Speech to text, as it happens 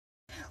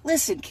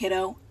Listen,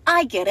 kiddo,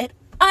 I get it.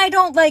 I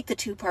don't like the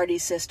two-party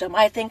system.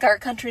 I think our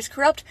country's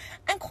corrupt,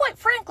 and quite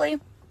frankly,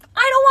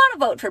 I don't want to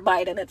vote for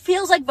Biden. It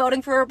feels like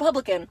voting for a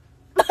Republican.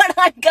 But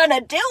I'm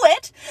gonna do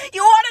it.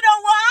 You want to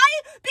know why?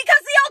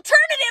 Because the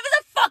alternative is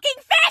a fucking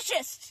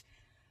fascist.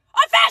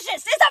 A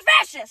fascist is a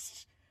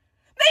fascist.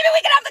 Maybe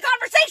we can have the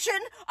conversation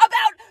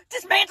about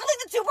dismantling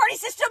the two-party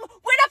system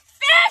when a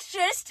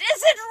fascist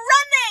isn't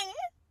running.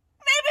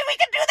 Maybe we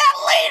can do that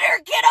later,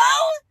 kiddo.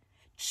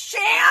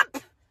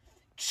 Champ.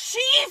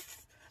 Chief.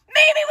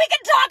 Maybe we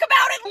can talk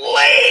about it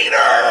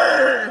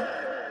later.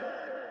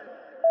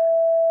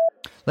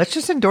 Let's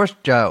just endorse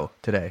Joe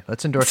today.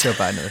 Let's endorse Joe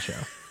Biden on the show.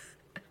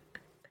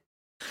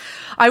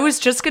 I was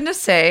just going to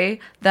say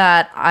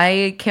that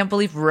I can't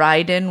believe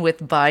Ride-In with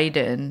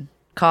Biden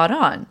caught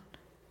on.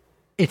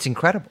 It's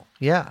incredible.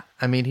 Yeah.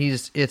 I mean,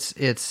 it's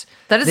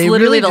that is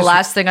literally the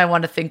last thing I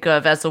want to think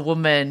of as a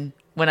woman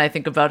when I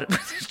think about it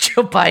with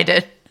Joe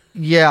Biden.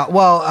 Yeah.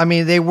 Well, I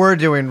mean, they were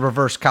doing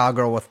reverse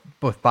cowgirl with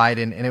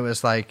Biden, and it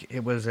was like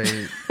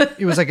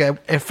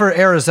a for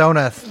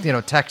Arizona,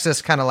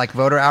 Texas kind of like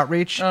voter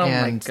outreach. Oh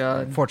and my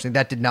God. Unfortunately,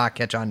 that did not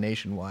catch on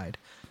nationwide.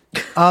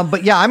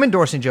 But yeah, I'm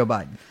endorsing Joe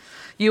Biden.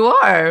 You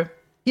are.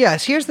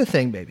 Yes. Here's the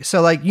thing, baby.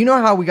 So like, you know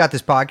how we got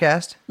this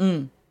podcast,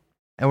 and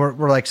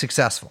we're like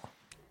successful,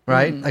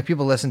 right? Like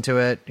people listen to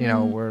it.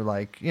 We're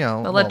like,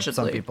 allegedly. Well,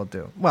 some people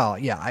do. Well,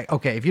 yeah.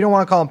 Okay. If you don't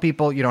want to call them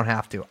people, you don't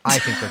have to. I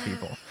think they're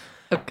people.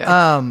 Okay.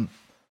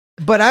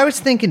 But I was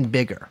thinking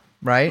bigger,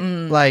 right?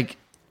 Like,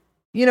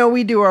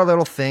 we do our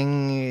little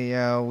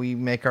thing, we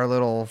make our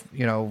little,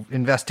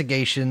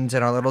 investigations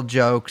and our little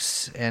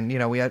jokes, and,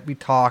 we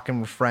talk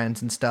and we're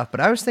friends and stuff. But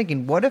I was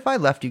thinking, what if I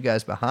left you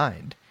guys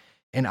behind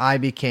and I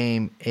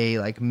became a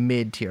like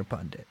mid-tier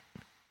pundit?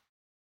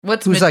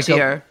 What's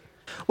mid-tier?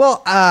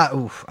 I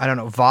don't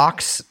know,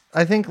 Vox,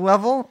 I think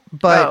level.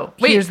 But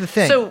here's the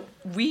thing. So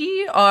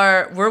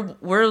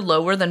we're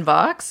lower than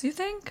Vox, you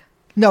think?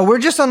 No, we're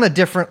just on a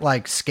different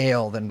like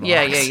scale than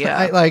Vox.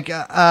 Yeah.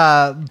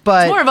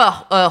 But it's more of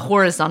a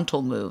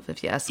horizontal move,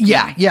 if you ask me.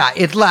 Yeah,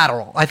 it's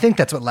lateral. I think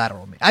that's what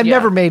lateral means. I've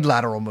never made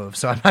lateral moves,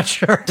 so I'm not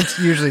sure. It's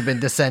usually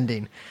been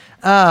descending.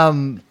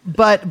 But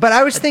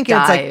I was thinking,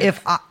 it's like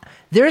if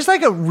there's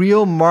like a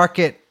real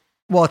market.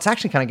 Well, it's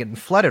actually kind of getting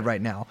flooded right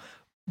now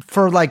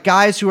for like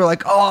guys who are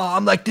like, oh,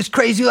 I'm like this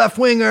crazy left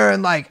winger,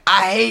 and like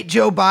I hate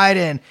Joe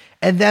Biden,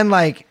 and then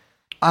like.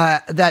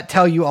 That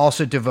tell you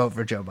also to vote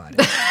for Joe Biden.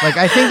 Like,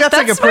 I think that's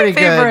like a pretty my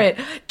favorite.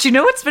 Good. Do you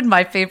know what's been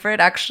my favorite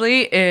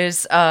actually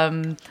is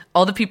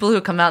all the people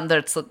who come out and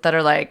that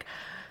are like,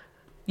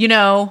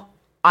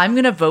 I'm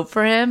gonna vote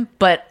for him,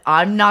 but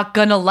I'm not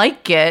gonna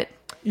like it.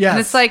 Yeah, and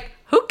it's like,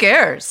 who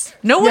cares?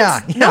 No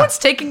one's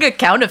taking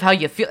account of how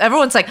you feel.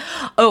 Everyone's like,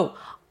 oh,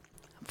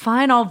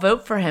 fine, I'll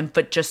vote for him,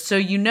 but just so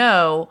you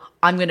know,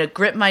 I'm gonna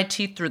grit my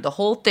teeth through the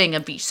whole thing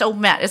and be so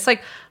mad. It's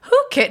like,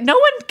 who cares? No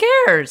one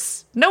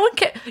cares. No one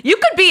cares. You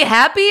could be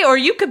happy or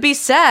you could be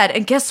sad,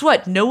 and guess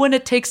what? No one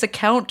takes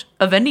account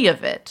of any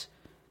of it.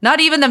 Not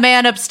even the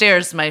man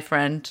upstairs, my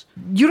friend.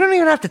 You don't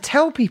even have to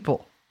tell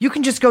people. You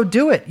can just go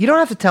do it. You don't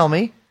have to tell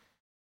me.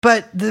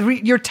 But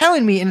you're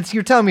telling me, and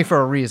you're telling me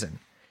for a reason.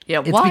 Yeah,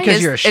 it's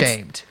because you're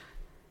ashamed.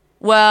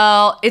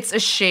 It's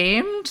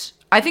ashamed.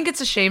 I think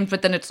it's ashamed,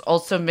 but then it's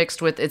also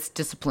mixed with it's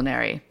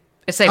disciplinary.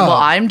 It's saying,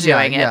 I'm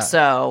doing it,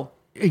 so...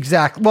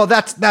 Exactly. Well,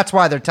 that's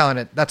why they're telling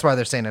it. That's why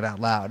they're saying it out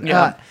loud.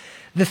 Yeah.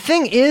 The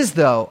thing is,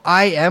 though,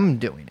 I am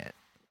doing it.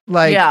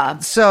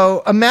 Like,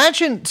 so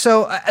imagine.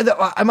 So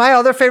my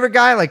other favorite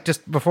guy, like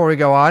just before we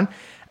go on,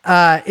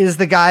 is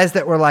the guys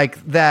that were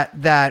like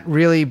that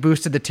really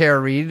boosted the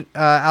Tara Reid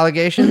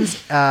allegations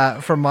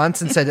for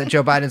months and said that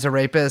Joe Biden's a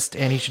rapist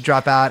and he should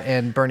drop out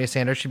and Bernie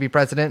Sanders should be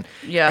president.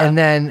 Yeah. And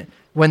then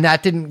when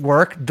that didn't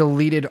work,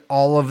 deleted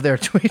all of their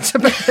tweets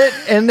about it,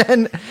 and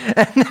then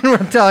we're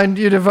telling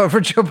you to vote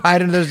for Joe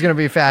Biden. There's going to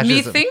be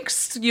fascism.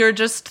 Methinks you're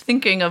just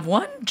thinking of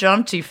one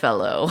jaunty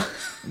fellow.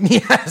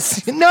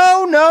 Yes.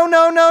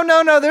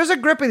 No. There's a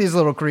grip of these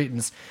little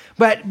cretins.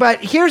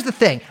 But here's the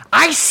thing.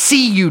 I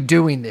see you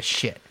doing this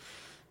shit.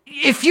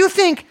 If you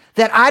think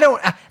that I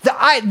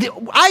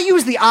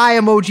use the eye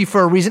emoji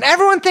for a reason.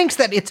 Everyone thinks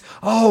that it's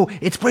calling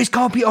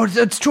people,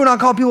 it's true not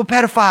calling people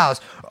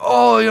pedophiles.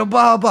 Oh,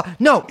 blah, blah.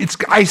 No,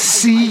 I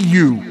see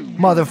you,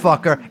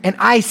 motherfucker. And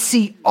I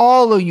see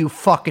all of you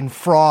fucking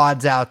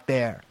frauds out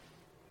there.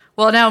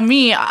 Well, now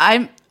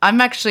I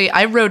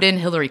wrote in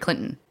Hillary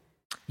Clinton.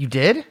 You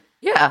did?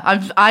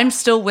 Yeah, I'm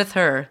still with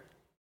her.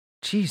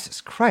 Jesus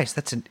Christ,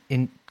 that's an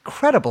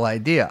incredible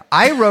idea.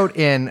 I wrote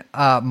in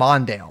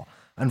Mondale.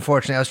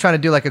 Unfortunately, I was trying to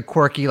do like a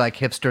quirky, like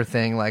hipster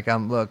thing. Like,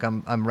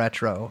 I'm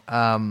retro.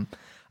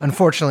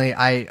 Unfortunately,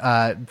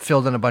 I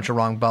filled in a bunch of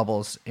wrong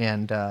bubbles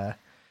and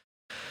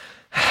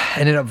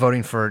ended up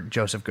voting for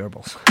Joseph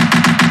Goebbels.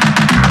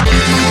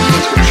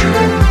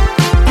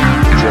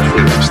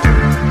 Jeffrey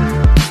Epstein.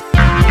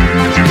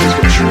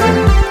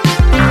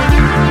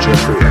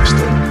 Jeffrey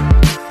Epstein.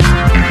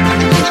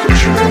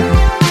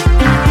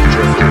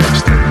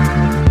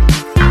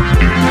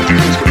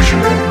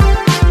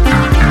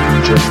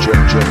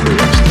 Jeffrey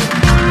Epstein.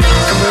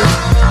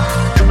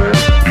 Come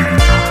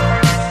in.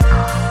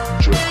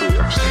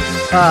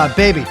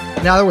 Baby,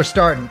 now that we're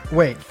starting.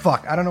 Wait,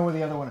 fuck. I don't know where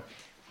the other one is.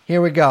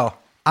 Here we go.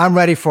 I'm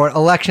ready for it.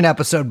 Election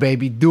episode,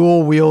 baby.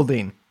 Dual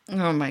wielding.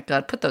 Oh my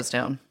God. Put those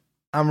down.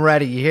 I'm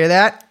ready. You hear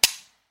that?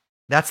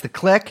 That's the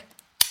click.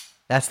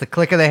 That's the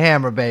click of the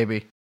hammer,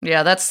 baby.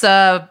 Yeah, that's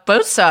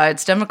both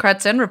sides,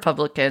 Democrats and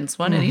Republicans,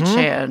 one in each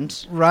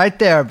hand. Right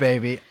there,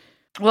 baby.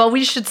 Well,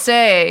 we should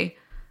say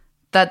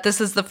that this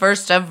is the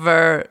first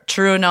ever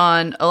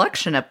TrueAnon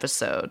election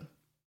episode.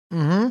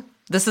 Mm-hmm.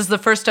 This is the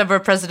first ever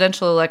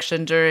presidential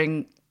election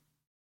during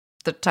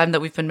the time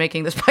that we've been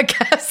making this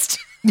podcast.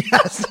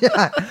 Yes,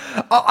 yeah.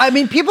 I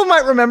mean, people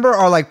might remember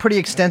our like pretty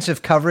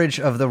extensive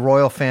coverage of the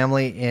royal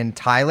family in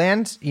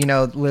Thailand. You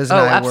know, Liz and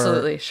I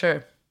absolutely,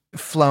 sure.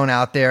 Flown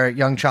out there.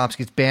 Young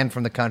Chomsky's banned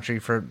from the country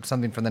for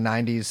something from the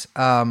 90s.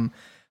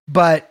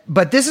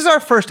 But this is our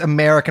first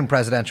American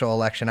presidential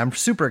election. I'm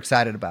super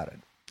excited about it.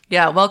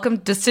 Yeah, welcome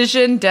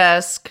Decision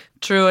Desk,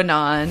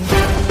 TrueAnon.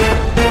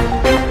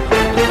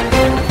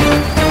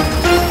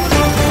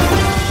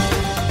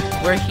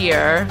 We're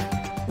here.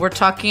 We're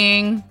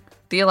talking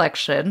the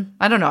election.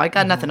 I don't know. I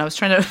got nothing. I was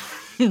trying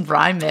to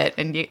rhyme it,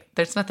 and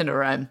there's nothing to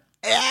rhyme.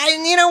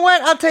 And you know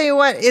what? I'll tell you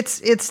what.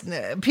 It's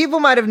people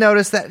might have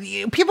noticed that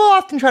people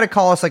often try to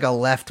call us like a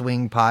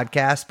left-wing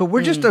podcast, but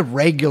we're just a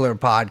regular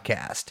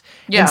podcast.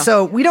 Yeah. And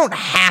so we don't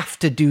have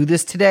to do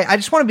this today. I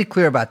just want to be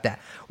clear about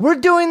that. We're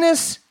doing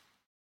this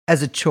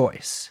as a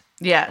choice.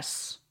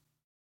 Yes.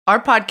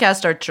 Our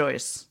podcast, our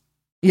choice.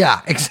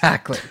 Yeah,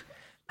 exactly.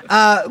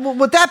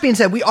 With that being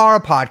said, we are a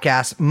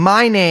podcast.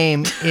 My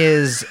name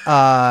is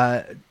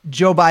Joe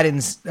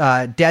Biden's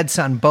dead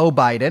son, Beau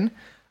Biden.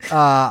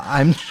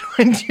 I'm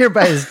joined here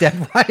by his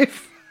dead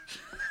wife.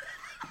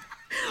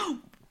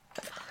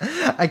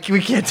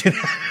 We can't do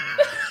that.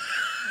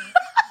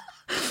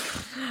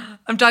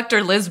 I'm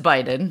Dr. Liz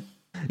Biden.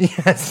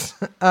 Yes.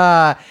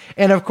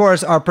 And of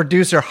course, our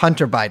producer,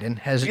 Hunter Biden,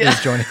 is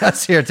joining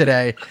us here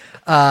today.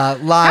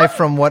 Live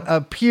from what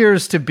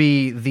appears to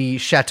be the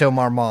Chateau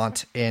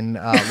Marmont in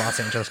Los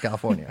Angeles,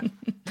 California.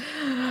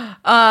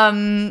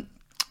 But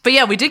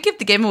yeah, we did give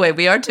the game away.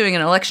 We are doing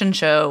an election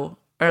show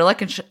or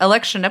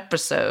election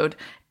episode,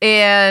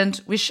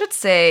 and we should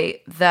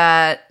say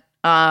that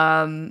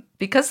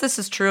because this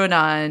is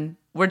TrueAnon,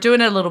 we're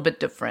doing it a little bit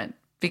different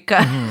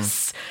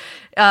because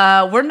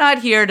we're not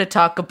here to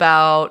talk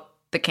about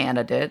the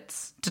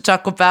candidates, to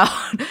talk about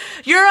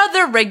your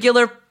other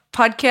regular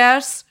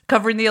podcasts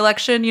covering the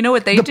election. You know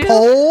what they do? The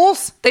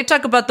polls? They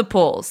talk about the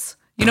polls.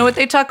 You know what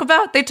they talk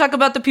about? They talk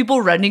about the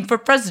people running for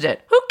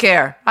president. Who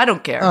care? I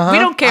don't care. We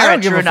don't care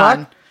at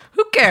TrueAnon.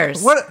 Who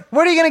cares? What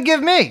are you going to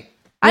give me?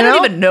 I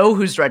don't even know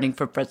who's running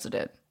for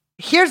president.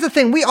 Here's the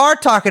thing. We are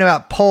talking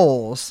about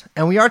polls,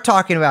 and we are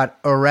talking about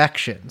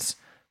erections,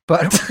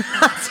 but we're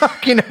not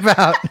talking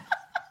about...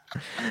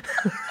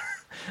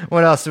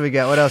 What else do we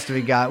got?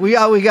 We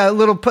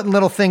got putting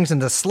little things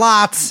into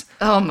slots.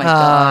 Oh my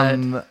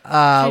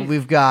God.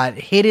 We've got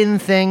hidden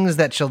things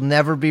that shall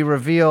never be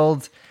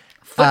revealed.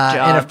 Foot jobs.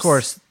 And of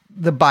course,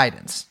 the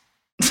Bidens.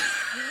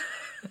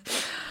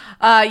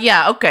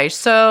 Yeah, okay.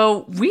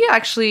 So we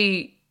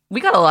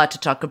got a lot to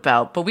talk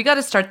about, but we got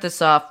to start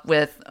this off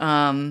with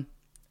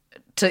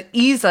to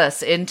ease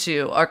us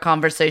into our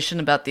conversation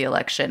about the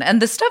election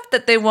and the stuff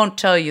that they won't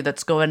tell you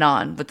that's going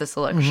on with this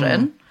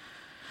election.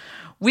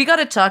 We got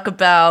to talk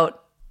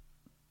about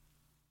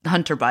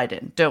Hunter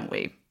Biden, don't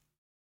we?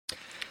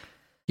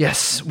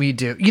 Yes, we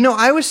do. You know,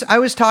 I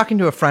was talking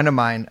to a friend of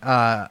mine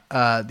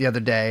the other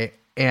day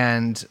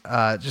and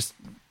just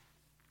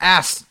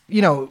asked,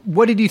 you know,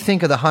 what did you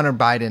think of the Hunter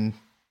Biden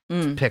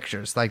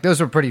pictures? Like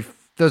those are pretty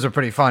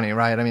funny,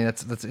 right? I mean,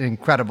 that's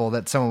incredible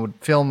that someone would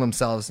film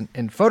themselves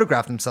and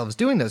photograph themselves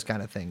doing those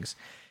kind of things.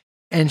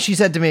 And she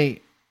said to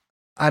me,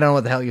 I don't know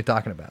what the hell you're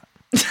talking about.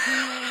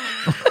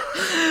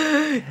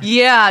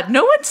 Yeah,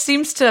 no one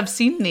seems to have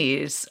seen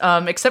these,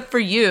 except for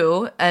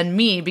you and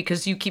me,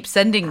 because you keep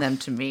sending them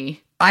to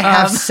me. I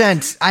have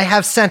sent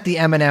the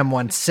Eminem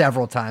one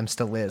several times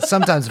to Liz,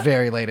 sometimes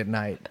very late at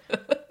night.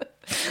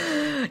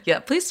 Yeah,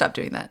 please stop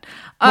doing that.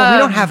 Well, we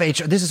don't have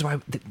HR. This is why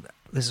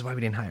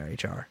we didn't hire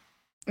HR.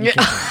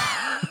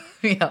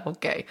 Yeah,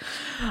 okay.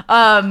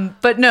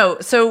 But no,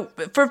 so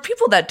for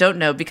people that don't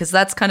know, because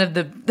that's kind of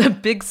the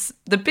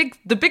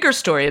bigger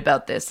story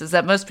about this is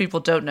that most people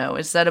don't know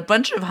is that a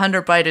bunch of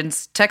Hunter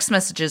Biden's text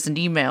messages and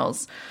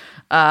emails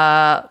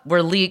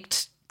were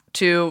leaked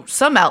to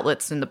some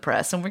outlets in the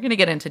press, and we're going to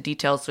get into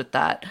details with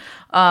that.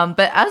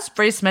 But as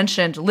Brace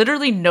mentioned,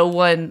 literally no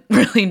one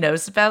really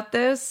knows about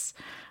this,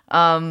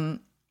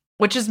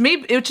 which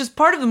is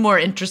part of the more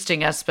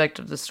interesting aspect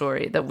of the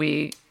story that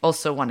we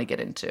also want to get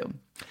into.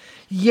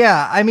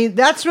 Yeah, I mean,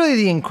 that's really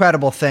the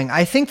incredible thing.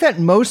 I think that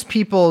most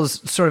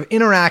people's sort of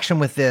interaction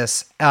with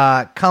this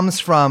comes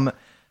from,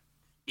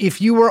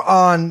 if you were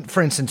on,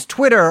 for instance,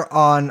 Twitter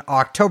on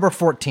October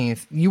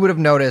 14th, you would have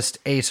noticed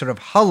a sort of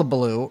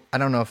hullabaloo, I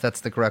don't know if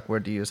that's the correct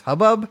word to use,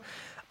 hubbub,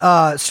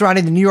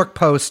 surrounding the New York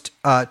Post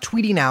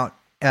tweeting out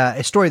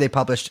a story they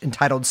published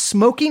entitled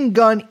 "Smoking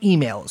Gun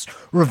Emails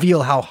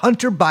Reveal How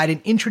Hunter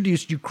Biden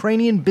Introduced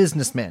Ukrainian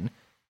Businessmen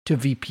to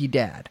VP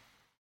Dad."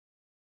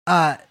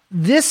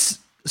 This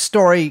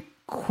story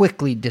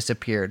quickly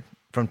disappeared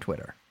from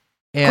Twitter.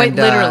 And, quite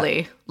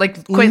literally.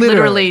 Quite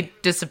literally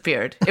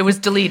disappeared. It was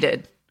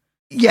deleted.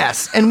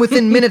 Yes, and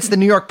within minutes, the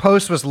New York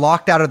Post was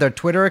locked out of their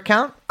Twitter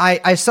account.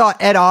 I saw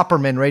Ed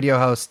Opperman, radio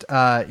host,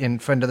 in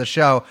friend of the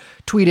show,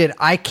 tweeted,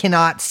 "I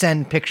cannot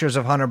send pictures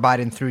of Hunter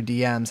Biden through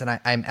DMs." And I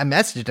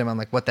messaged him. I'm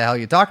like, "What the hell are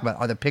you talking about?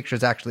 Are the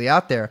pictures actually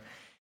out there?"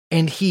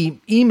 And he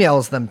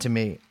emails them to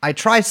me. I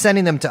try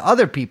sending them to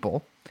other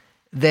people.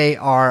 They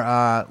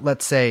are,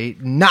 let's say,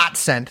 not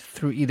sent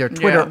through either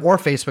Twitter or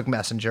Facebook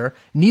Messenger.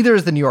 Neither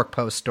is the New York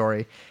Post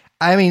story.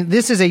 I mean,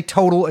 this is a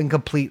total and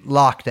complete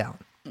lockdown.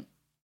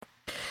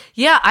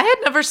 Yeah, I had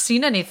never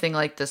seen anything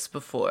like this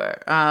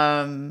before.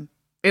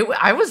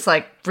 I was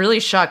like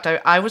really shocked.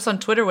 I was on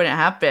Twitter when it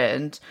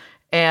happened,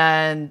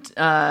 and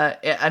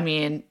I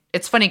mean,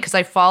 it's funny because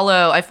I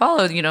follow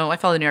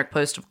the New York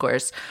Post, of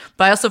course,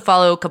 but I also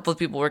follow a couple of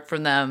people who work for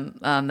them.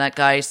 That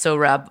guy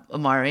Sohrab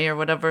Ahmari or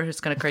whatever, who's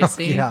kind of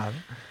crazy. Oh,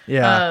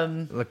 yeah,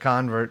 the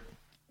convert.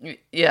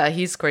 Yeah,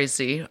 he's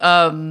crazy.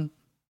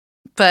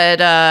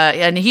 But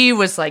and he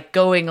was like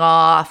going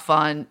off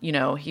on,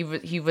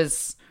 he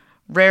was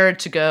rared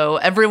to go.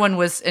 Everyone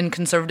was in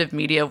conservative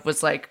media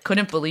was like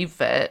couldn't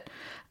believe it,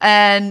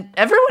 and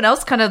everyone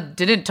else kind of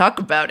didn't talk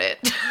about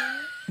it.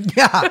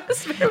 Yeah,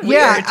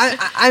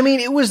 yeah. I mean,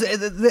 it was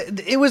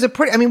a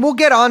pretty. I mean, we'll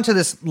get onto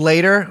this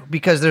later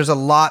because there's a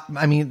lot.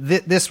 I mean,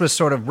 this was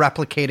sort of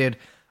replicated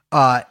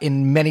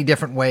in many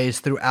different ways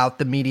throughout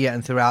the media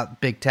and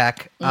throughout big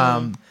tech.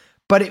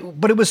 But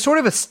it was sort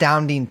of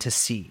astounding to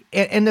see,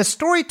 and the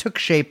story took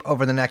shape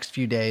over the next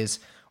few days,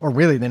 or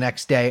really the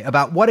next day,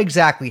 about what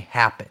exactly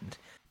happened.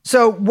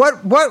 So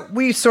what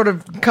we sort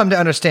of come to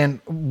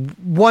understand,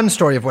 one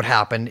story of what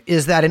happened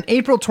is that in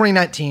April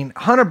 2019,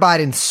 Hunter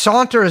Biden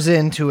saunters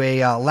into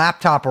a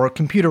laptop or a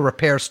computer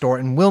repair store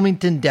in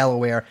Wilmington,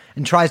 Delaware,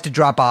 and tries to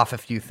drop off a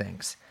few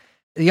things.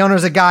 The owner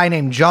is a guy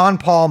named John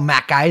Paul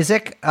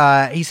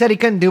MacIsaac. He said he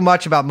couldn't do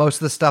much about most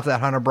of the stuff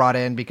that Hunter brought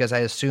in because I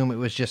assume it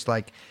was just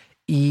like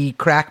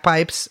crack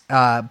pipes,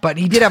 but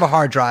he did have a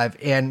hard drive,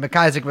 and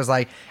MacIsaac was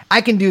like,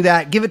 "I can do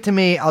that. Give it to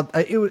me."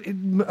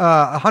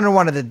 Hunter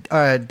wanted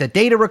the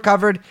data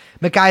recovered.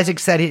 MacIsaac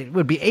said it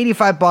would be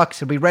 $85.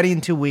 It'll be ready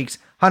in 2 weeks.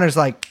 Hunter's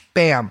like,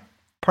 "Bam,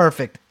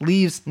 perfect."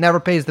 Leaves, never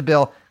pays the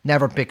bill,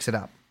 never picks it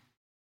up.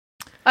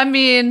 I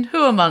mean,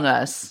 who among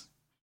us?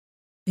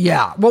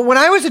 Yeah. Well, when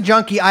I was a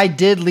junkie, I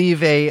did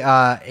leave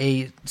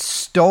a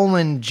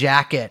stolen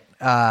jacket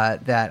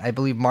that I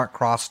believe Mark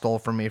Cross stole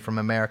from me from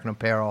American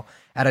Apparel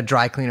at a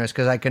dry cleaners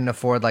because I couldn't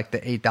afford like the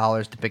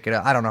 $8 to pick it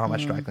up. I don't know how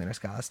much dry cleaners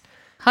cost.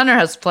 Hunter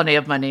has plenty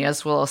of money,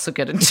 as we'll also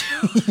get into.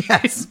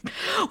 Yes.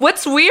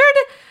 What's weird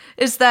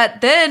is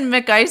that then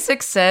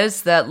MacIsaac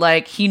says that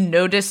like he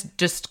noticed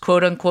just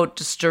quote unquote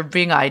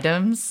disturbing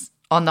items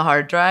on the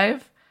hard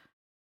drive,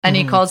 and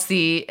he calls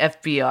the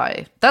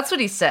FBI. That's what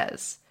he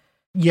says.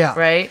 Yeah.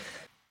 Right?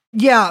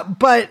 Yeah,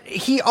 but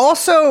he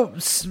also,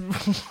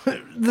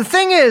 the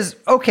thing is,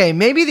 okay,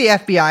 maybe the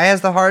FBI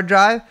has the hard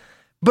drive,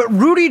 but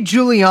Rudy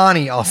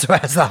Giuliani also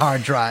has the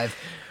hard drive.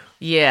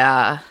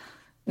 Yeah.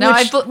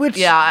 Which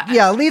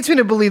leads me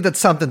to believe that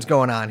something's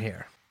going on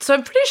here. So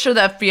I'm pretty sure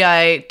the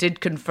FBI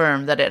did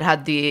confirm that it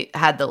had the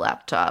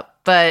laptop,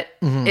 but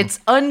it's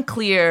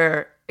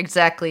unclear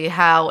exactly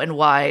how and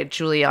why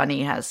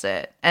Giuliani has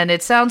it. And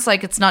it sounds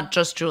like it's not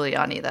just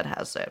Giuliani that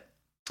has it.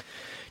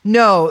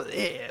 No,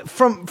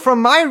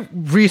 from my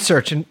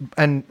research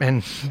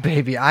and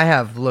baby, I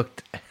have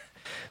looked.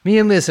 Me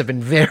and Liz have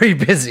been very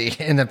busy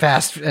in the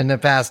past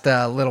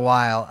little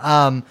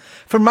while.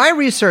 From my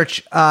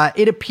research,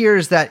 it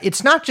appears that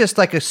it's not just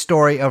like a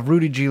story of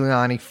Rudy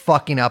Giuliani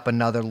fucking up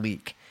another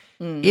leak.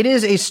 It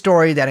is a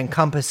story that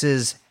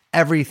encompasses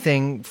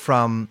everything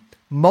from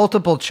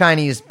multiple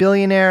Chinese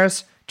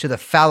billionaires to the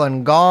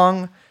Falun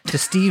Gong to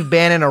Steve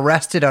Bannon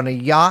arrested on a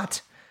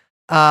yacht.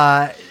 There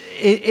are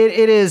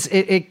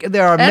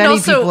many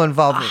people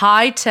involved.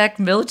 High-tech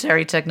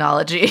military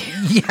technology.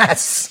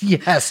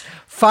 Yes.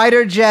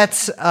 Fighter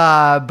jets,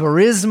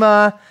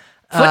 Burisma.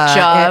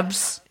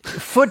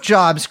 Foot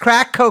jobs,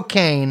 crack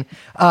cocaine,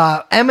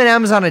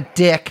 M&Ms on a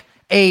dick,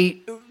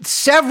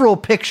 several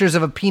pictures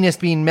of a penis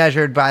being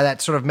measured by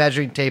that sort of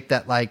measuring tape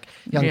that like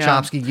young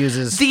Chomsky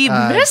uses. The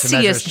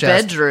messiest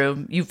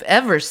bedroom you've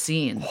ever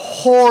seen.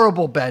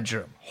 Horrible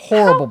bedroom.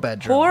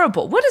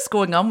 Horrible. What is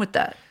going on with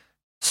that?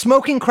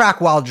 Smoking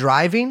crack while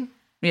driving.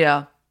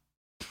 Yeah.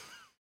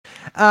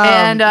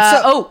 And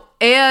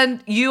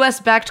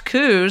U.S.-backed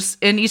coups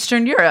in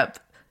Eastern Europe.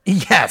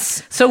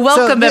 Yes. So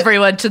welcome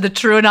everyone to the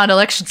TrueAnon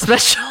election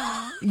special.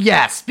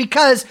 Yes,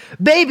 because,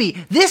 baby,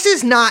 this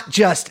is not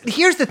just...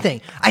 Here's the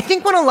thing. I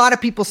think when a lot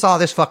of people saw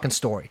this fucking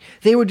story,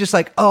 they were just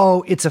like,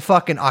 oh, it's a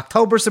fucking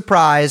October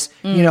surprise.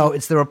 You know,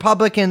 it's the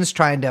Republicans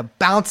trying to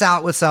bounce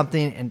out with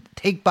something and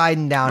take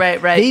Biden down.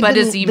 Right. But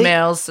his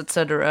emails,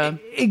 etc.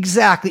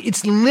 Exactly.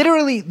 It's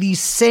literally the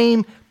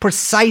same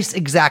precise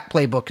exact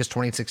playbook as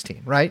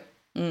 2016, right?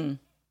 But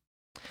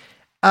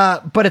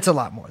it's a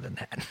lot more than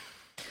that.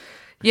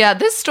 Yeah,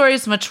 this story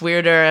is much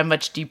weirder and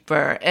much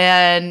deeper.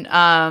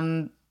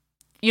 And...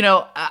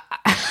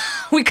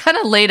 we kind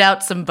of laid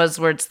out some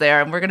buzzwords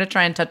there, and we're going to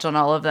try and touch on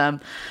all of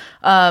them.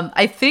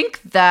 I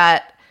think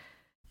that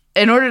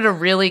in order to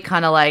really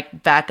kind of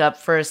like back up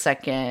for a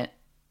second,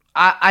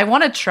 I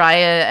want to try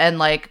and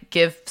like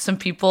give some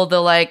people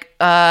the like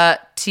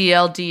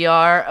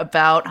TLDR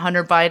about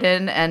Hunter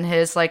Biden and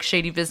his like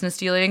shady business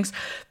dealings,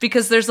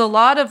 because there's a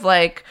lot of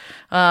like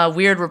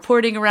weird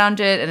reporting around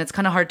it, and it's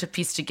kind of hard to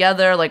piece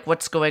together like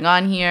what's going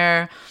on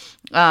here,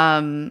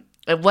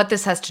 what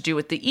this has to do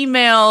with the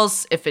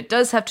emails, if it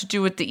does have to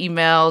do with the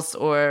emails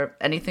or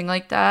anything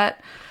like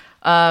that.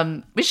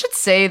 We should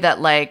say that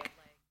like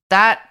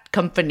that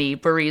company,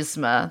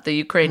 Burisma, the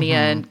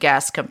Ukrainian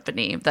gas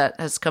company that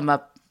has come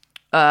up,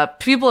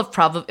 people have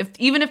probably,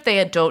 even if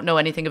they don't know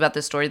anything about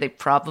this story, they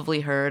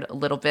probably heard a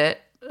little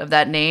bit of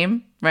that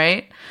name,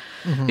 right?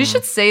 You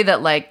should say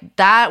that like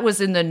that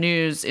was in the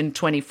news in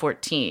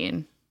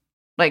 2014.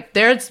 Like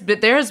there has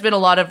been a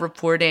lot of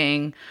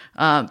reporting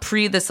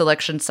pre this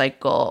election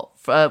cycle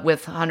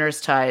with Hunter's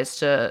ties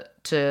to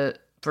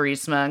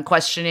Burisma and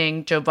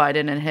questioning Joe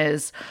Biden and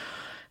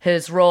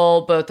his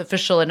role, both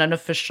official and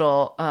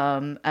unofficial,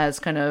 as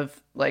kind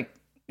of like,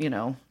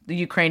 the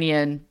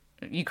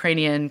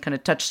Ukrainian kind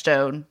of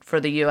touchstone for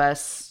the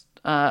U.S.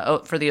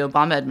 For the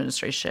Obama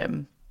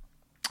administration.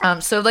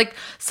 So like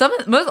a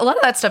lot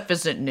of that stuff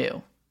isn't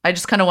new. I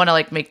just kind of want to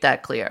like make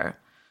that clear,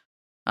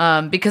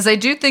 because I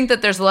do think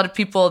that there's a lot of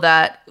people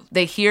that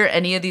they hear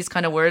any of these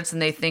kind of words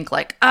and they think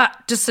like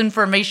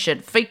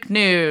disinformation, fake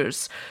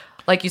news,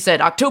 like you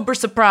said, October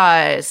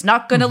surprise,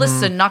 not gonna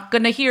listen, not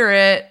gonna hear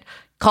it.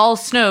 Call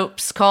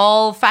Snopes,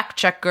 call fact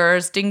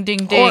checkers, ding,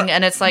 ding, ding,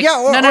 and it's like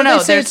no. They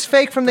say it's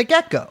fake from the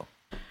get-go.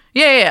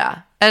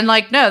 Yeah. And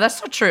like, no,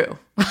 that's not true.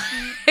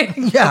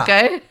 Yeah.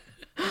 Okay.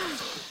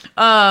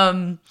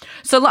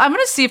 So I'm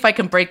going to see if I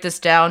can break this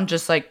down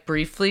just like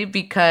briefly,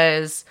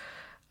 because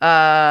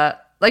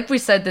like we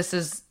said, this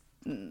is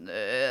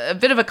a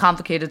bit of a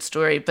complicated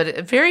story,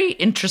 but very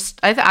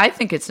I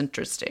think it's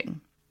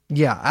interesting.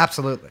 Yeah,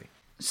 absolutely.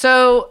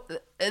 So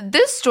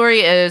this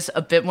story is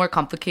a bit more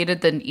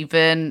complicated than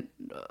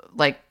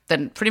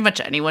than pretty much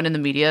anyone in the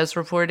media is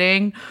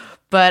reporting.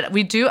 But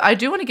I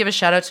do want to give a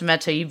shout out to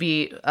Matt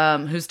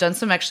Taibbi, who's done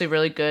some actually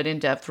really good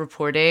in-depth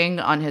reporting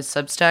on his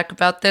Substack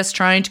about this,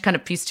 trying to kind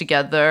of piece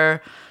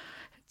together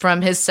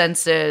from his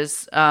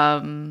senses,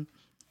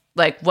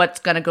 like what's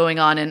kind of going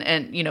on,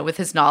 and with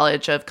his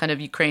knowledge of kind of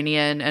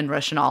Ukrainian and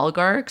Russian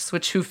oligarchs,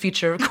 who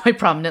feature quite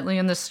prominently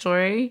in this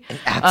story.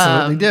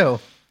 Absolutely do.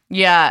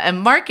 Yeah,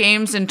 and Mark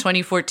Ames in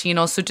 2014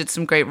 also did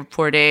some great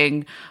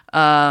reporting.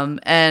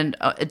 And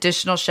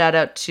additional shout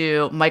out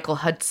to Michael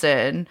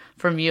Hudson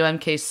from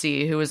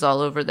UMKC, who was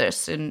all over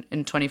this in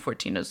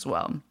 2014 as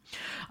well.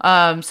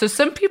 So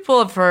some people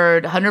have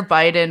heard Hunter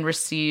Biden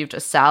received a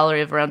salary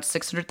of around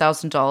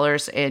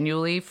 $600,000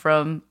 annually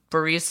from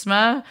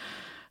Burisma.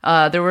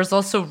 There was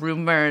also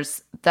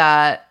rumors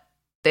that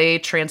they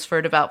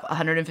transferred about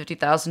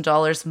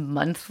 $150,000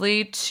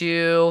 monthly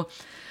to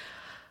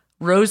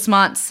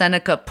Rosemont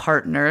Seneca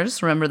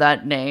Partners, remember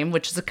that name,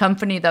 which is a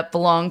company that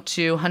belonged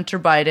to Hunter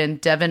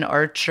Biden, Devin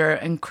Archer,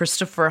 and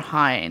Christopher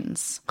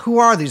Hines. Who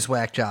are these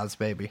whack jobs,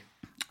 baby?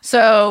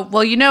 So,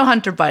 well,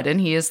 Hunter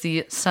Biden. He is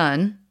the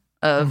son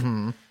of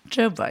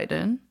Joe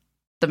Biden,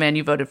 the man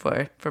you voted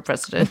for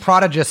president. The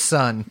prodigious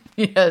son.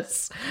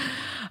 Yes.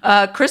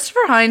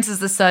 Christopher Hines is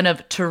the son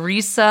of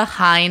Teresa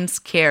Hines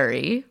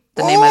Carey,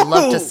 the name I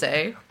love to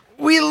say.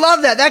 We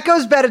love that. That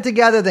goes better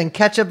together than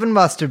ketchup and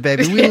mustard,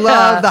 baby. We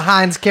love the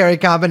Heinz Carey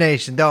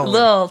combination, don't we?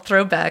 Little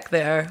throwback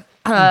there.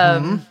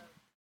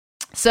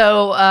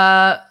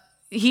 So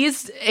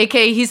he's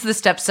the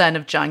stepson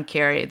of John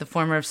Kerry, the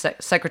former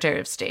Secretary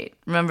of State.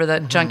 Remember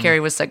that John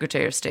Kerry was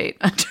Secretary of State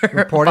under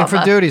Reporting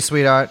Obama. for duty,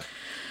 sweetheart.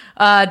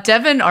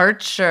 Devin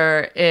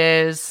Archer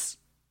is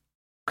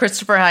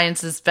Christopher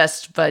Hines'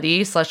 best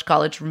buddy /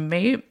 college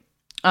roommate.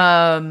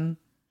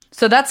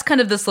 So that's kind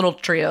of this little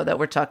trio that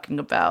we're talking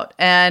about.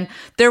 And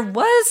there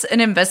was an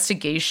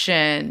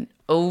investigation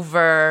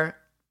over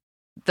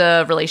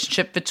the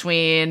relationship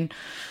between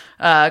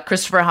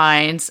Christopher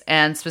Hines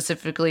and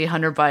specifically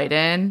Hunter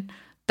Biden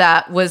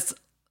that was,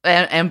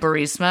 and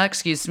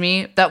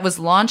Burisma, that was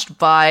launched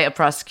by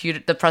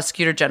the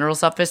Prosecutor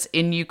General's office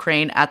in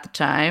Ukraine at the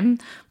time.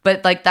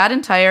 But like that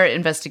entire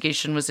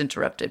investigation was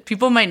interrupted.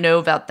 People might know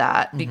about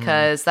that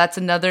because that's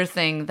another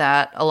thing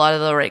that a lot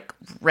of the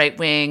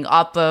right-wing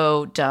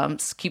Oppo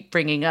dumps keep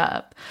bringing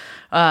up.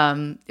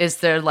 Is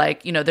there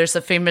there's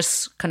a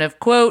famous kind of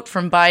quote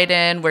from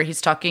Biden where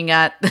he's talking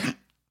at,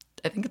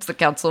 I think it's the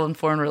Council on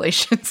Foreign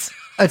Relations.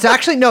 I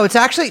thought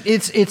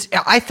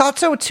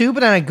so too, but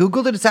then I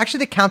Googled it. It's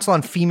actually the Council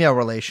on Female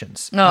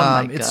Relations. Oh my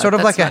God, it's sort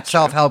of like a true.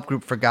 self-help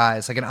group for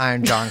guys, like an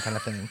Iron John kind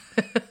of thing.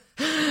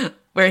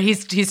 Where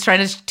he's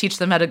trying to teach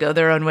them how to go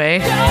their own way.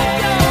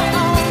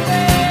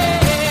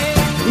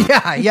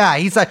 Yeah.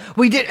 He's like,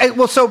 we did.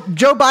 Well, so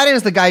Joe Biden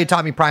is the guy who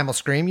taught me Primal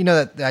Scream. You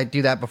know that I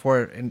do that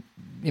before and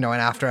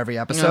after every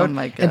episode. Oh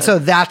my God. And so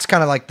that's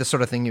kind of like the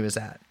sort of thing he was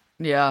at.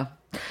 Yeah.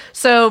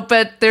 So,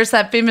 but there's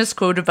that famous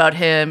quote about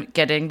him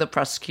getting the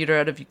prosecutor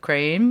out of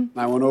Ukraine.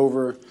 I went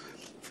over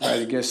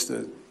I guess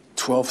the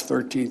 12th,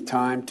 13th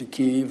time to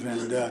Kyiv,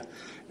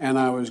 and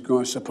I was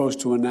supposed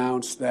to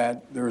announce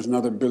that there was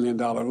another $1 billion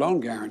loan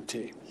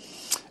guarantee.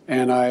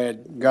 And I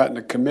had gotten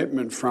a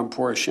commitment from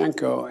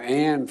Poroshenko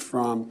and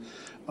from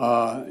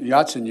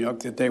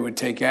Yatsenyuk that they would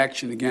take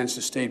action against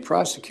the state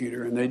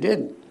prosecutor, and they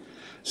didn't.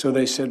 So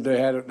they said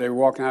they were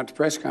walking out to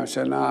press conference. I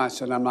said, no, I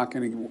said, I'm not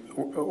going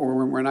to,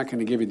 or we're not going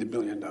to give you the $1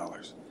 billion.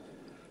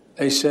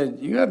 They said,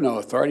 you have no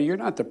authority. You're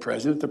not the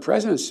president. The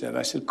president said.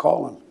 I said,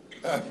 call him.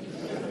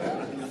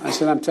 I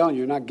said, I'm telling you,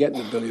 you're not getting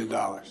the $1 billion.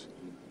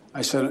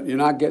 I said, you're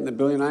not getting the $1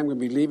 billion. I'm going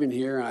to be leaving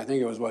here. And I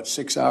think it was,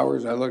 6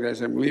 hours? I looked, I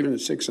said, I'm leaving in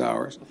 6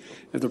 hours.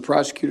 If the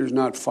prosecutor's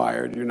not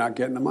fired, you're not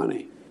getting the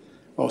money.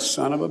 Well,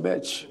 son of a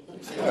bitch.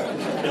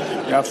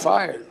 Got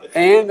fired.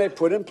 And they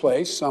put in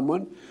place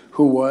someone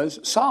who was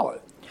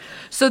solid.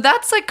 So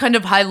that's like kind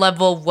of high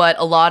level what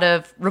a lot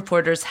of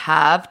reporters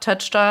have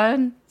touched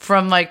on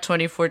from like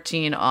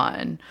 2014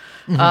 on.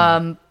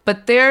 Mm-hmm.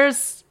 But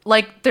there's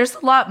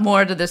a lot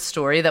more to this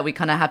story that we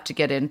kind of have to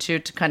get into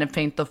to kind of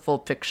paint the full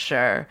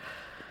picture.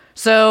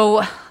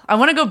 So I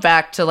want to go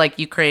back to like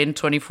Ukraine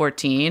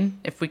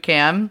 2014, if we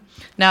can.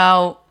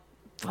 Now,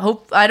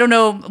 I don't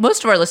know,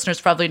 most of our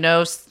listeners probably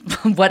know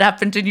what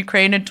happened in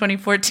Ukraine in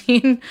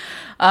 2014.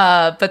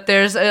 But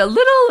there's a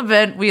little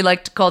event we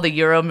like to call the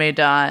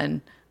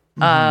Euromaidan.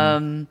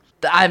 Mm-hmm.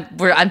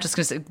 I'm just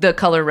gonna say the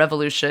color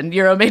revolution,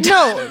 Euromaidan.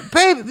 No,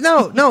 babe,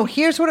 no.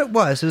 Here's what it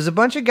was. It was a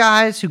bunch of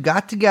guys who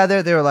got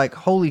together. They were like,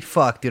 "Holy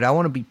fuck, dude! I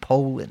want to be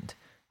Poland.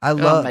 I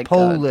love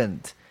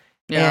Poland,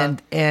 yeah.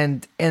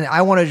 and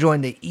I want to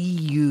join the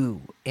EU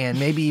and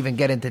maybe even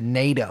get into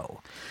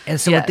NATO." And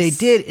so what they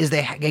did is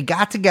they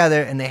got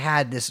together and they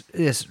had this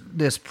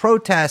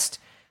protest,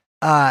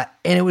 and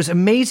it was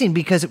amazing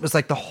because it was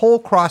like the whole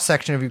cross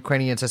section of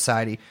Ukrainian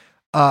society.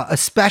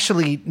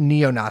 Especially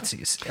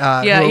neo-Nazis, who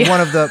are one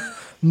of the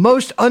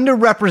most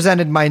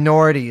underrepresented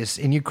minorities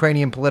in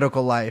Ukrainian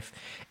political life.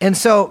 And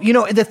so,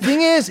 the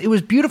thing is, it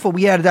was beautiful.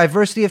 We had a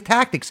diversity of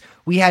tactics.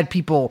 We had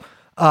people,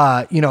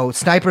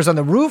 snipers on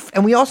the roof,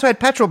 and we also had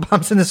petrol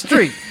pumps in the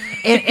street.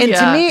 And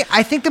to me,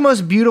 I think the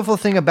most beautiful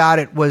thing about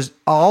it was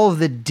all of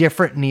the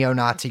different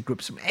neo-Nazi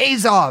groups, from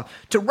Azov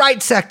to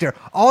Right Sector,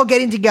 all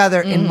getting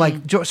together and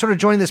sort of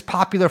joining this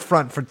popular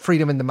front for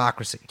freedom and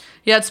democracy.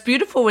 Yeah, it's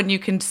beautiful when you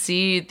can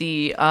see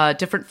the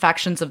different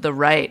factions of the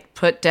right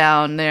put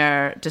down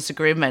their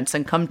disagreements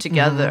and come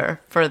together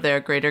for their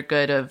greater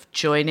good of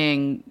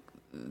joining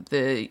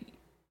the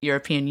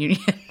European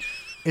Union.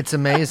 It's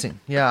amazing.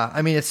 Yeah.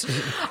 I mean, it's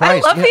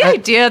Christ. I love the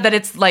idea that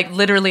it's like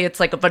literally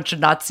it's like a bunch of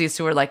Nazis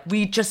who are like,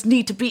 we just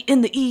need to be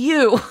in the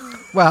EU.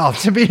 Well,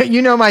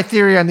 my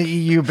theory on the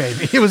EU,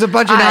 baby. It was a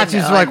bunch of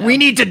Nazis who were like, we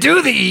need to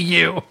do the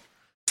EU.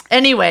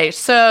 Anyway,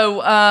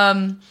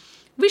 so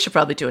we should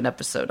probably do an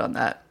episode on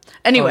that.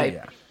 Anyway.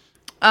 Oh,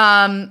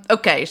 yeah.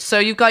 Okay, so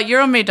you've got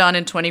Euromaidan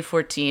in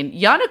 2014.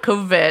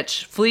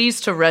 Yanukovych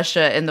flees to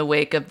Russia in the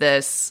wake of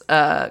this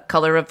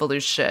color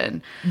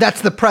revolution.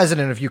 That's the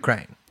president of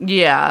Ukraine.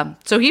 Yeah,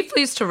 so he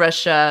flees to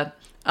Russia.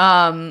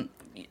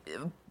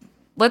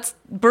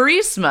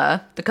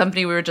 Burisma, the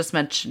company we were just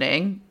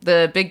mentioning,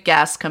 the big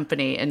gas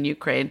company in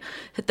Ukraine,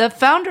 the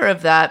founder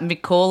of that,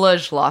 Mykola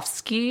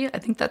Zhlovsky, I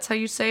think that's how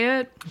you say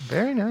it.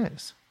 Very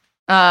nice.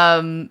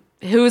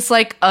 Who's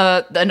like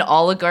an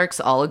oligarch's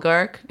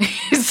oligarch.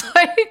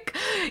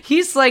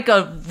 He's like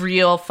a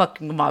real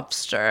fucking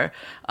mobster.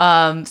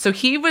 So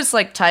he was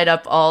like tied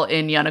up all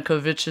in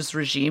Yanukovych's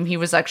regime. He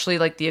was actually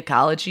like the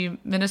ecology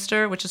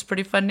minister, which is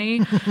pretty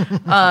funny.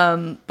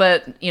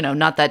 But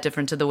not that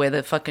different to the way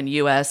the fucking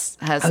US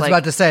has. I was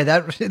about to say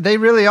that they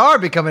really are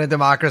becoming a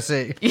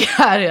democracy.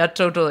 Yeah,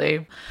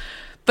 totally.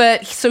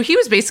 But so he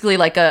was basically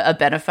like a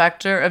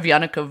benefactor of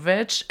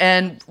Yanukovych,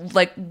 and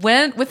like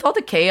with all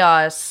the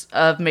chaos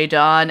of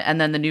Maidan and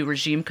then the new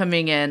regime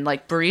coming in,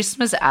 like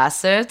Burisma's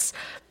assets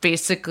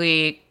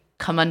basically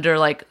come under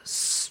like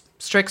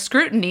strict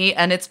scrutiny,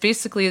 and it's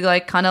basically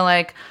like kind of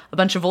like a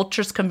bunch of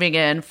vultures coming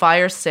in,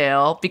 fire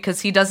sale,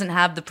 because he doesn't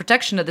have the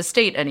protection of the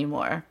state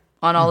anymore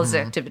on all his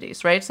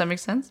activities, right? Does that make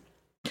sense?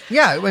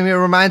 Yeah, I mean, it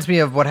reminds me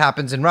of what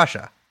happens in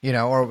Russia,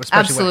 or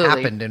especially what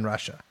happened in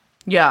Russia.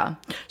 Yeah.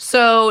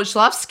 So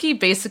Zhlovsky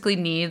basically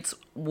needs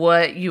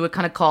what you would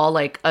kind of call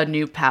like a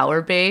new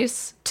power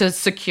base to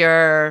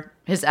secure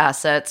his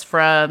assets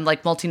from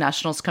like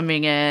multinationals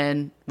coming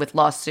in with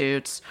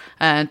lawsuits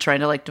and trying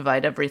to like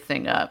divide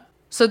everything up.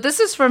 So this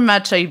is from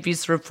Matt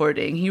Taibbi's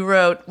reporting. He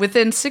wrote,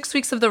 within 6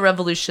 weeks of the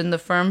revolution, the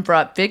firm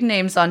brought big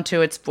names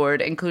onto its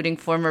board, including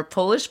former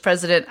Polish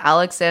President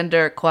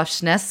Aleksander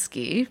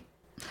Kwaśniewski,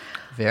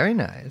 very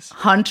nice,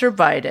 Hunter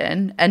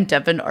Biden, and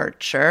Devon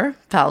Archer,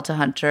 pal to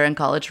Hunter and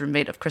college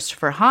roommate of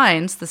Christopher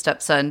Hines, the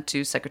stepson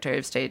to Secretary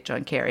of State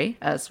John Kerry,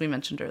 as we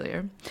mentioned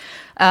earlier.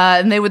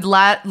 And they would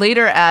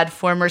later add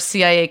former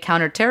CIA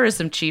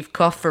counterterrorism chief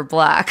Christopher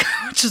Black,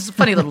 which is a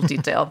funny little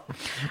detail.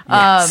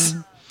 Yes.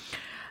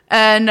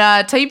 And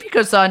Taibbi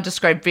goes on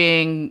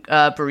describing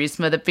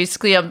Burisma that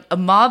basically a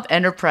mob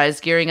enterprise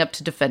gearing up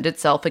to defend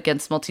itself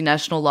against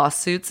multinational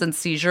lawsuits and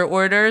seizure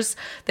orders.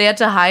 They had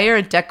to hire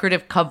a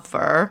decorative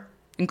cover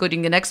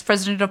including the next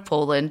president of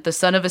Poland, the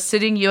son of a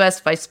sitting U.S.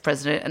 vice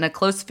president, and a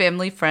close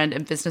family friend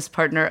and business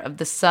partner of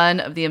the son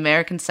of the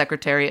American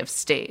Secretary of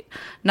State.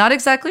 Not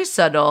exactly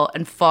subtle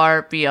and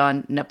far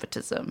beyond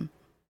nepotism.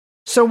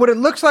 So what it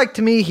looks like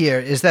to me here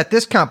is that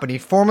this company,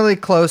 formerly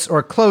close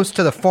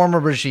to the former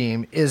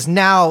regime, is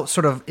now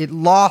sort of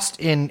lost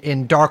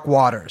in dark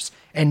waters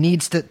and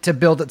needs to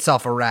build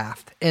itself a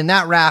raft. And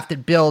that raft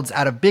it builds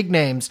out of big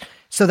names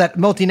so that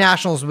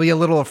multinationals will be a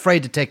little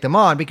afraid to take them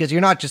on, because you're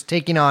not just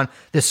taking on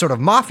this sort of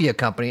mafia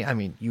company. I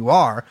mean, you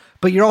are,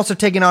 but you're also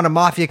taking on a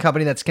mafia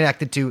company that's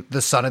connected to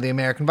the son of the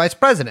American vice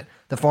president,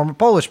 the former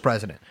Polish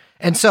president.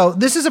 And so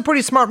this is a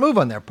pretty smart move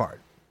on their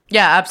part.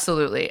 Yeah,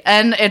 absolutely.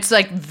 And it's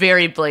like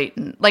very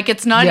blatant. Like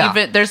it's not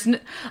even,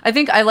 I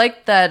think I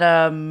like that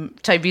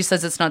Taibbi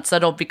says it's not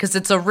subtle because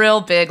it's a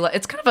real big,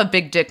 it's kind of a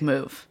big dick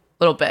move,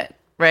 a little bit,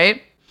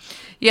 right?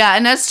 Yeah,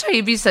 and as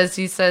Taibbi says,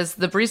 he says,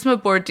 the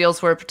Burisma board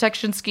deals were a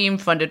protection scheme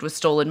funded with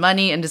stolen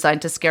money and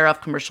designed to scare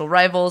off commercial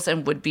rivals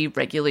and would-be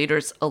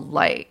regulators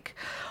alike.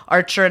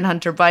 Archer and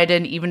Hunter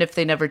Biden, even if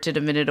they never did a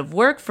minute of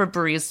work for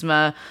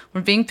Burisma, were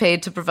being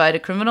paid to provide a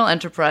criminal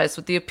enterprise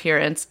with the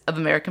appearance of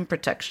American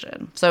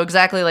protection. So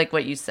exactly like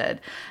what you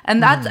said.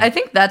 And that's, I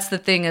think that's the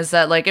thing, is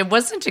that like it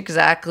wasn't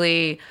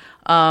exactly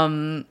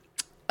the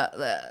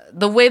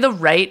way the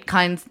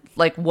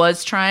right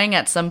was trying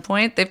at some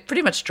point. They've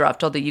pretty much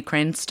dropped all the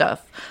Ukraine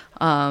stuff,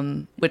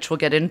 which we'll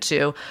get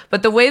into.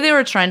 But the way they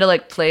were trying to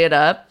like play it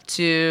up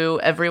to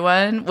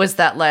everyone was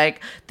that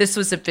like this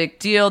was a big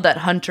deal that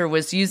Hunter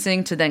was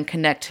using to then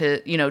connect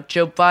to,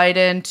 Joe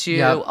Biden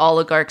to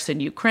oligarchs in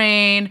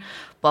Ukraine,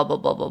 blah, blah,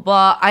 blah, blah,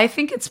 blah. I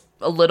think it's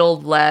a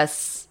little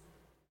less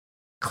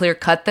clear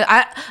cut.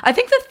 I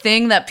think the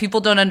thing that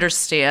people don't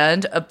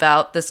understand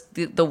about this,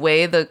 the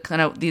way the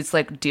kind of these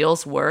like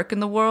deals work in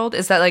the world,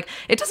 is that like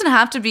it doesn't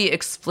have to be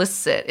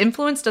explicit.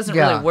 Influence doesn't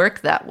really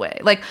work that way.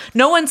 Like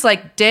no one's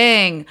like,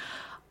 dang,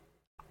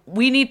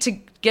 we need to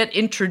get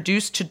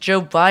introduced to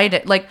Joe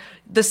Biden. Like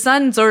the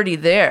son's already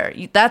there.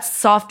 That's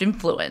soft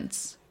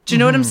influence. Do you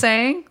know what I'm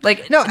saying?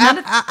 Like no,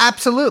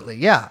 absolutely,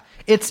 yeah.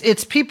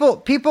 It's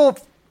people.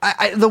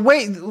 The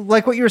way,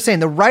 like what you were saying,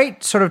 the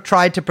right sort of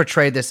tried to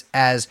portray this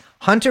as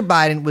Hunter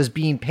Biden was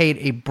being paid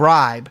a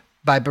bribe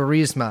by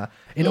Burisma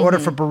in order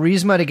for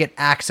Burisma to get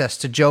access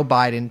to Joe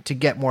Biden to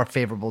get more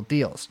favorable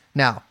deals.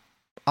 Now,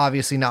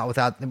 obviously not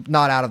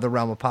out of the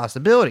realm of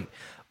possibility,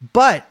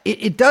 but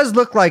it does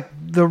look like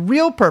the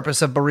real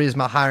purpose of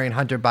Burisma hiring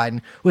Hunter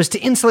Biden was to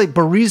insulate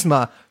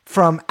Burisma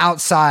from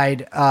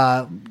outside,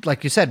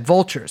 like you said,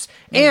 vultures.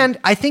 And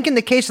I think in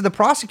the case of the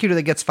prosecutor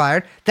that gets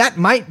fired, that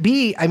might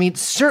be,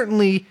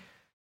 certainly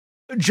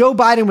Joe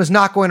Biden was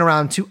not going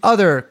around to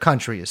other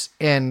countries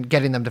and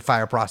getting them to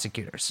fire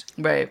prosecutors.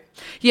 Right.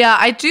 Yeah,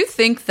 I do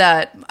think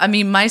that,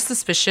 my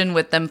suspicion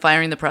with them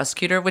firing the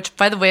prosecutor, which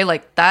by the way,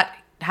 like that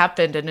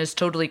happened and is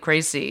totally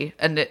crazy.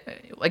 And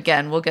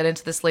again, we'll get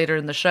into this later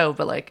in the show,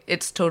 but like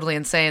it's totally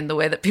insane the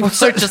way that people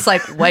are just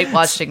like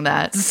whitewashing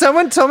that.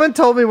 Someone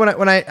told me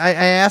when I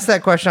asked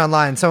that question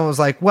online, someone was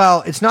like,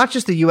 well, it's not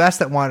just the US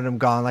that wanted him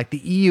gone, like the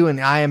EU and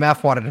the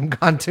IMF wanted him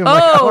gone too. I'm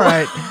like, all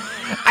right.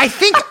 I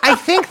think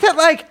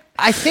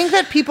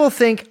that people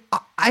think,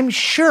 I'm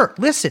sure,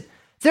 listen,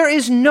 there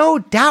is no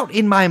doubt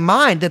in my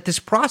mind that this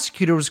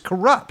prosecutor was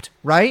corrupt,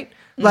 right?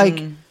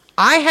 Like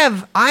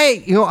I've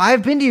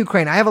been to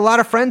Ukraine. I have a lot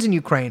of friends in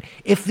Ukraine.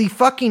 If the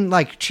fucking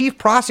like chief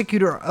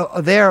prosecutor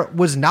there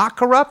was not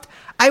corrupt,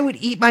 I would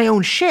eat my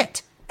own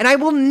shit, and I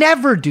will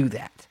never do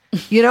that.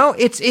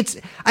 It's.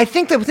 I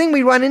think the thing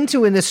we run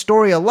into in this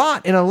story a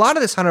lot, in a lot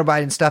of this Hunter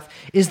Biden stuff,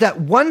 is that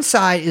one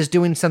side is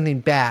doing something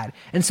bad,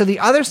 and so the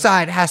other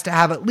side has to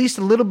have at least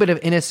a little bit of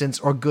innocence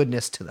or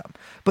goodness to them.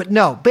 But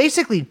no,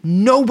 basically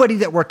nobody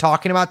that we're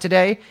talking about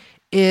today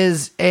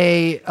is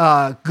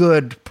a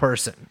good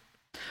person.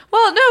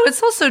 Well, no,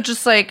 it's also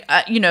just like,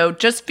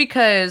 just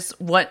because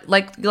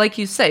like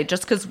you say,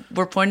 just because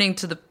we're pointing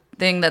to the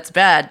thing that's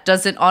bad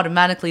doesn't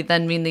automatically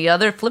then mean the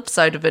other flip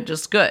side of it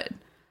is good.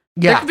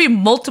 Yeah. There could be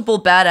multiple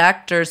bad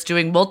actors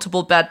doing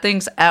multiple bad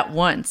things at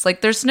once.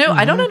 Like there's no,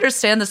 I don't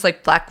understand this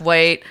like black,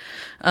 white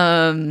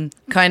kind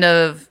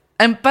of,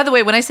 and by the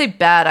way, when I say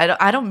bad,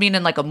 I don't mean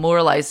in like a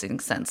moralizing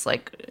sense,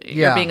 like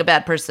you're being a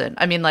bad person.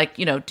 I mean like,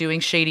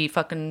 doing shady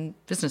fucking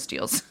business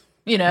deals.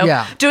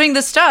 Doing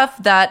the stuff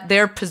that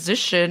their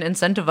position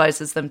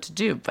incentivizes them to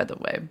do, by the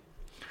way.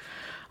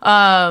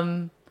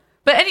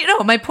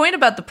 But my point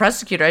about the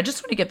prosecutor, I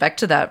just want to get back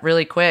to that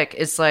really quick.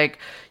 Is like,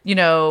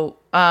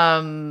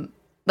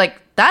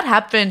 like that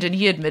happened and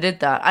he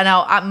admitted that. And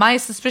now my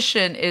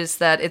suspicion is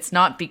that it's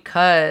not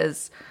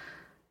because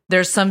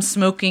there's some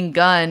smoking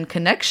gun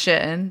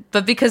connection,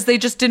 but because they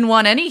just didn't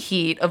want any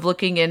heat of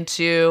looking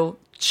into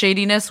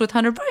shadiness with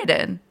Hunter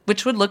Biden,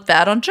 which would look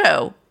bad on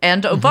Joe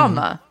and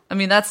Obama.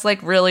 That's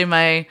like really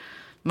my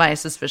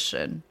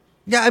suspicion.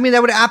 Yeah,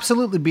 that would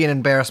absolutely be an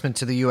embarrassment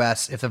to the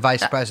U.S. if the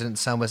vice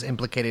president's son was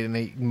implicated in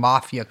a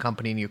mafia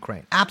company in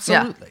Ukraine.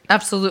 Absolutely. Yeah,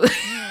 absolutely.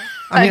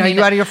 Are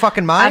you out of your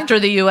fucking mind? After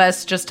the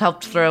U.S. just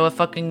helped throw a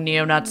fucking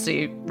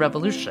neo-Nazi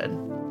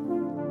revolution.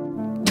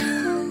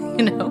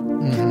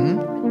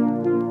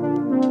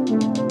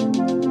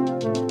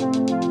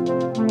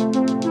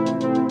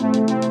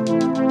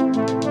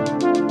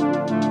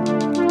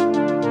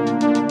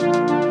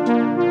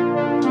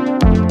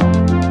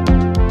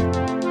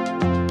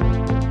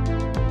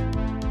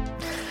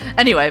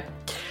 Anyway,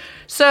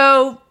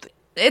 so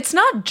it's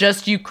not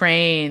just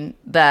Ukraine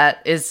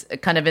that is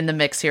kind of in the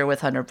mix here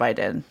with Hunter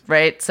Biden,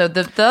 right? So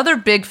the other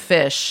big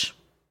fish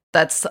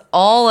that's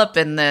all up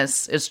in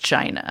this is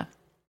China.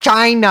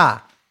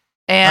 China.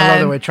 And I love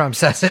the way Trump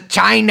says it.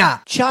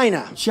 China.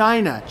 China.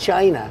 China.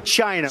 China.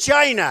 China.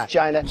 China.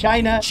 China.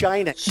 China.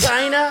 China.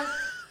 China.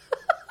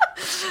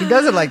 He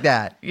does it like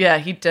that. Yeah,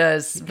 he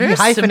does. Very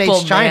hyphenates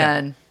simple China.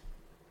 man.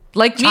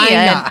 Like me China.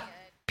 and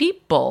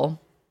people.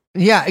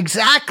 Yeah,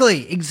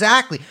 exactly.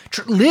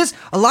 Liz,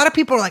 a lot of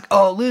people are like,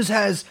 oh, Liz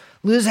has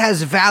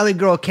Valley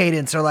Girl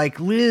cadence, or like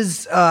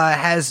Liz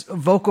has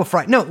vocal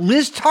fry. No,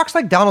 Liz talks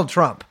like Donald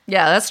Trump.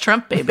 Yeah, that's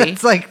Trump, baby.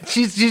 It's like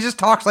she just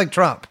talks like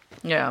Trump.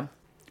 Yeah.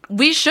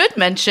 We should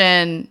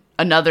mention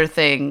another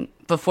thing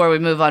before we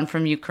move on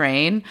from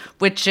Ukraine,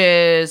 which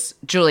is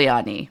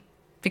Giuliani,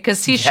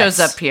 because he shows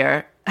up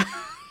here.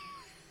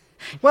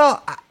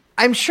 Well,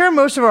 I'm sure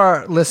most of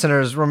our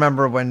listeners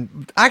remember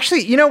when...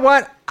 Actually, you know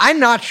what? I'm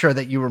not sure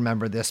that you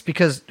remember this,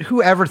 because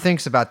whoever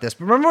thinks about this.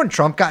 But remember when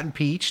Trump got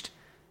impeached?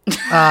 No.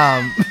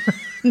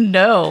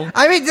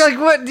 I mean, like,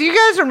 what? Do you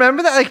guys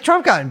remember that? Like,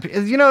 Trump got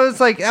impeached. You know, it's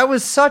like, that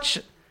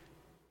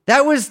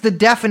was the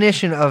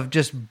definition of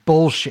just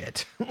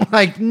bullshit.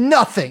 Like,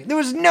 nothing. There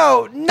was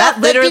nothing.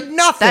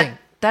 Nothing.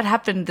 That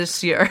happened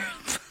this year.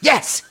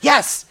 Yes.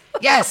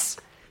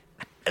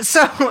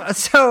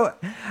 So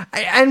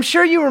I'm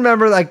sure you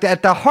remember, like,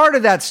 at the heart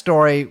of that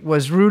story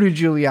was Rudy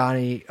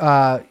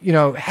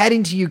Giuliani,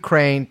 heading to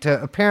Ukraine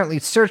to apparently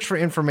search for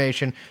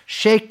information,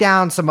 shake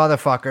down some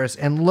motherfuckers,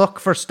 and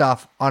look for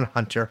stuff on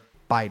Hunter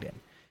Biden.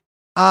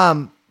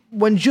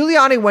 When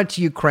Giuliani went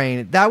to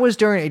Ukraine, that was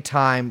during a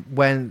time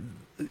when,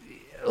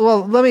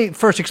 well, let me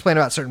first explain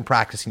about certain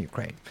practice in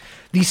Ukraine.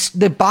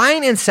 The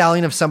buying and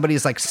selling of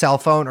somebody's like cell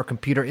phone or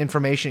computer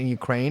information in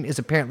Ukraine is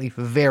apparently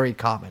very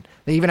common.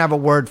 They even have a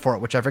word for it,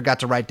 which I forgot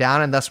to write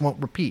down and thus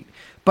won't repeat.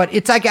 But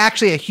it's like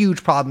actually a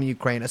huge problem in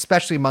Ukraine,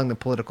 especially among the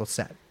political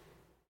set.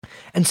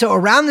 And so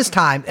around this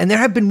time, and there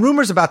have been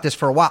rumors about this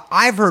for a while.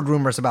 I've heard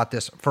rumors about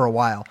this for a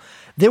while.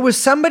 There was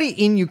somebody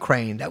in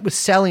Ukraine that was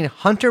selling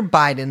Hunter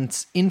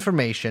Biden's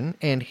information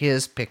and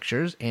his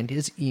pictures and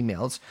his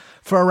emails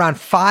for around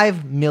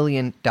 $5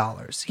 million.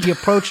 He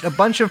approached a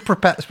bunch of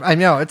I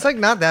know, it's like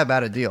not that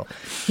bad a deal.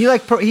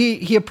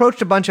 He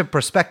approached a bunch of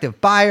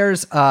prospective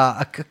buyers.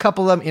 A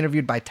couple of them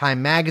interviewed by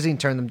Time Magazine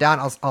turned them down.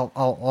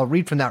 I'll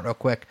read from that real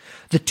quick.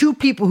 The two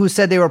people who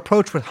said they were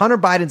approached with Hunter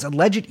Biden's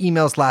alleged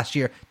emails last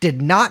year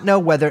did not know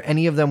whether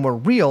any of them were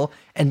real,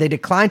 and they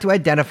declined to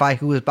identify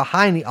who was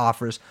behind the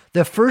offers,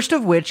 the first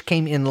of which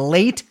came in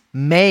late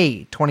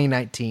May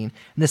 2019,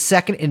 and the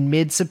second in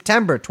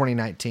mid-September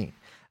 2019.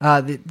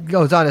 It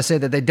goes on to say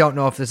that they don't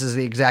know if this is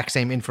the exact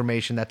same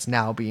information that's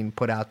now being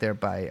put out there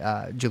by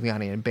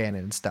Giuliani and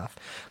Bannon and stuff.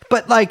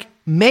 But like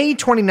May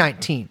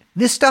 2019,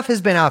 this stuff has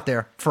been out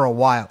there for a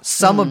while.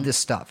 Some of this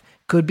stuff.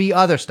 Could be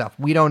other stuff.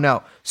 We don't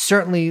know.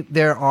 Certainly,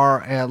 there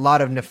are a lot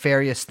of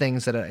nefarious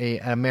things that an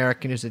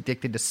American who's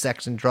addicted to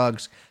sex and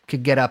drugs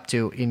could get up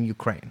to in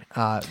Ukraine.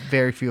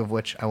 Very few of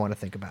which I want to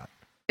think about.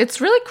 It's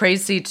really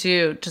crazy,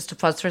 too, just to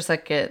pause for a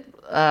second,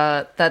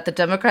 that the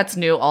Democrats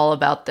knew all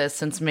about this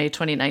since May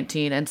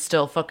 2019 and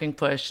still fucking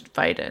pushed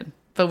Biden.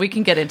 But we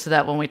can get into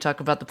that when we talk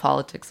about the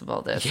politics of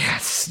all this.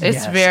 Yes.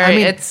 It's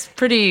it's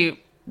pretty...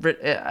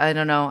 I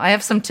don't know. I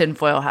have some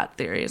tinfoil hat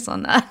theories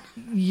on that.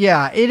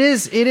 Yeah, it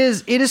is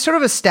sort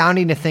of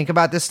astounding to think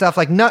about this stuff.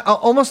 Like,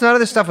 almost none of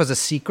this stuff was a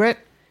secret,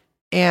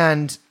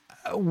 and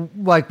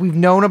like we've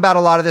known about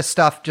a lot of this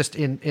stuff just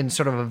in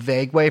sort of a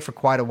vague way for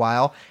quite a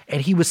while,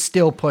 and he was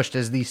still pushed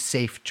as the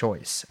safe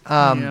choice.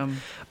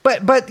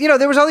 But you know,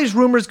 there was all these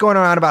rumors going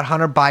around about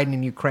Hunter Biden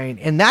in Ukraine,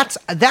 and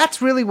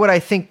that's really what I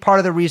think part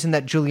of the reason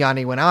that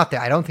Giuliani went out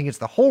there. I don't think it's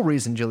the whole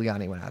reason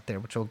Giuliani went out there,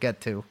 which we'll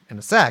get to in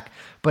a sec,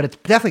 but it's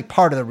definitely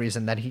part of the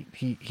reason that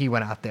he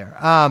went out there.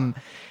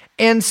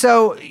 And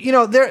so, you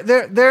know,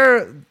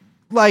 they're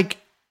like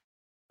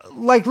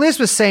Liz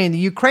was saying, the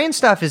Ukraine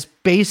stuff is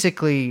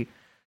basically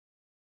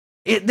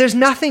there's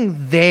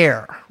nothing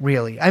there,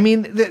 really. I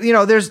mean,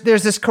 there's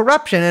this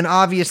corruption, and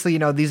obviously, you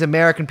know, these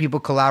American people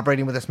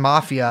collaborating with this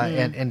mafia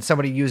and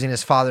somebody using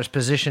his father's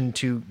position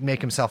to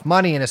make himself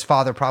money, and his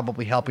father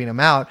probably helping him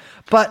out.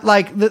 But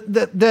like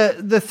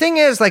the thing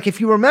is, like, if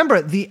you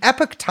remember, the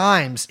Epoch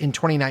Times in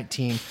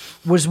 2019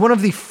 was one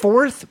of the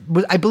fourth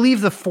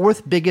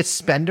biggest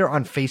spender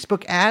on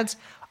Facebook ads,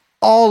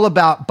 all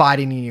about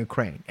Biden in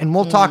Ukraine. And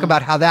we'll talk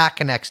about how that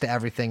connects to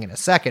everything in a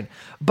second.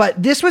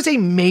 But this was a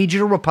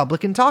major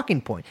Republican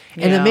talking point.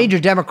 And the major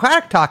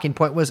Democratic talking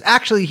point was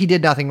actually he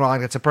did nothing wrong.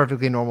 That's a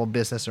perfectly normal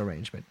business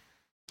arrangement.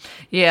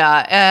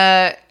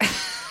 Yeah.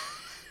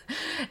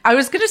 I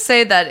was going to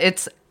say that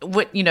it's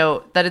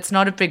that it's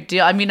not a big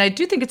deal. I mean, I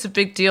do think it's a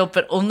big deal,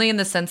 but only in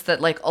the sense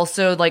that like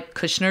also like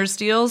Kushner's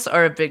deals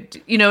are a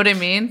big you know what I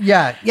mean?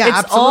 Yeah, it's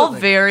absolutely. all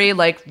very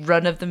like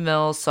run of the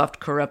mill soft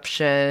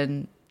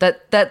corruption.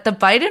 That the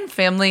Biden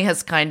family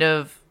has kind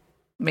of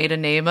made a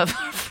name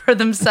for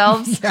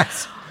themselves.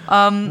 Yes.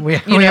 We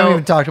haven't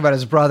even talked about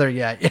his brother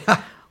yet.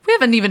 Yeah. We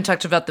haven't even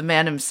talked about the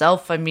man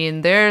himself. I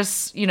mean,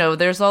 there's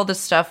all this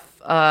stuff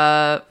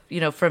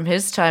from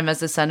his time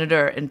as a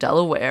senator in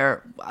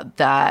Delaware,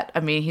 that, I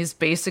mean, he's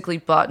basically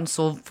bought and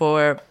sold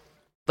for,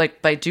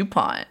 like, by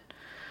DuPont.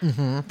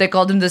 Mm-hmm. They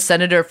called him the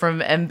senator from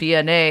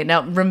MBNA.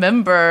 Now,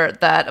 remember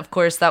that, of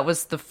course, that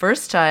was the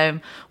first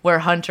time where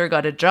Hunter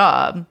got a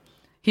job.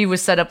 He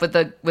was set up with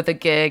a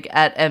gig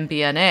at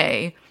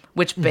MBNA,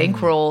 which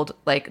bankrolled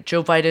like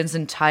Joe Biden's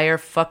entire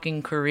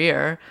fucking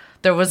career.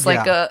 There was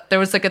like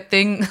a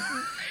thing.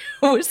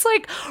 It was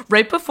like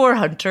right before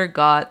Hunter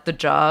got the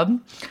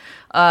job.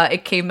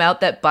 It came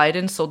out that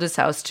Biden sold his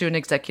house to an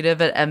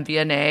executive at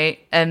MBA,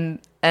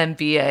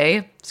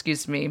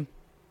 excuse me,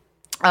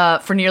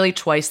 for nearly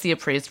twice the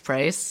appraised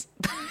price.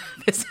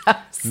 His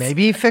house.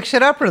 Maybe he fixed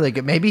it up really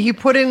good. Maybe he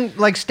put in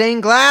like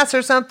stained glass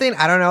or something.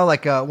 I don't know,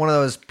 like one of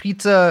those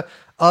pizza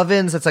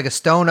ovens that's like a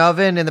stone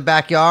oven in the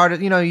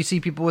backyard. You know, you see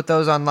people with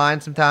those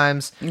online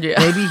sometimes. Yeah.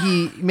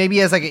 Maybe he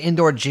has like an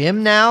indoor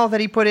gym now that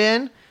he put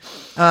in.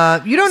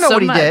 You don't know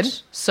what he did.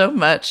 So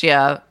much,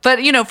 yeah.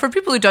 But, you know, for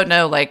people who don't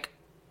know, like,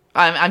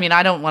 I mean,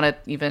 I don't want to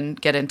even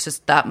get into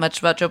that much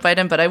about Joe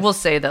Biden, but I will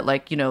say that,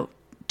 like, you know,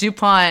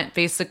 DuPont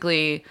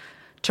basically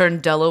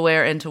turned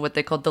Delaware into what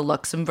they called the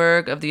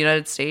Luxembourg of the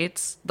United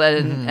States.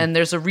 And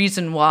there's a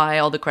reason why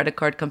all the credit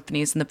card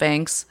companies and the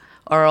banks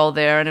are all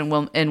there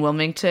and in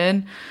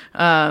Wilmington.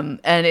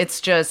 And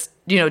it's just,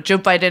 you know, Joe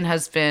Biden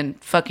has been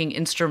fucking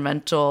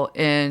instrumental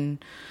in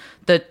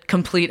the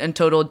complete and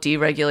total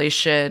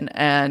deregulation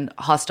and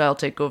hostile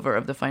takeover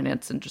of the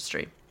finance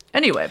industry.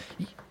 Anyway.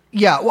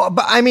 Yeah, well,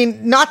 but I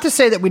mean, not to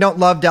say that we don't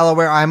love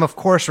Delaware. I'm, of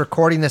course,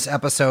 recording this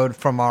episode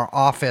from our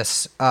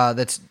office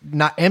that's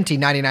not empty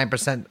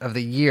 99% of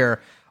the year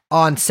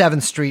on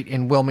 7th Street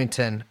in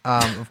Wilmington.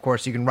 Of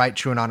course, you can write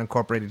True and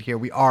Unincorporated here.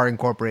 We are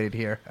incorporated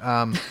here.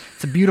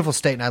 It's a beautiful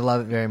state, and I love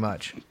it very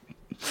much.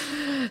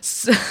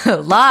 So,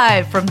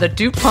 live from the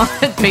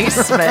DuPont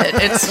basement,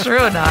 it's True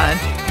and Un.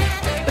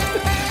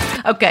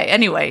 Okay,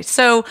 anyway,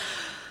 so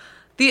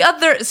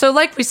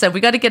like we said,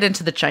 we got to get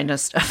into the China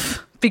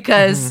stuff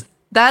because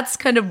that's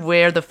kind of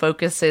where the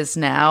focus is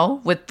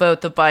now with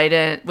both Joe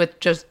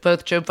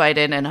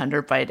Biden and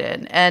Hunter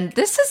Biden. And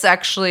this is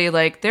actually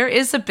like, there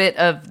is a bit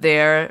of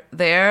there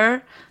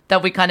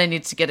that we kind of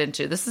need to get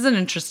into. This is an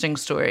interesting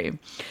story.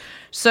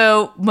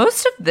 So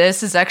most of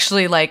this is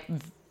actually like,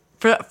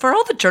 for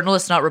all the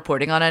journalists not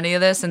reporting on any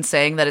of this and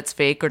saying that it's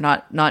fake or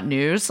not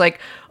news, like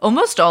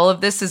almost all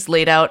of this is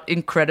laid out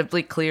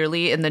incredibly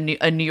clearly in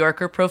a New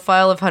Yorker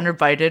profile of Hunter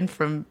Biden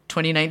from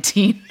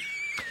 2019.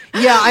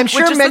 Yeah, I'm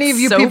sure many of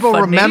you people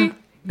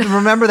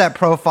remember that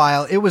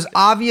profile. It was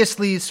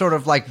obviously sort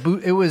of like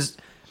it was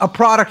a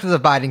product of the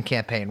Biden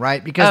campaign,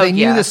 right? Because they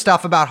knew the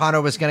stuff about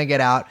Hunter was going to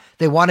get out.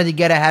 They wanted to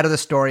get ahead of the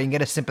story and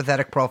get a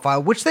sympathetic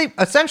profile, which they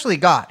essentially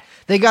got.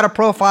 They got a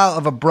profile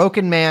of a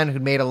broken man who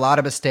made a lot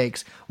of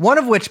mistakes. One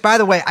of which, by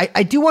the way,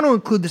 I do want to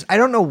include this. I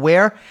don't know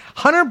where.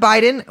 Hunter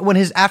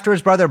Biden, after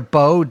his brother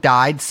Beau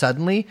died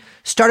suddenly,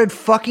 started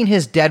fucking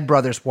his dead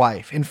brother's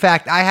wife. In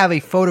fact, I have a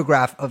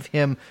photograph of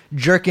him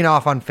jerking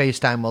off on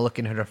FaceTime while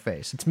looking at her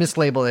face. It's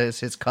mislabeled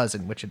as his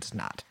cousin, which it's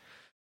not.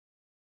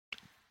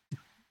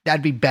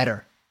 That'd be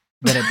better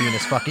than it being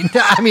his fucking...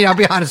 I mean, I'll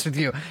be honest with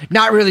you.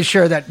 Not really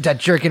sure that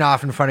jerking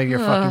off in front of your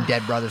fucking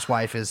dead brother's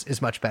wife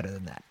is much better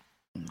than that.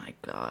 Oh my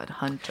God,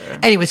 Hunter.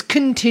 Anyways,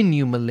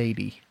 continue,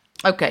 milady.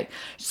 Okay,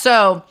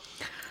 so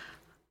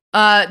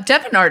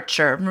Devon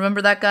Archer, remember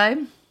that guy?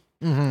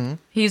 Mm-hmm.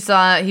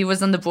 He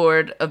was on the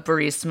board of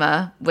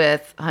Burisma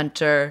with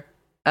Hunter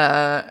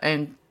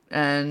and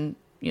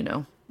you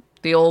know,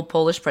 the old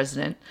Polish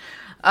president.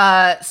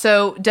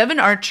 So Devon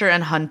Archer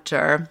and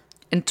Hunter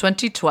in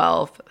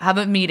 2012 have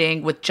a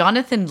meeting with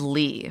Jonathan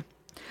Lee.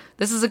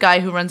 This is a guy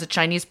who runs a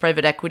Chinese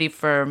private equity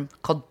firm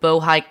called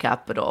Bohai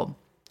Capital.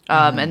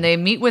 And they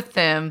meet with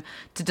them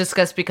to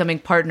discuss becoming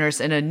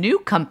partners in a new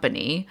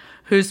company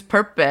whose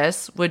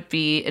purpose would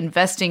be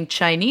investing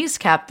Chinese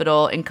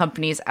capital in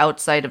companies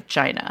outside of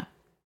China,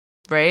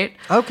 right?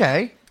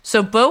 Okay.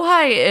 So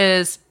Bohai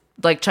is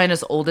like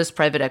China's oldest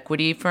private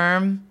equity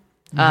firm.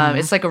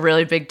 It's like a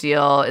really big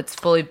deal. It's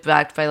fully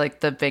backed by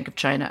like the Bank of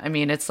China. I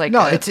mean, it's like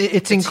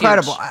it's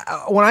incredible.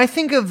 When I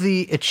think of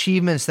the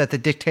achievements that the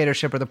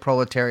dictatorship or the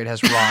proletariat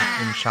has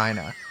wrought in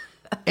China.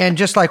 And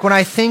just like when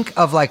I think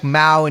of like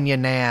Mao and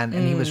Yan'an,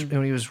 and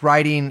when he was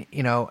writing,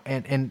 you know,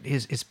 and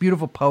his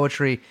beautiful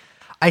poetry,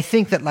 I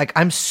think that like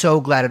I'm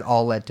so glad it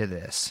all led to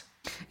this.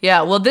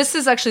 Yeah, well, this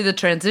is actually the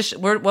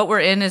transition. What we're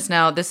in is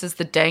now. This is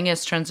the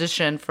dangest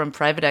transition from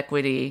private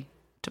equity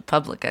to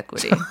public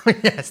equity.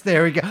 Yes,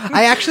 there we go.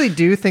 I actually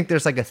do think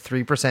there's like a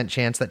 3%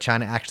 chance that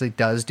China actually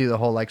does do the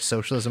whole like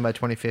socialism by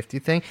 2050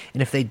 thing.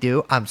 And if they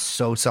do, I'm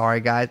so sorry,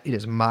 guys. It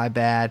is my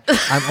bad.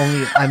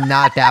 I'm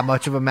not that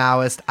much of a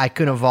Maoist. I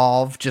can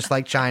evolve just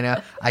like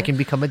China. I can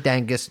become a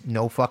Dengist.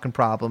 No fucking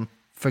problem.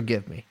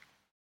 Forgive me.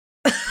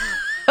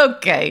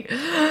 Okay.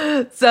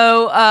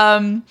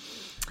 So,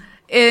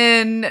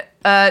 in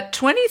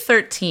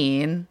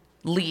 2013,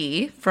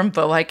 Lee from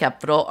Bohai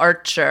Capital,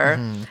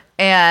 Archer,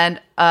 and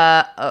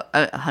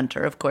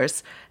Hunter, of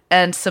course,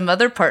 and some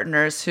other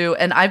partners who,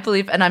 and I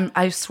believe, and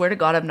I swear to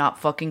God, I'm not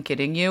fucking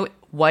kidding you,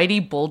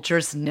 Whitey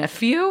Bulger's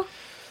nephew.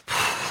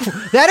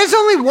 That is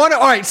only one. All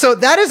right, so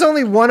that is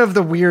only one of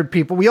the weird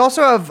people. We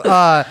also have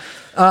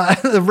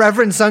the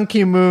Reverend Sun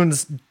Ki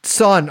Moon's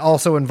son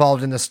also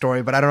involved in this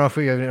story, but I don't know if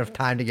we have enough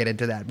time to get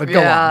into that. But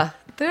go on.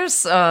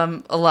 There's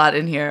a lot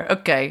in here.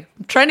 Okay,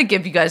 I'm trying to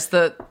give you guys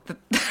the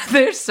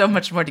there's so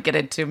much more to get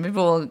into. Maybe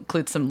we'll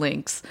include some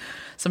links,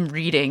 some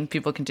reading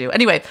people can do.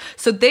 Anyway,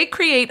 so they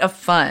create a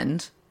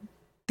fund,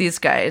 these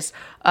guys,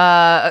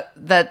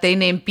 that they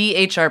name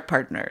BHR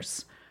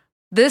Partners.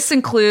 This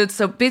includes,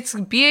 so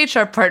basically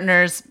BHR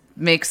Partners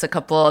makes a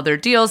couple other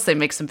deals. They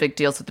make some big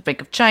deals with the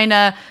Bank of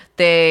China.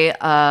 They,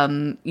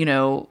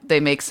 they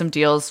make some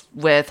deals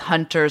with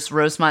Hunter's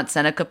Rosemont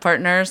Seneca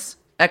Partners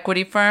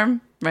equity firm,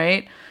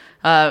 right?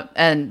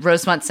 And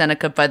Rosemont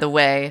Seneca, by the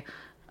way,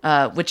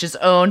 which is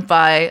owned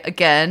by,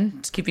 again,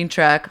 just keeping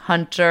track,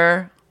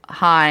 Hunter,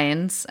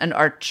 Hines, and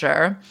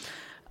Archer.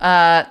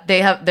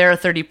 They're a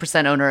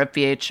 30% owner of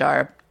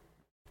BHR.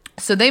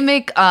 So they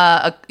make,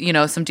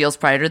 some deals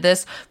prior to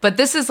this, but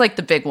this is like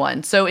the big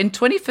one. So in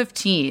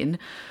 2015,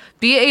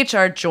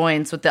 BHR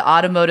joins with the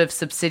automotive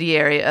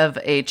subsidiary of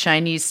a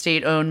Chinese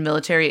state-owned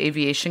military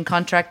aviation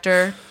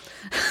contractor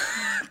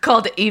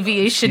called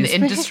Aviation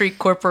Industry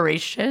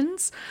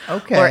Corporations, or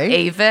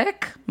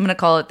AVIC. I'm going to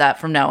call it that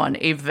from now on,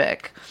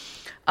 AVIC.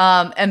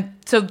 And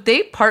so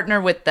they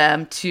partner with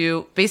them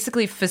to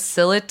basically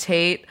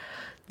facilitate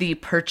the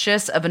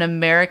purchase of an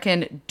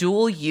American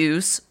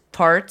dual-use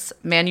parts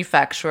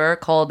manufacturer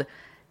called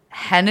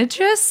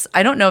Henniges.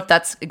 I don't know if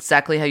that's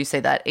exactly how you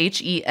say that.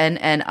 Henniges.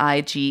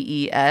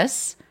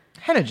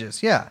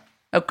 Henniges, yeah.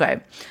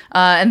 Okay.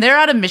 And they're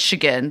out of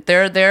Michigan.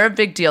 They're a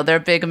big deal. They're a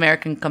big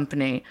American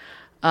company.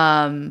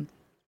 I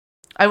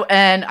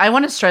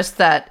want to stress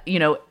that,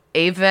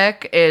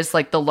 AVIC is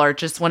like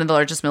one of the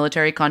largest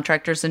military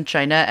contractors in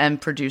China and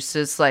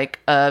produces like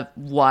a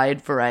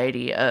wide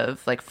variety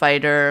of like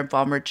fighter,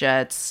 bomber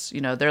jets.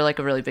 They're like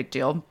a really big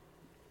deal.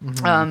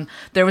 Mm-hmm.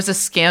 There was a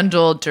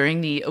scandal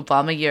during the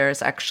Obama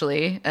years,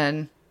 actually,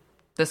 and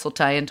this will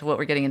tie into what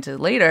we're getting into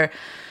later,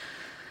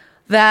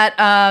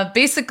 that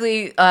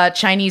basically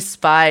Chinese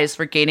spies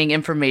were gaining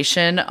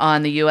information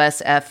on the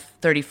US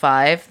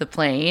F-35, the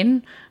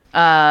plane.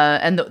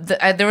 And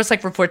there was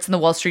like reports in the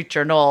Wall Street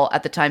Journal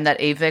at the time that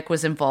AVIC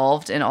was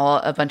involved in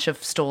a bunch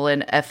of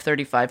stolen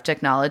F-35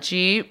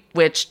 technology,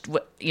 which,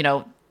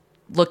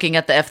 looking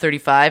at the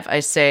F-35,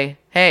 I say,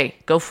 hey,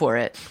 go for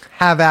it.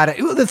 Have at it.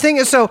 The thing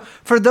is, so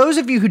for those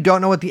of you who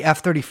don't know what the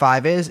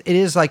F-35 is, it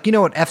is like,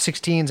 what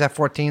F-16s,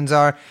 F-14s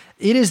are?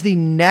 It is the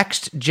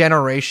next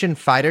generation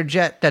fighter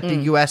jet that the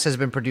U.S. has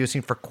been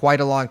producing for quite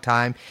a long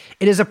time.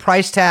 It is a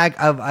price tag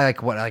of like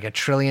 $1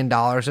 trillion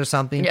or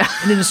something. Yeah.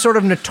 And it is sort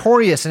of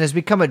notorious and has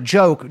become a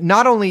joke,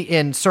 not only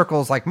in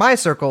circles like my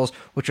circles,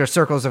 which are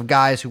circles of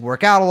guys who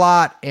work out a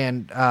lot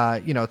and,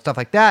 stuff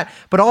like that,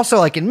 but also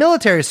like in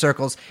military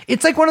circles.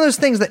 It's like one of those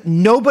things that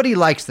nobody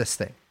likes this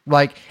thing.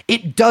 Like,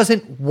 it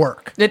doesn't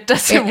work. It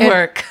doesn't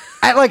work.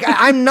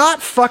 I'm not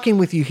fucking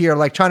with you here,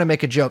 like trying to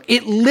make a joke.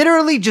 It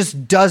literally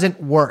just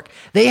doesn't work.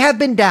 They have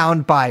been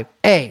down by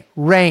A,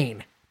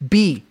 rain,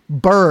 B,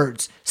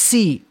 birds,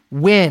 C,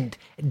 wind,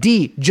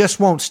 D,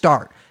 just won't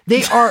start.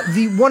 They are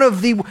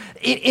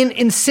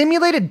in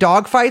simulated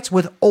dogfights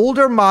with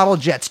older model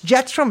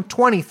jets from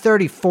 20,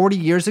 30, 40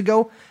 years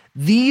ago,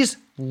 these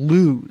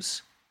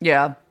lose.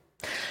 Yeah.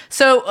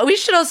 So we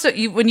should also,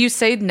 when you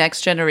say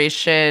next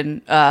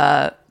generation,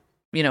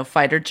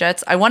 fighter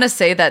jets, I want to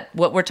say that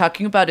what we're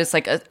talking about is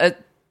like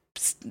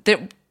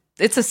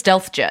it's a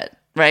stealth jet,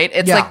 right?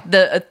 It's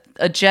like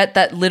a jet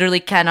that literally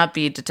cannot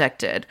be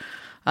detected,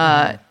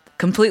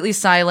 completely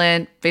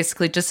silent,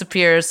 basically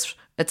disappears,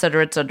 et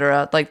cetera, et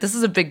cetera. Like, this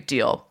is a big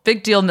deal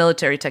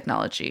military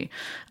technology.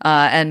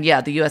 And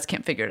yeah, the US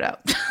can't figure it out,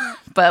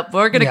 but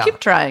we're going to keep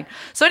trying.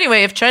 So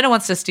anyway, if China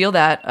wants to steal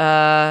that,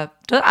 I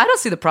don't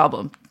see the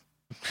problem.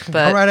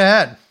 But go right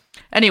ahead.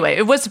 Anyway,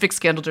 it was a big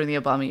scandal during the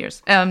Obama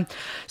years.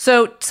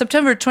 So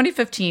September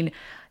 2015,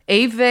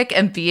 AVIC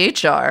and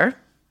BHR,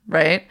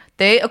 right?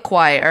 They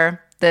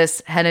acquire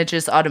this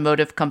Henniges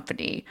Automotive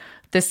Company.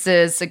 This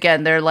is,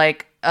 again, they're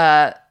like,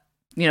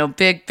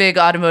 big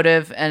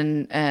automotive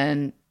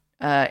and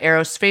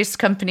aerospace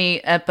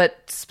company,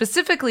 but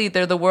specifically,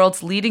 they're the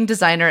world's leading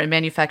designer and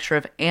manufacturer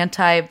of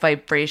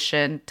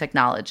anti-vibration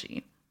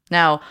technology.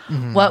 Now,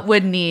 what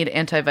would need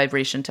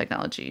anti-vibration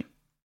technology?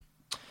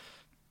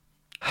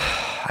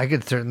 I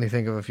could certainly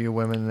think of a few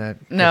women that...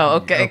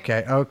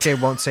 Okay,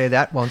 won't say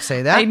that.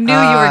 I knew you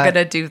were going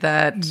to do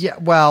that. Yeah,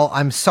 well,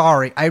 I'm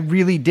sorry. I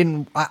really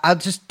didn't... I'll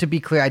just, to be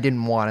clear, I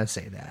didn't want to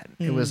say that.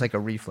 It was like a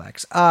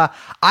reflex.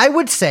 I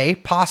would say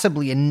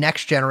possibly a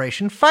next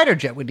generation fighter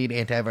jet would need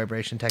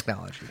anti-vibration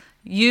technology.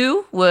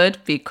 You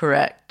would be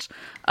correct.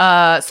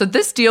 So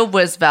this deal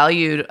was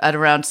valued at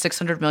around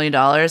 $600 million,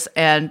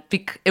 and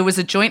it was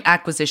a joint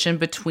acquisition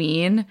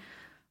between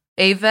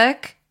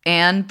AVIC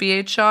and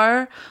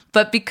BHR,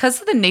 but because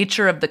of the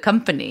nature of the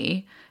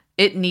company,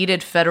 it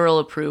needed federal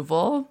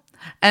approval.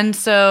 And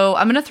so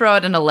I'm going to throw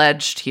out an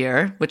alleged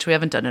here, which we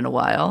haven't done in a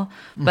while,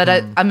 but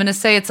I'm going to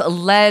say it's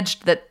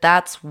alleged that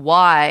that's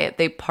why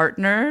they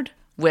partnered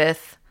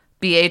with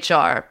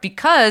BHR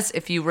because,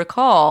 if you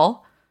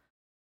recall,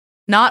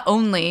 not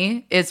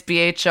only is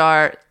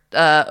BHR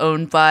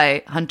owned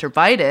by Hunter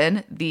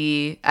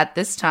Biden, at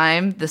this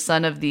time the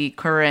son of the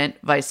current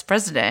vice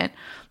president,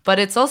 but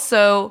it's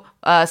also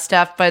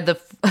staffed by the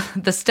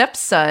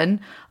stepson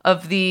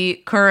of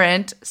the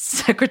current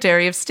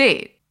Secretary of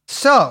State.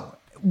 So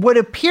what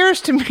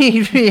appears to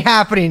me to be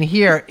happening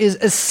here is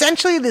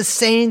essentially the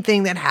same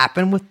thing that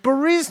happened with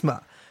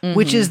Burisma,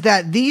 which is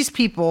that these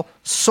people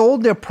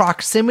sold their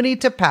proximity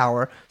to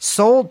power,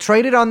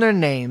 traded on their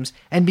names,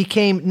 and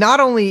became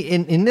not only,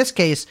 in this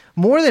case,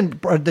 more than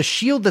the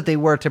shield that they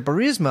were to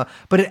Burisma,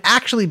 but it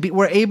actually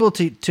were able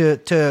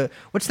to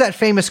what's that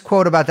famous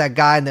quote about that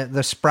guy in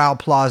the Sproul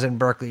Plaza in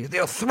Berkeley?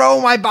 They'll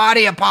throw my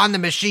body upon the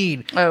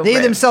machine. They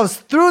themselves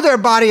threw their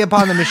body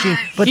upon the machine,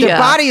 but their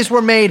bodies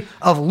were made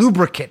of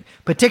lubricant,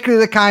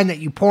 particularly the kind that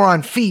you pour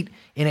on feet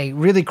in a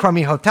really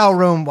crummy hotel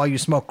room while you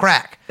smoke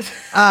crack.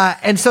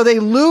 And so they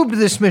lubed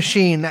this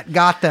machine that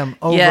got them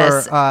over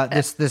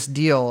this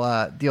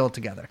deal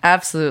together.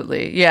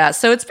 Absolutely. Yeah.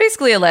 So it's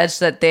basically alleged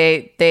that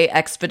they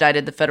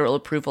expedited the federal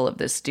approval of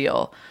this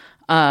deal,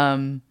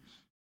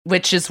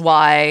 which is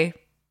why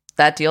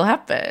that deal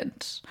happened.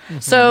 Mm-hmm.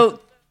 So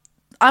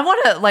I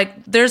want to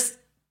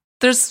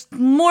there's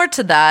more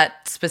to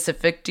that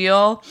specific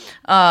deal.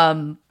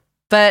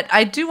 But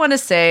I do want to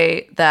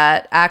say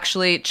that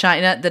actually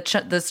China,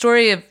 the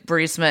story of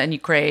Burisma and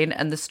Ukraine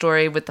and the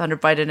story with Hunter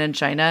Biden and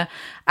China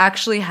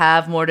actually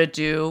have more to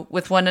do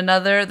with one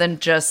another than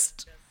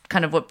just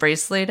kind of what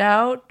Brace laid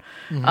out.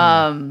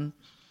 Mm-hmm.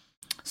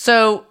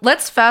 So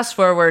let's fast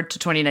forward to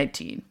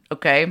 2019,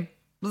 okay?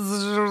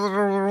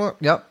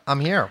 Yep,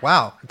 I'm here.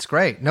 Wow, it's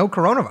great. No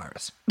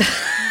coronavirus.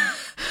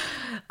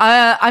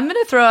 I'm going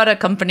to throw out a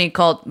company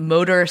called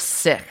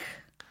Motorsic.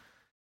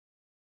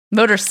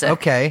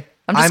 Okay.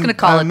 I'm just going to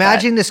call it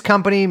imagine this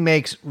company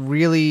makes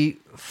really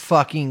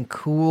fucking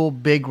cool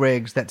big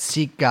rigs that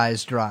Sikh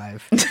guys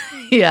drive.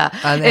 Yeah.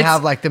 And they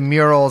have like the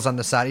murals on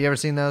the side. You ever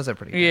seen those? They're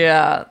pretty cool.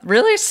 Yeah.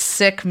 Really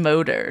sick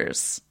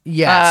motors.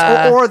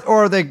 Yes.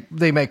 Or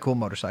they make cool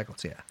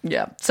motorcycles. Yeah.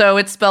 Yeah. So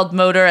it's spelled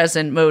motor as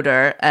in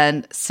motor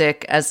and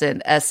Sikh as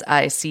in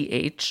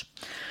SICH.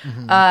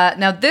 Mm-hmm.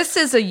 Now, this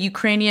is a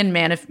Ukrainian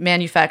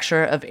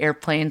manufacturer of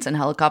airplanes and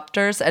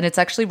helicopters, and it's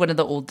actually one of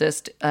the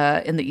oldest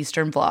in the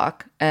Eastern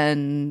Bloc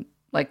and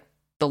like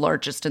the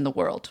largest in the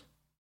world.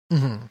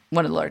 Mm-hmm.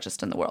 One of the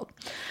largest in the world.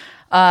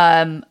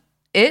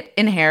 It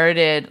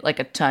inherited like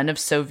a ton of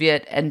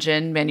Soviet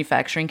engine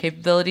manufacturing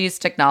capabilities,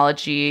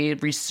 technology,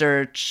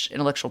 research,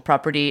 intellectual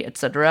property,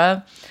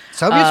 etc.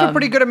 Soviets were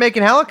pretty good at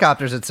making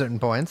helicopters at certain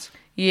points.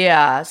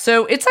 Yeah,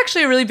 so it's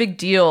actually a really big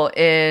deal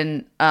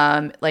in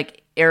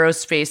like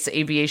aerospace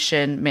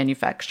aviation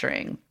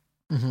manufacturing.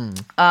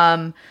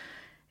 Mm-hmm.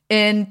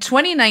 In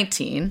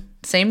 2019,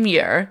 same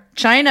year,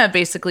 China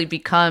basically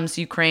becomes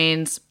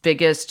Ukraine's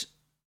biggest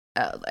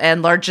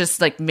and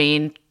largest like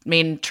main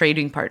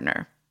trading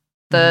partner.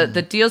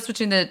 The deals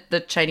between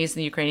the Chinese and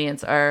the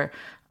Ukrainians are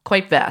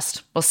quite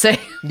vast, we'll say.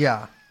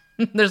 Yeah.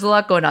 There's a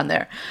lot going on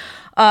there.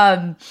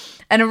 And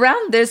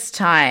around this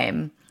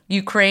time,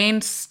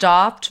 Ukraine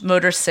stopped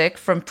Motorsic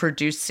from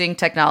producing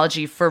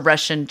technology for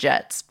Russian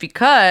jets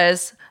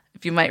because,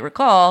 if you might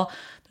recall,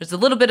 there's a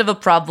little bit of a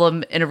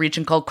problem in a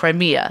region called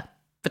Crimea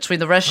between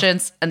the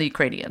Russians and the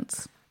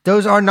Ukrainians.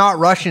 Those are not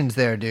Russians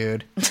there,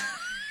 dude.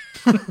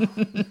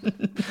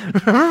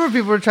 Remember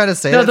people were trying to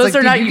say no, that? those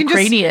are not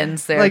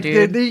Ukrainians there,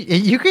 dude.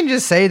 You can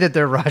just say that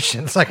they're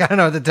Russians. Like, I don't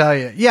know what to tell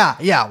you.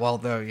 Yeah. Well,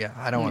 though, yeah,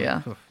 I don't want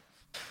to.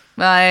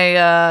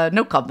 I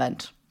no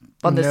comment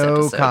on this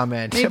episode. No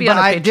comment. Maybe but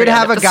I did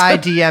have episode. a guy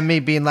DM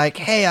me being like,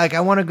 hey, like, I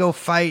want to go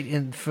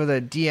fight for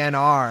the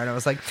DNR. And I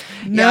was like,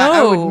 yeah,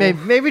 I would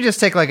maybe just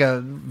take like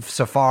a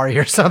safari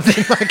or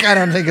something. Like, I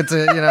don't think it's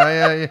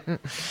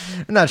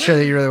I'm not sure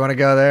that you really want to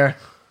go there.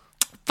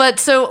 But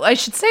so I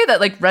should say that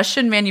like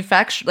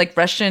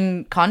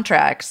Russian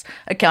contracts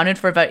accounted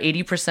for about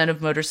 80% of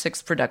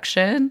Motorsic's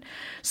production.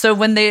 So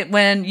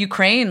when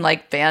Ukraine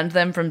like banned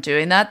them from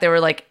doing that, they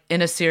were like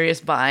in a serious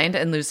bind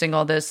and losing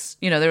all this,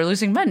 they were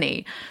losing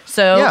money.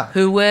 So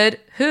who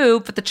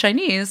but the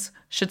Chinese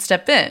should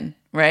step in,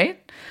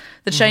 right?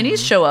 The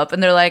Chinese show up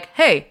and they're like,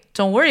 "Hey,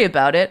 don't worry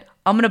about it.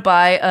 I'm going to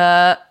buy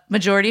a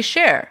majority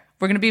share.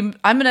 I'm going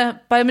to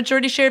buy a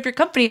majority share of your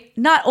company.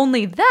 Not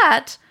only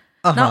that,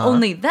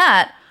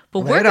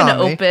 but we're going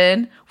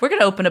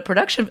to open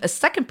a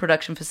second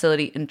production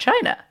facility in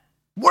China.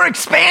 We're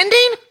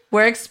expanding?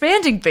 We're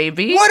expanding,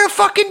 baby. What a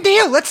fucking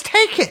deal. Let's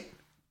take it.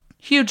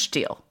 Huge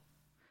deal.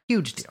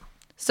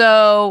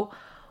 So So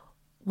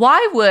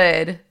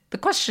the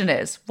question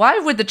is, why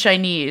would the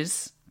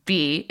Chinese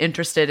be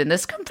interested in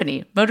this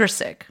company,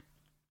 Motorsic?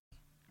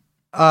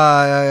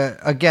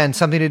 Again,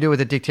 something to do with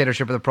the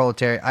dictatorship of the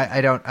proletariat.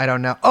 I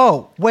don't know.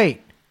 Oh,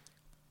 wait.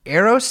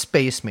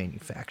 Aerospace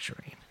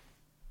manufacturing.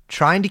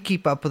 Trying to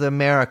keep up with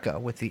America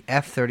with the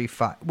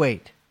F-35.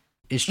 Wait.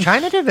 is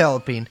China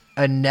developing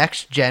a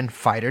next-gen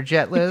fighter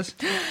jet, Liz?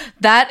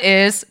 That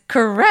is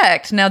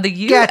correct. Now, the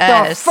U.S.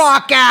 Get the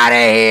fuck out of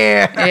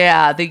here!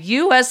 Yeah, the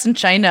U.S. and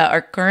China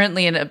are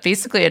currently in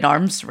basically an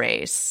arms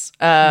race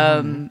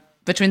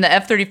between the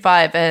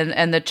F-35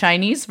 and the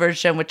Chinese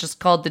version, which is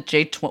called the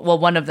J-20. Well,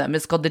 one of them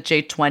is called the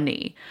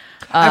J-20.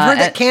 I've heard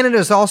that Canada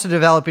is also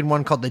developing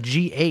one called the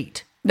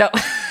G8. No.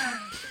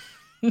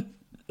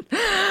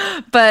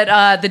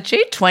 But the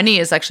J-20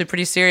 is actually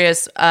pretty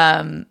serious.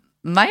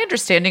 My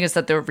understanding is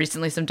that there were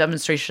recently some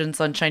demonstrations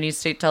on Chinese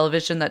state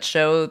television that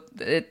show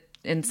it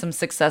in some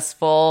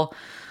successful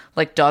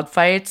like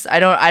dogfights. I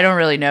don't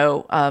really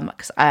know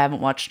because I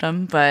haven't watched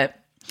them, but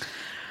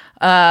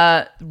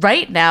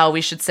right now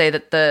we should say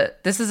that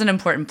this is an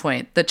important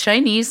point. The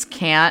Chinese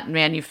can't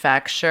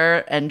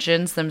manufacture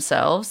engines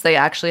themselves. They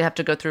actually have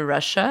to go through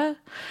Russia.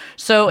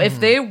 So if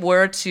they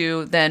were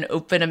to then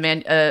open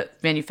a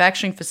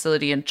manufacturing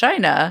facility in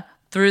China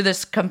through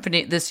this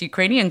company, this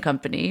Ukrainian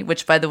company,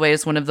 which by the way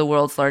is one of the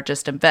world's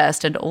largest and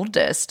best and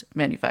oldest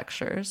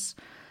manufacturers,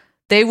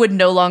 they would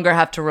no longer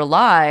have to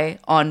rely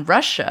on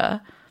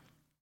Russia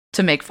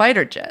to make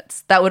fighter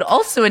jets. That would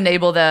also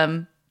enable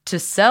them to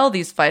sell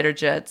these fighter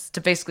jets to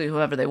basically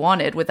whoever they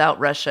wanted without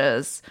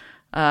Russia's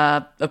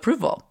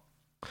approval.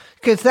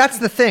 Because that's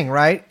the thing,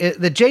 right?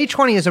 The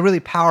J-20 is a really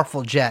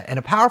powerful jet, and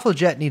a powerful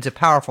jet needs a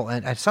powerful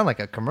engine. I sound like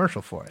a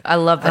commercial for it. I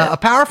love that. A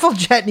powerful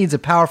jet needs a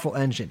powerful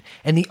engine.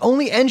 And the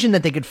only engine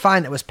that they could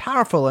find that was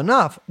powerful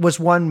enough was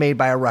one made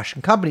by a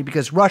Russian company,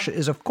 because Russia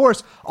is, of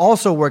course,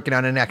 also working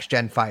on a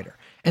next-gen fighter.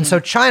 And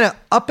so China,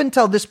 up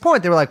until this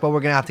point, they were like, well,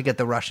 we're going to have to get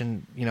the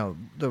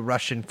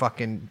Russian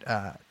fucking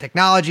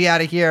technology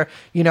out of here.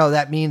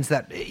 That means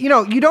that, you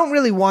don't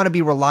really want to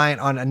be reliant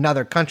on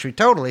another country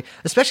totally,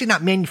 especially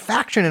not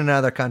manufacturing in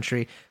another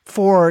country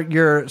for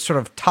your sort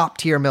of top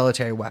tier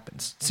military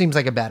weapons. Seems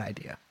like a bad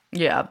idea.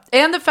 Yeah.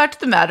 And the fact of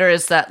the matter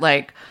is that,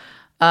 like,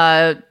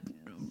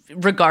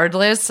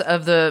 regardless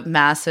of the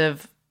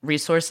massive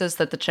resources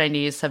that the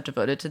Chinese have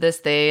devoted to this,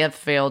 they have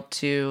failed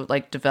to,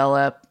 like,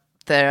 develop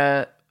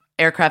the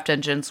aircraft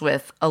engines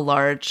with a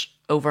large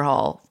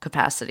overhaul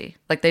capacity.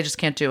 Like, they just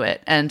can't do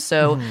it. And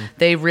so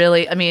they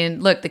really,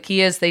 look, the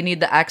key is they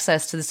need the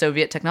access to the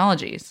Soviet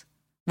technologies,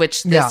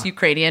 which this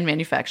Ukrainian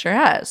manufacturer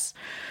has.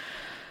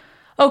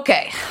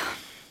 Okay.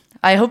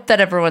 I hope that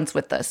everyone's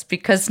with us,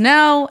 because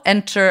now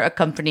enter a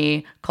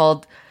company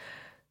called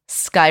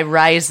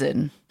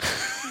Skyryzen.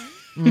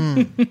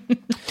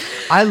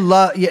 I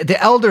love the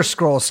Elder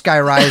Scrolls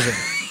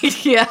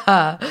Skyryzen.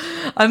 Yeah.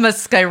 I'm a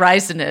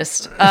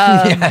Skyryzenist.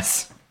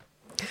 Yes.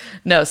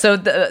 No, so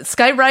the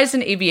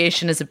Skyryzen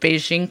Aviation is a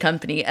Beijing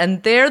company,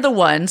 and they're the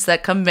ones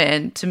that come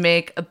in to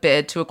make a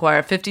bid to acquire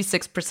a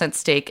 56%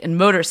 stake in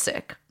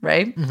Motorsic,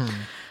 right?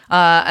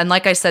 And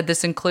like I said,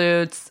 this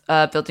includes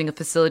building a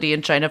facility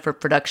in China for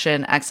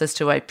production, access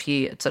to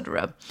IP,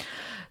 etc.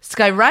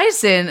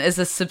 Skyryzen is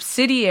a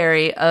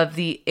subsidiary of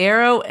the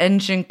Aero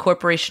Engine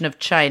Corporation of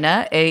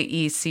China,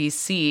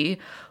 AECC,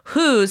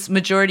 whose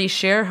majority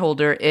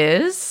shareholder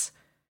is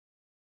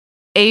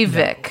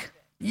AVIC. No.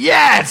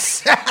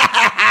 Yes! The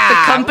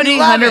company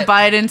Hunter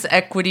Biden's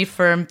equity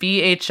firm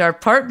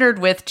BHR partnered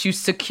with to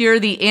secure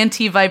the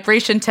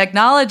anti-vibration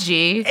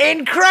technology.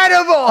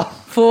 Incredible!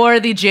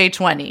 For the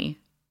J-20.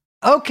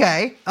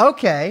 Okay.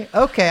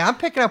 I'm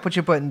picking up what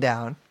you're putting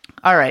down.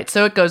 All right,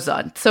 so it goes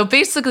on. So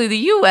basically the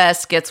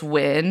U.S. gets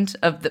wind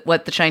of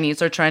what the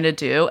Chinese are trying to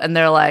do, and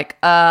they're like,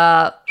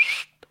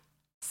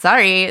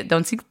 sorry,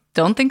 don't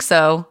think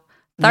so.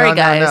 Sorry,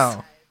 guys.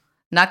 No.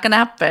 Not going to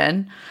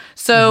happen.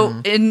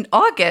 So in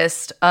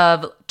August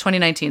of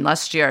 2019,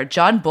 last year,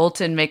 John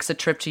Bolton makes a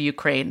trip to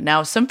Ukraine.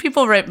 Now, some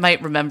people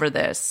might remember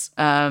this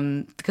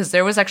because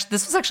this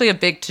was actually a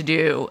big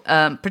to-do,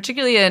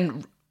 particularly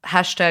in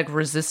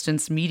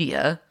 #resistance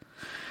media.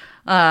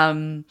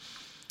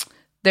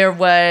 There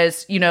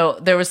was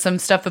some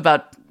stuff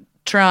about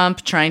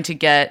Trump trying to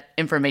get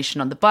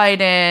information on the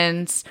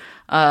Bidens.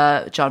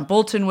 John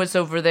Bolton was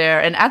over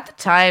there. And at the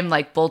time,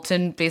 like,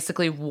 Bolton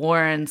basically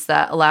warns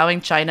that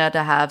allowing China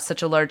to have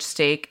such a large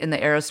stake in the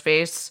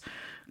aerospace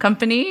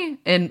company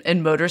in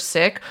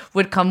Motorsic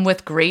would come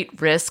with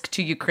great risk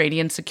to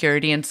Ukrainian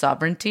security and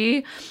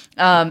sovereignty.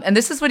 And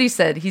this is what he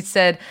said. He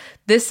said,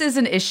 "This is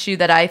an issue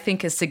that I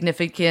think is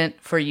significant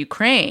for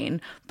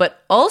Ukraine,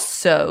 but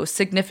also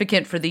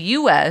significant for the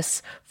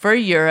US, for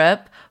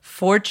Europe,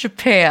 for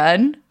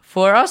Japan,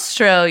 for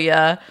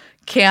Australia,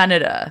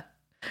 Canada.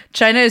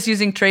 China is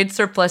using trade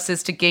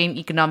surpluses to gain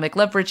economic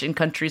leverage in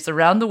countries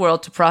around the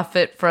world to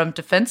profit from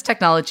defense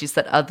technologies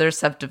that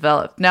others have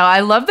developed." Now,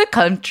 I love the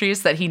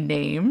countries that he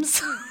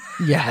names.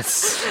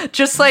 Yes.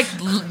 Just like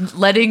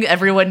letting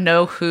everyone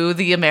know who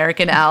the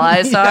American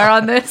allies are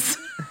on this.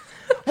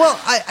 Well,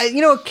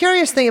 a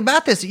curious thing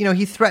about this,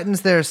 he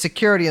threatens their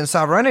security and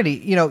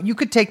sovereignty. You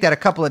could take that a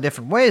couple of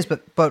different ways,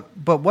 but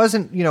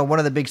wasn't, one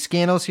of the big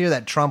scandals here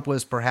that Trump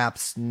was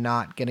perhaps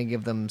not going to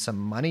give them some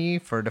money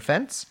for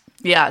defense?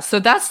 Yeah, so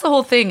that's the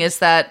whole thing, is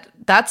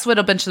that's what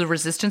a bunch of the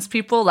resistance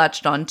people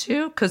latched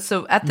onto. Because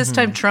so at this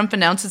time, Trump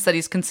announces that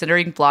he's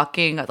considering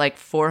blocking like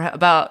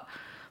about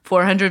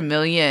 $400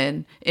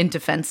 million in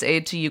defense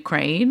aid to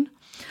Ukraine.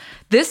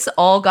 This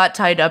all got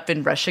tied up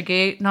in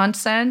Russiagate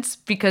nonsense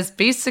because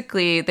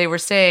basically they were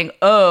saying,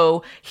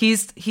 oh,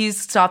 he's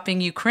stopping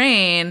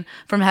Ukraine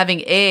from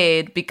having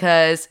aid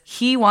because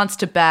he wants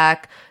to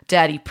back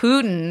Daddy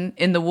Putin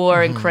in the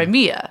war in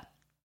Crimea.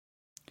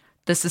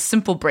 This is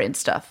simple brain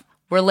stuff.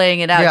 We're laying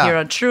it out here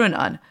on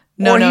TrueAnon.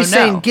 No, he's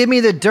saying, give me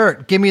the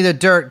dirt, give me the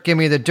dirt, give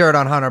me the dirt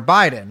on Hunter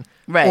Biden,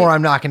 right? Or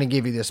I'm not going to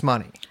give you this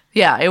money.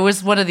 Yeah, it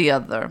was one or the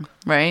other,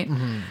 right?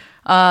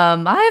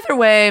 Either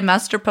way,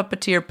 master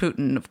puppeteer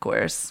Putin, of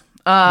course.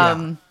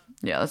 Yeah,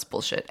 that's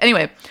bullshit.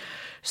 Anyway,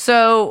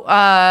 so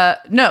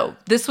no,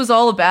 this was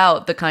all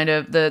about the kind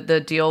of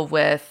the deal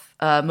with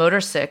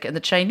Motorsick and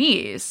the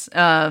Chinese.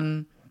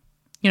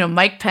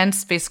 Mike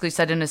Pence basically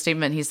said in a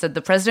statement, he said,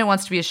 the president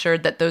wants to be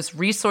assured that those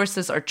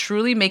resources are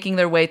truly making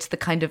their way to the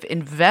kind of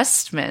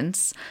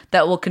investments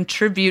that will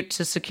contribute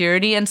to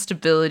security and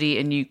stability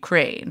in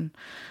Ukraine.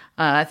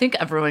 I think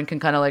everyone can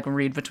kind of like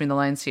read between the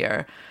lines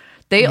here.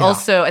 They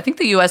also, I think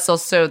the U.S.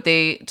 also,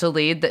 they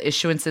delayed the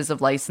issuances of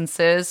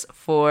licenses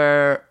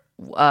for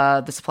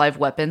the supply of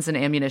weapons and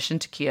ammunition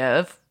to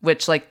Kiev,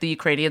 which like the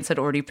Ukrainians had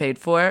already paid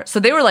for. So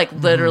they were like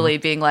literally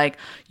being like,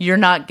 you're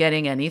not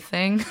getting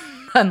anything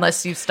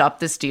unless you stop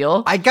this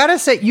deal. I gotta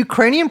say,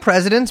 Ukrainian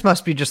presidents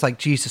must be just like,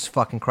 Jesus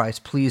fucking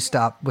Christ, please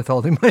stop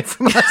withholding money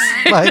from us.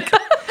 Like,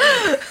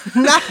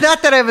 not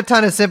that I have a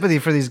ton of sympathy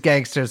for these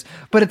gangsters,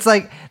 but it's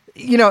like,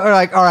 or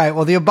like, all right,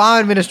 well, the Obama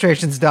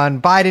administration's done.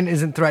 Biden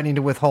isn't threatening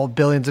to withhold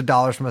billions of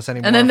dollars from us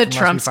anymore. And then the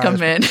Trumps come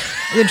in. And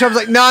then Trump's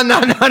like, no,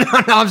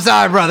 I'm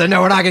sorry, brother.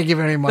 No, we're not going to give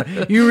you any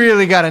money. You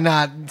really got to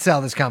not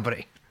sell this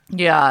company.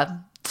 Yeah.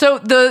 So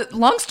the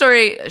long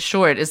story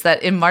short is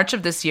that in March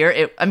of this year,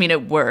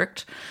 it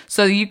worked.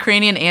 So the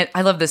Ukrainian,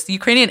 I love this, the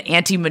Ukrainian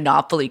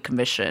Anti-Monopoly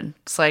Commission.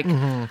 It's like,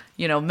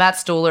 Matt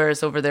Stoller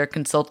is over there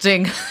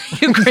consulting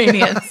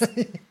Ukrainians.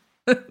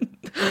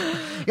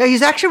 Yeah,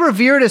 he's actually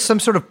revered as some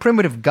sort of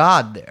primitive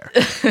god there.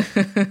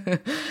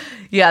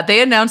 Yeah,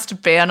 they announced a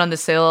ban on the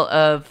sale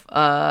of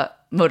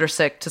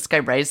Motorsick to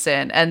Sky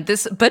Ryzen, and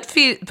this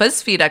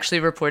BuzzFeed actually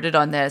reported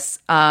on this.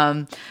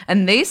 And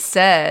they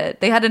said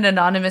they had an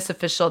anonymous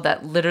official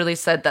that literally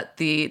said that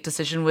the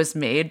decision was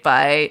made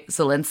by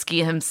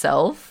Zelensky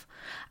himself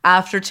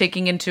after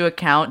taking into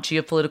account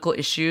geopolitical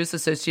issues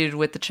associated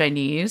with the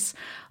Chinese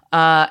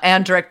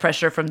and direct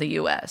pressure from the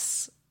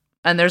U.S.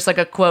 And there's like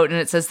a quote, and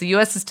it says, the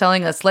U.S. is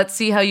telling us, let's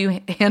see how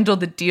you handle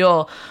the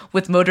deal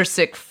with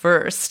Motorsick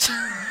first.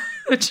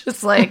 Which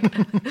is like,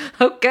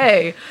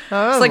 okay.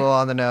 Oh, it's like, a little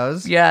on the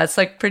nose. Yeah, it's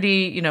like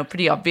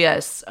pretty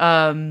obvious.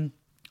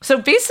 So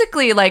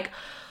basically, like,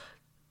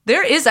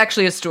 there is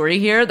actually a story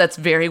here that's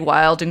very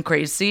wild and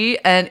crazy.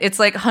 And it's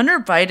like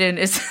Hunter Biden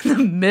is in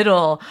the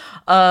middle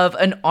of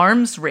an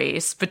arms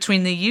race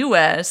between the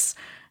U.S.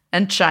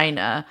 and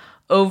China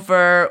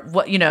over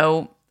what,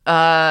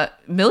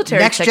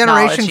 military next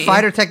technology. Generation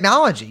fighter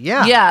technology.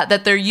 Yeah. Yeah,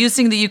 that they're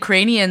using the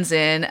Ukrainians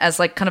in as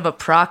like kind of a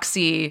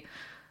proxy,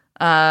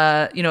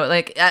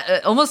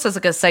 almost as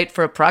like a site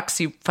for a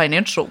proxy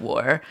financial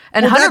war.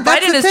 And Hunter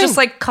Biden is just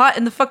like caught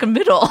in the fucking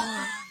middle.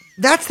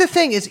 That's the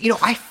thing is,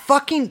 I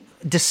fucking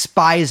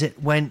despise it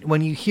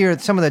when you hear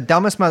some of the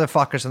dumbest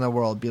motherfuckers in the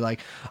world be like,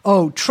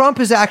 oh, Trump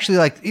is actually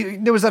like,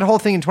 there was that whole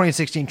thing in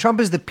 2016,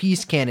 Trump is the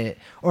peace candidate,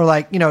 or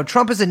like,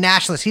 Trump is a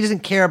nationalist. He doesn't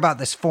care about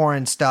this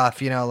foreign stuff,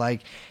 he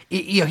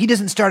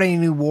doesn't start any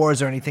new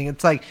wars or anything.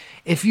 It's like,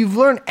 if you've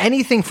learned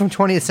anything from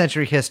 20th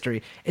century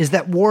history, is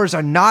that wars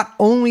are not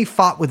only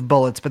fought with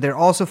bullets, but they're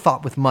also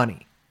fought with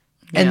money.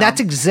 Yeah. And that's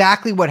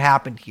exactly what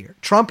happened here.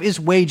 Trump is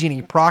waging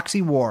a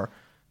proxy war,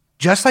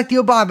 just like the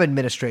Obama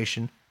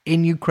administration,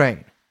 in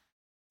Ukraine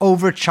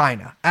over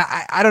China.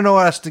 I don't know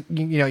what else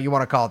you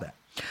want to call that.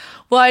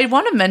 Well, I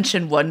want to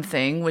mention one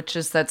thing, which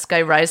is that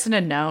Sky Ryzen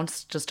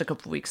announced just a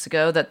couple weeks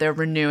ago that they're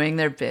renewing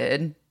their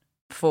bid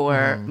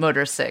for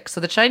Motorsick. So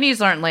the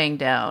Chinese aren't laying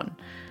down.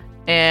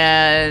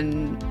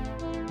 And,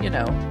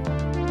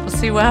 we'll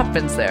see what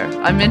happens there.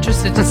 I'm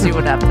interested to see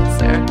what happens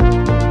there.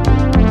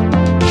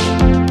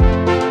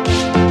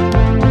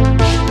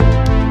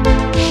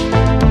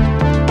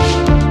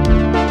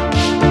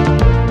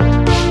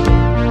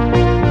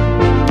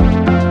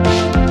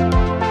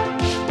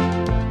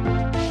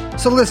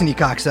 So listen, you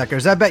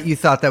cocksuckers, I bet you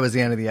thought that was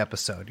the end of the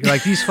episode. You're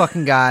like, these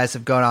fucking guys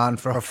have gone on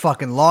for a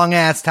fucking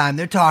long-ass time.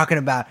 They're talking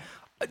about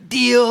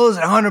deals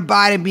and Hunter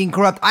Biden being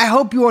corrupt. I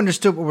hope you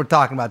understood what we're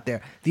talking about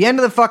there. The end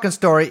of the fucking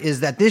story is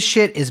that this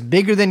shit is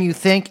bigger than you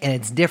think, and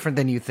it's different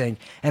than you think.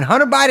 And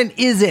Hunter Biden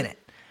is in it.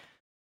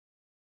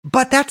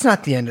 But that's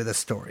not the end of the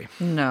story.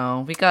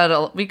 No, we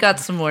got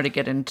some more to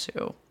get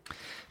into.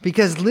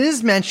 Because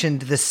Liz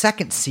mentioned the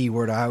second C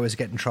word I always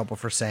get in trouble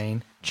for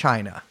saying,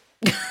 China.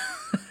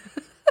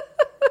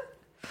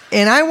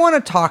 And I want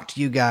to talk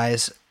to you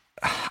guys.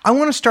 I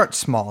want to start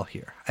small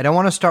here. I don't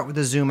want to start with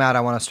a zoom out.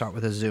 I want to start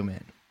with a zoom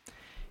in.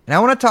 And I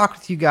want to talk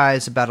with you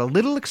guys about a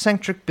little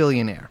eccentric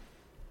billionaire.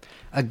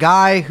 A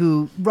guy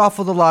who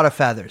ruffled a lot of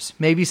feathers.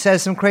 Maybe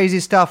says some crazy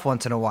stuff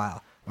once in a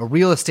while. A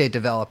real estate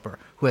developer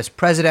who has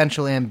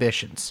presidential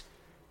ambitions.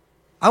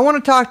 I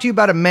want to talk to you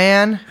about a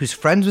man who's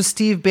friends with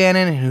Steve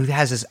Bannon and who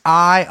has his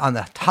eye on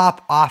the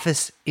top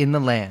office in the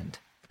land.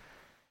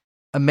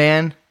 A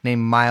man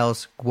named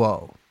Miles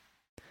Guo.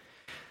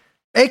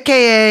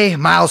 AKA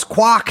Miles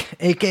Kwok,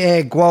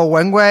 AKA Guo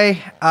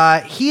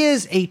Wengwei. He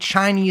is a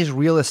Chinese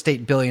real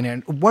estate billionaire.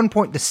 At one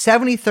point, the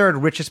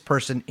 73rd richest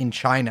person in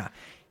China.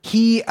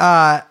 He,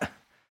 well,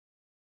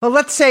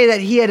 let's say that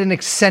he had an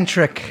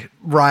eccentric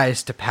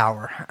rise to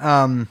power.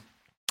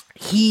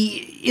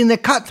 In the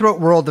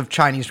cutthroat world of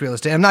Chinese real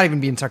estate, I'm not even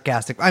being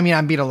sarcastic. I mean,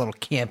 I'm being a little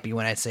campy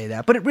when I say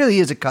that, but it really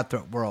is a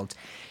cutthroat world.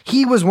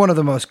 He was one of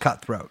the most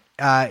cutthroat.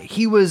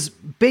 He was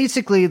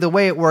basically, the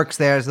way it works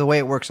there is the way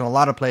it works in a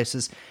lot of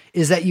places,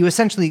 is that you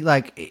essentially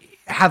like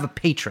have a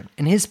patron,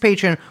 and his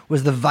patron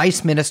was the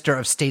Vice Minister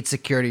of State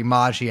Security,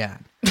 Ma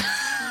Jian.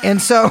 And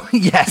so,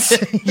 yes,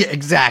 yeah,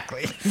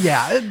 exactly.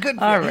 Yeah, good.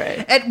 All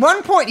right. At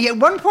one point,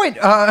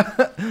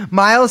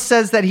 Miles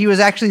says that he was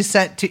actually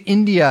sent to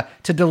India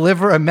to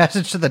deliver a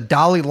message to the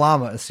Dalai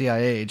Lama, a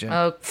CIA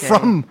agent,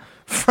 from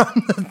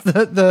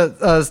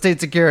the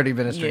State Security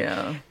Ministry.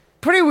 Yeah.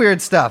 Pretty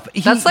weird stuff.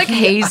 That's like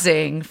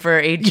hazing for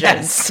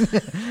agents.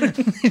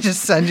 Yes. He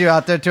just sends you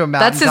out there to a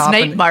mountain. That's his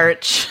night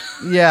march.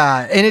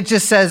 Yeah, and it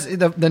just says,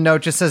 the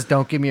note just says,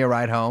 "Don't give me a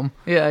ride home."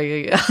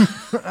 Yeah.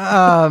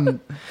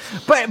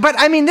 But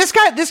I mean, this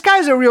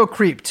guy's a real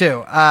creep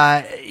too.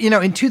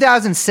 In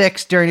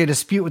 2006, during a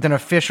dispute with an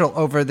official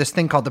over this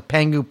thing called the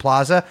Pangu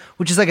Plaza,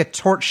 which is like a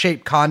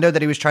torch-shaped condo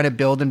that he was trying to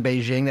build in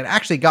Beijing that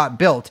actually got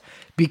built,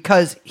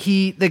 because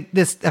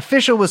this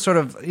official was sort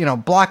of,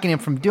 blocking him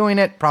from doing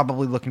it,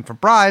 probably looking for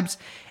bribes.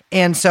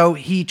 And so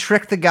he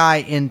tricked the guy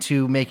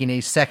into making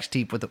a sex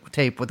tape with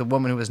a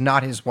woman who was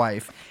not his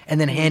wife,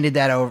 and then handed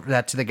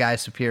that to the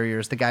guy's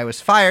superiors. The guy was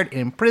fired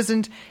and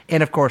imprisoned,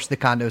 and of course the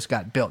condos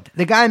got built.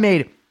 The guy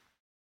made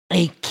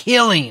a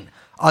killing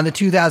on the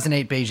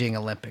 2008 Beijing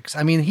Olympics.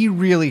 I mean, he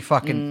really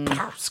fucking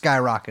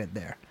skyrocketed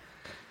there.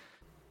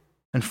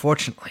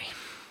 Unfortunately,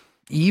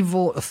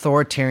 evil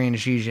authoritarian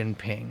Xi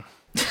Jinping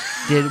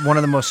did one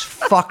of the most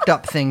fucked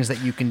up things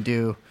that you can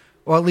do,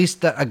 or at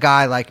least that a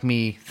guy like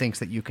me thinks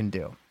that you can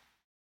do.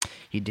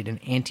 He did an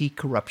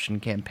anti-corruption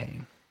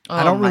campaign.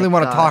 I don't really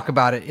want to talk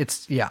about it.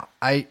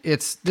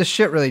 This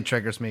shit really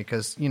triggers me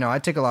because, I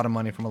take a lot of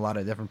money from a lot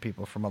of different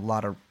people for a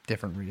lot of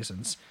different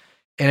reasons.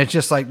 And it's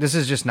just like, this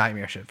is just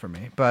nightmare shit for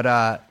me. But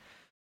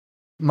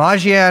Ma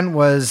Jian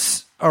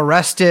was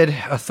arrested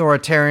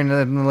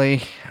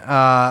authoritarianly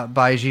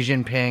by Xi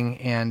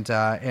Jinping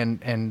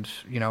and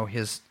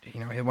his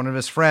one of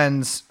his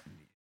friends,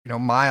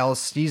 Miles,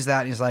 sees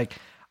that and he's like,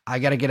 I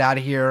got to get out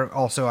of here.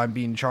 Also, I'm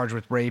being charged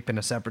with rape in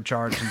a separate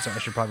charge, and so I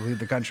should probably leave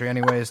the country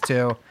anyways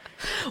too.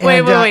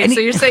 Wait.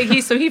 So you're saying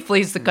he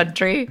flees the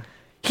country?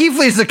 He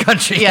flees the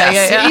country.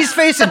 Yeah. He's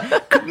facing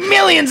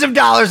millions of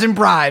dollars in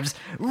bribes,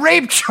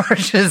 rape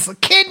charges,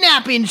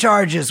 kidnapping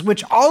charges,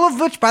 all of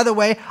which, by the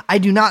way, I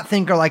do not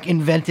think are like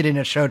invented in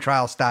a show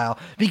trial style,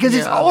 because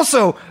he's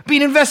also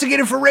being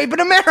investigated for rape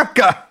in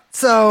America.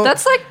 So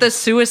that's like the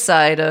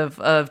suicide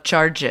of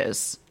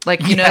charges.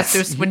 Like,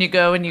 when you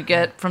go and you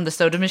get from the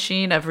soda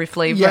machine every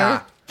flavor.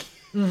 Yeah.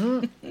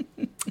 Mm-hmm.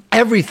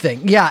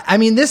 Everything. Yeah. I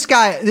mean, this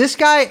guy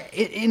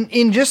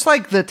in just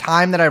like the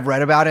time that I've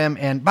read about him.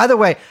 And by the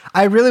way,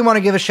 I really want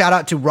to give a shout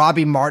out to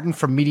Robbie Martin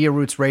from Media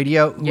Roots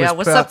Radio.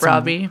 What's up,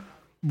 Robbie?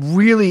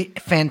 Really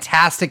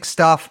fantastic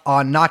stuff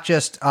on not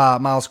just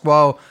Miles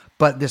Guo,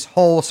 but this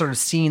whole sort of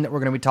scene that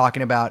we're going to be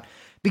talking about.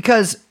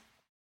 Because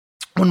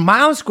when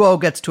Miles Guo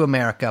gets to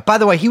America, by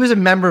the way, he was a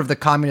member of the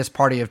Communist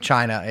Party of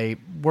China, a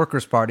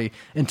workers' party,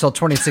 until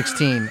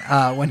 2016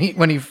 when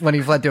he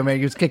fled to America.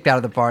 He was kicked out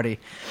of the party,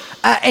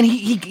 and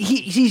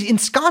he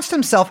ensconced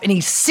himself in a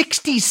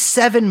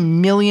 $67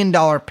 million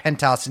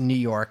penthouse in New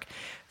York,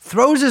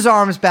 throws his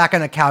arms back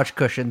on the couch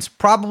cushions,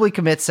 probably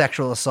commits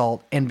sexual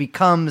assault, and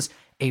becomes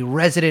a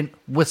resident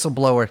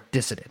whistleblower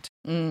dissident.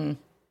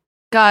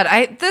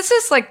 God, this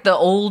is like the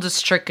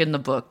oldest trick in the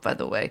book, by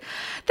the way.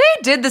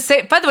 They did the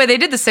same. By the way, they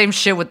did the same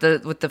shit with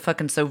the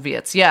fucking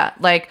Soviets. Yeah,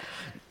 like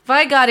if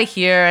I gotta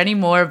hear any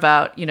more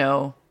about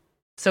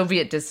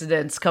Soviet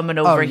dissidents coming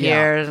over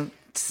here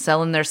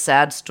selling their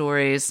sad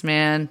stories,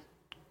 man.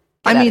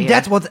 I mean,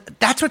 that's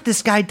what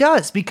this guy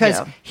does, because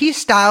he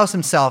styles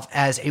himself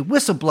as a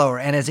whistleblower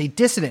and as a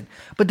dissident.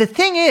 But the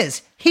thing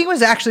is, he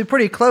was actually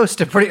pretty close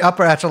to pretty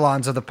upper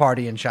echelons of the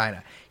party in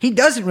China. He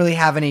doesn't really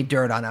have any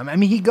dirt on them. I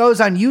mean, he goes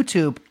on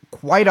YouTube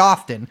quite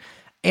often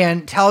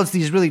and tells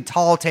these really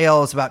tall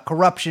tales about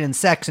corruption and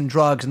sex and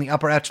drugs and the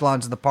upper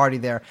echelons of the party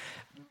there.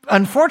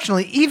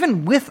 Unfortunately,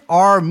 even with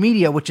our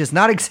media, which is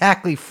not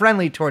exactly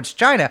friendly towards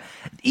China,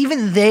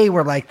 even they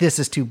were like, this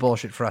is too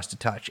bullshit for us to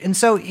touch. And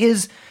so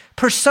his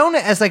persona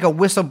as like a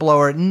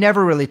whistleblower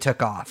never really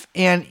took off.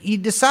 And he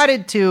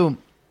decided to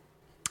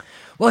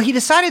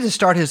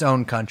start his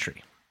own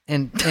country.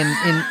 And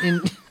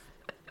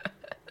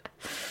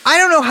I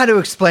don't know how to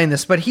explain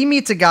this, but he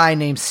meets a guy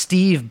named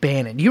Steve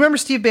Bannon. You remember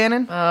Steve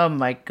Bannon? Oh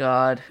my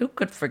God. Who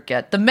could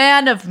forget? The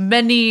man of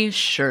many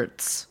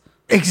shirts.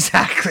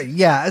 Exactly.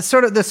 Yeah. It's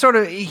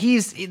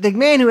he's the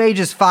man who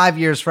ages 5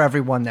 years for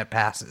every one that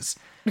passes.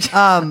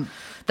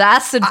 The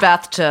acid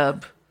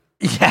bathtub.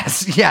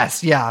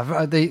 Yes,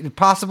 yeah. The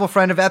possible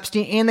friend of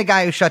Epstein and the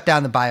guy who shut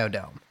down the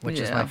Biodome, which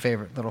is my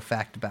favorite little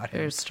fact about him.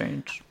 Very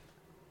strange.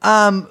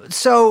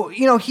 So,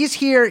 he's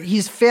here.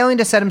 He's failing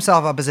to set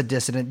himself up as a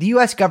dissident. The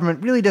U.S.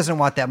 government really doesn't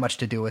want that much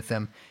to do with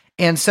him.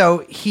 And so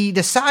he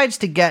decides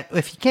to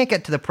if he can't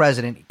get to the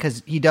president,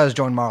 because he does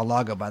join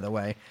Mar-a-Lago, by the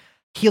way,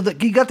 he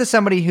got to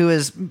somebody who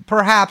is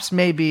perhaps,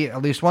 maybe,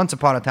 at least once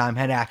upon a time,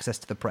 had access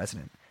to the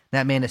president.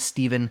 That man is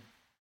Stephen,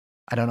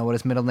 I don't know what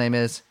his middle name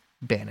is,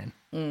 Bannon.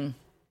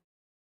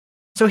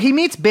 So he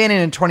meets Bannon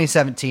in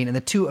 2017, and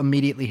the two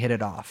immediately hit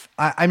it off.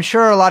 I'm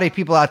sure a lot of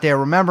people out there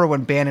remember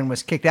when Bannon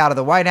was kicked out of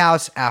the White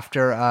House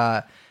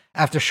after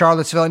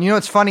Charlottesville. And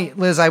it's funny,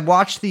 Liz, I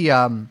watched the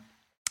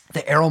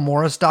Errol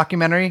Morris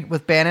documentary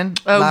with Bannon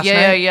last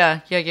night.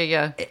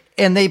 Yeah.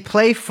 And they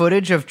play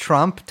footage of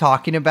Trump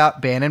talking about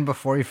Bannon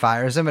before he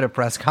fires him at a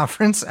press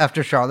conference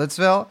after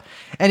Charlottesville.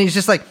 And he's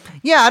just like,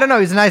 yeah, I don't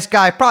know. He's a nice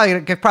guy. Probably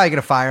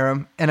gonna fire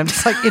him. And I'm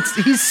just like,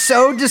 he's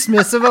so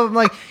dismissive of him.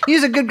 Like,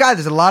 he's a good guy.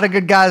 There's a lot of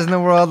good guys in the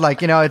world. Like,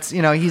 he's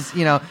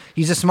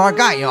a smart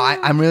guy.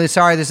 I'm really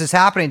sorry this is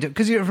happening to,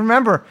 because you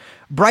remember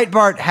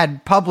Breitbart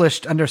had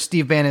published under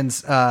Steve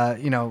Bannon's,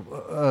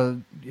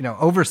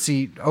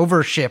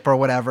 overship or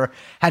whatever,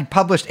 had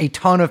published a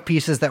ton of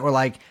pieces that were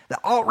like, the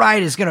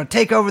alt-right is going to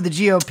take over the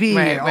GOP,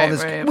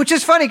 right. Which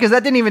is funny because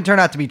that didn't even turn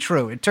out to be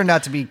true. It turned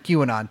out to be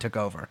QAnon took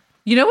over.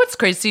 You know what's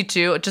crazy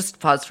too? Just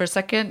pause for a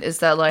second. Is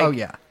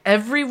that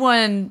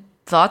everyone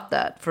thought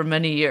that for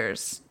many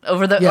years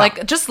over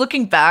just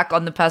looking back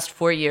on the past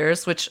 4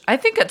 years, which I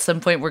think at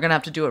some point we're going to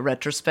have to do a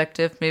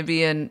retrospective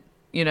maybe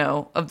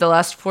of the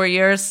last 4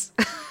 years.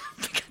 I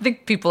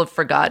think people have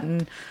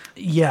forgotten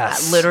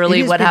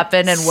literally what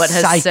happened and what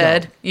has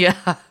said.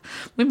 Yeah,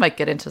 we might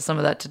get into some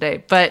of that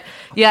today. But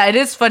yeah, it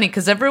is funny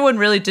because everyone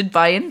really did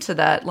buy into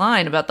that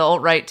line about the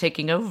alt-right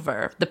taking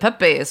over. The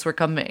Pepes were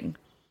coming.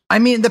 I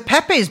mean, the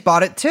Pepes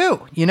bought it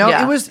too.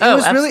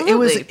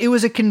 It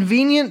was a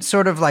convenient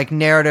sort of like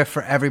narrative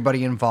for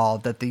everybody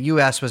involved that the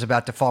U.S. was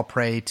about to fall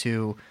prey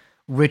to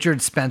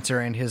Richard Spencer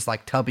and his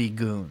like tubby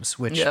goons,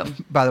 which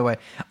by the way,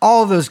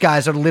 all of those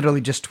guys are literally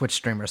just Twitch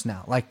streamers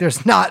now. Like they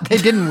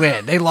didn't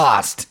win. They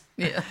lost.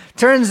 Yeah.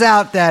 Turns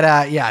out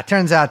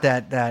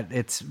that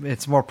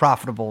it's more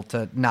profitable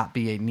to not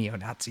be a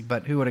neo-Nazi,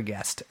 but who would have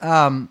guessed?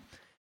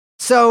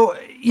 So,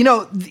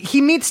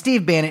 he meets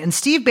Steve Bannon, and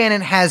Steve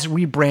Bannon has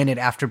rebranded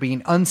after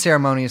being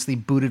unceremoniously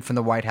booted from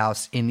the White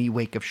House in the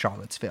wake of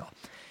Charlottesville.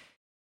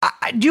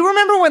 Do you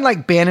remember when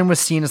like Bannon was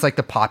seen as like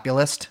the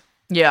populist?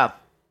 Yeah.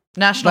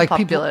 National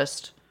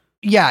populist.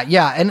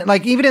 Yeah. And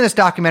like even in this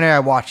documentary I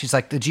watched, he's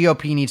like, the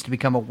GOP needs to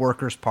become a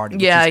workers' party.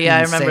 Yeah,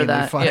 I remember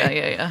that. Funny.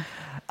 Yeah.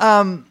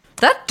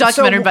 That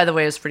documentary, by the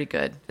way, is pretty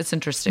good. It's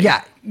interesting.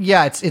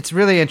 Yeah, it's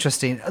really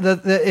interesting.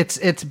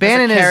 It's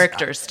Bannon as a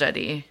character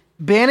study.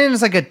 Bannon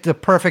is like the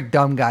perfect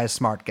dumb guy,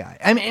 smart guy.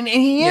 I mean, and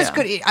he is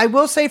good. I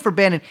will say for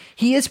Bannon,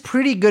 he is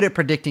pretty good at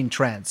predicting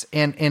trends,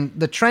 and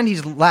the trend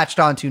he's latched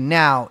onto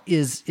now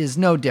is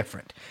no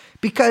different.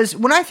 Because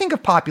when I think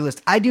of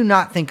populist, I do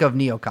not think of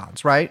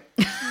neocons, right?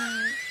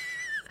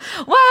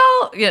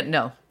 Well, yeah,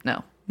 no,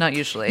 not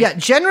usually. Yeah,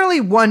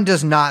 generally one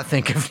does not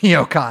think of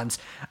neocons.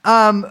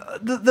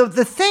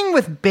 The thing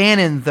with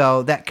Bannon,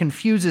 though, that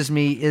confuses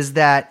me is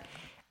that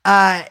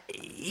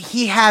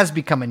he has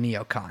become a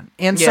neocon.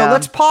 And so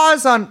let's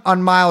pause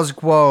on Miles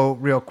Guo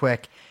real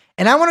quick.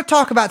 And I want to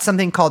talk about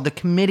something called the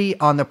Committee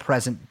on the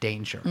Present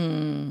Danger.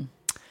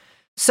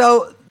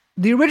 So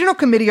the original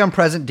Committee on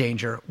Present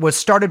Danger was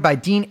started by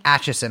Dean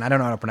Acheson. I don't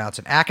know how to pronounce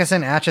it.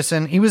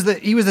 Acheson. He was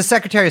the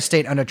Secretary of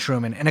State under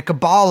Truman, and a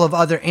cabal of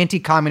other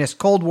anti-communist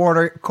Cold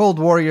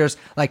Warriors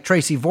like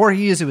Tracy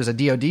Voorhees, who was a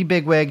DOD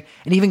bigwig,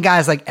 and even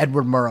guys like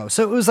Edward Murrow.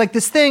 So it was like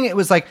this thing. It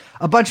was like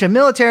a bunch of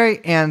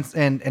military and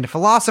a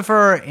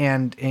philosopher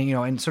and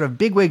sort of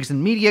bigwigs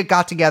in media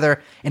got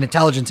together, and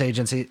intelligence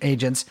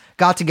agents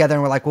got together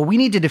and were like, well, we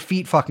need to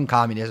defeat fucking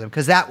communism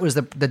because that was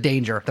the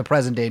danger, the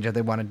present danger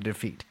they wanted to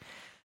defeat.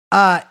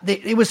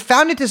 It was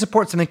founded to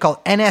support something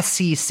called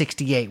NSC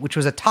 68, which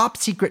was a top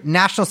secret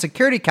National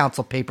Security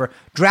Council paper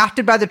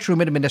drafted by the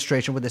Truman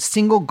administration with a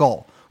single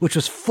goal, which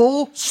was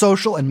full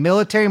social and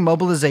military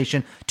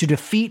mobilization to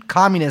defeat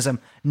communism,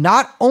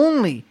 not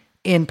only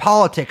in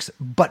politics,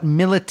 but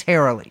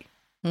militarily.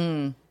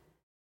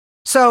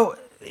 So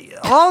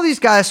all these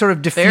guys sort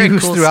of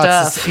diffuse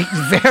throughout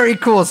very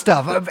cool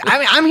stuff. I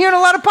mean, I'm hearing a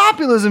lot of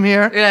populism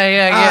here.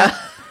 Yeah.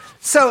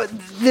 So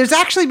there's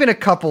actually been a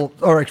couple,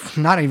 or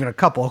not even a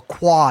couple, a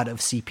quad of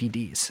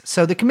CPDs.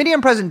 So the Committee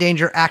on Present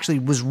Danger actually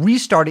was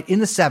restarted in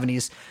the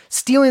 70s,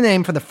 stealing the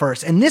name from the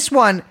first. And this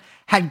one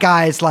had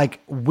guys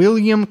like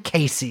William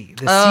Casey,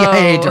 the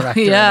CIA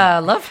director. Yeah,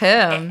 love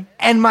him.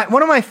 And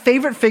one of my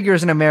favorite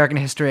figures in American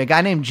history, a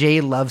guy named Jay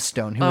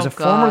Lovestone, who was a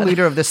former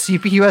leader of the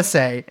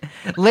CPUSA,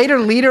 later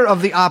leader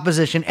of the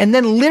opposition, and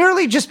then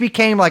literally just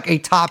became like a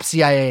top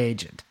CIA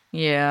agent.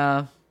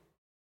 Yeah.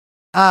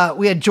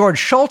 We had George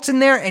Shultz in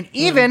there, and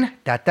even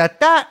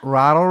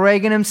Ronald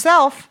Reagan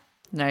himself.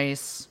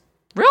 Nice.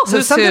 Real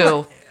who's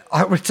who.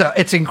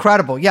 It's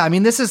incredible. Yeah, I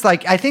mean, this is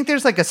like, I think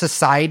there's like a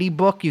society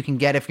book you can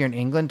get if you're in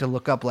England to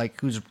look up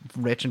like who's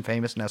rich and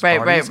famous and has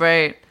parties.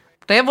 Right.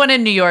 They have one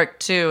in New York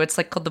too. It's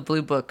like called the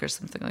Blue Book or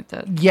something like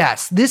that.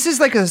 Yes, this is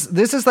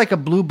like a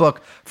blue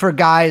book for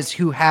guys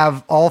who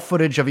have all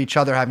footage of each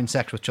other having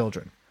sex with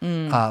children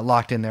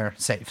locked in their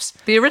safes.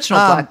 The original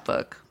Black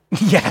Book.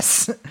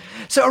 Yes.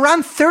 So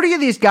around 30 of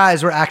these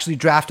guys were actually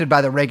drafted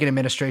by the Reagan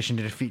administration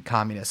to defeat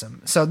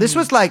communism. So this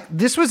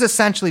was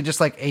essentially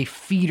just like a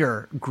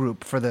feeder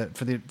group for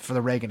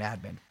the Reagan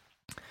admin.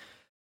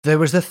 There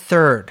was the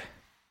third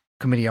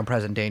Committee on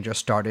Present Danger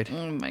started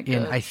in,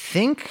 I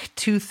think,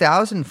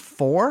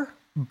 2004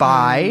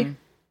 by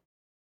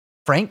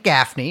Frank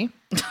Gaffney,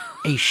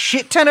 a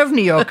shit ton of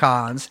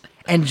neocons,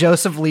 and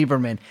Joseph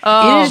Lieberman.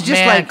 Oh, it is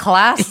just like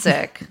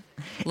classic.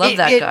 Love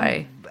that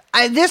guy.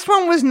 This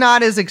one was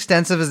not as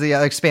expansive as the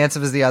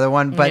other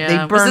one, but they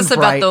burned bright. Was this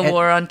about the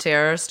war on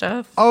terror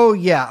stuff? Oh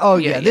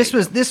yeah. This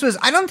was.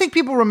 I don't think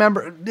people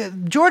remember.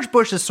 George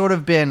Bush has sort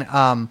of been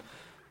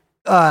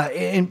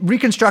in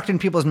reconstructing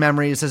people's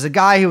memories as a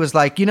guy who was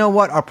like, you know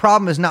what, our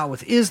problem is not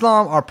with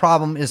Islam, our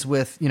problem is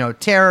with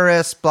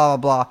terrorists, blah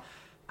blah blah.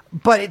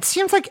 But it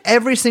seems like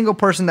every single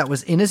person that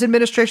was in his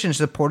administration,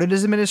 supported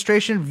his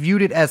administration,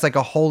 viewed it as like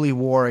a holy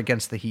war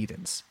against the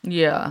heathens.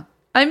 Yeah.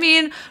 I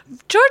mean,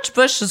 George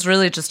Bush is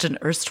really just an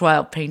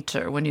erstwhile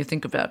painter when you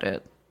think about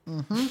it.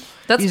 Mm-hmm.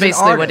 That's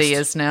basically what he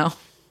is now.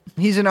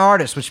 He's an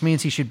artist, which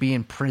means he should be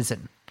in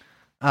prison.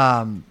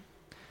 That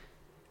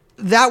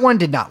one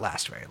did not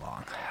last very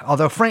long,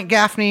 although Frank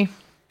Gaffney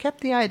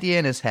kept the idea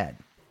in his head.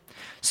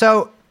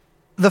 So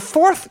the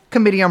fourth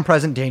Committee on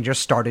Present Danger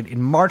started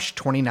in March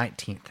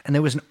 2019, and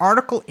there was an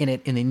article in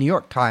it in the New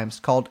York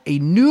Times called "A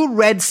New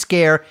Red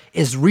Scare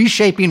is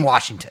Reshaping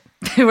Washington."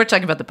 We're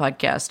talking about the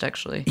podcast,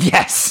 actually.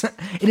 Yes.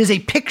 It is a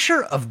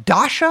picture of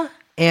Dasha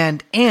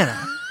and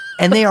Anna,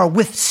 and they are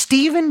with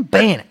Stephen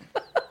Bannon.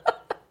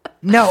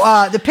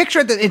 No, the picture,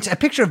 it's a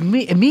picture of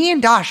me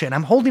and Dasha, and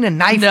I'm holding a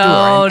knife to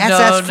her, an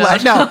SS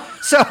flag. No.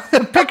 So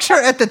the picture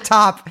at the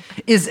top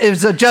is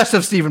just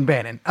of Stephen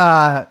Bannon.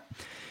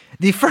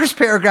 The first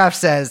paragraph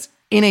says,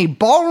 in a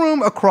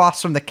ballroom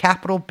across from the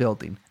Capitol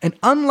building, an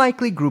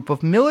unlikely group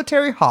of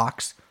military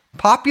hawks,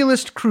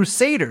 populist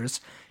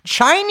crusaders,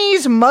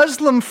 Chinese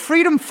Muslim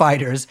freedom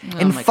fighters,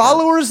 and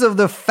followers of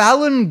the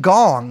Falun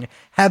Gong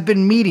have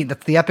been meeting,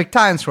 that's the Epic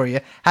Times for you,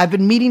 have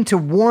been meeting to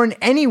warn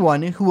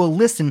anyone who will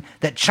listen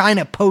that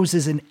China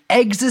poses an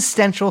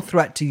existential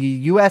threat to the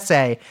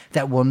USA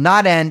that will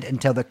not end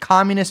until the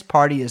Communist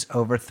Party is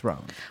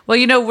overthrown. Well,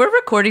 we're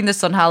recording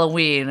this on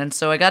Halloween, and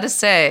so I gotta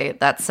say,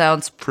 that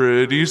sounds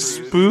pretty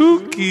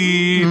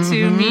spooky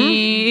to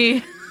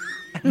me.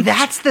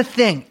 That's the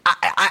thing.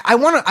 I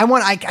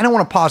don't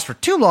want to pause for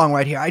too long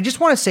right here. I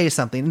just want to say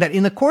something that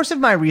in the course of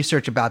my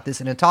research about this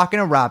and in talking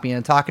to Robbie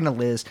and talking to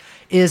Liz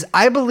is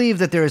I believe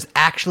that there is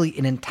actually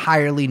an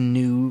entirely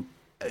new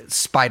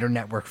spider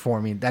network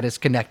forming that is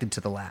connected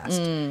to the last.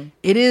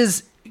 It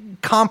is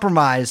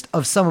compromised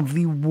of some of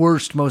the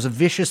worst, most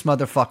vicious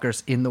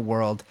motherfuckers in the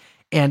world.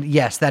 And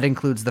yes, that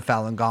includes the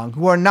Falun Gong,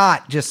 who are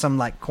not just some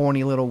like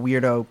corny little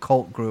weirdo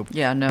cult group,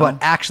 but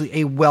actually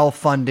a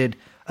well-funded,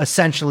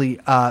 essentially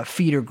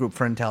feeder group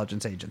for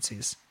intelligence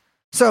agencies.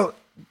 So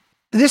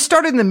this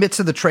started in the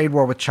midst of the trade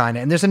war with China,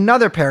 and there's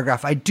another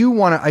paragraph I do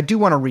want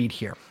to read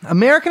here.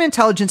 American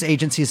intelligence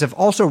agencies have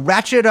also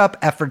ratcheted up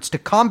efforts to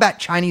combat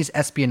Chinese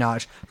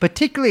espionage,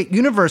 particularly at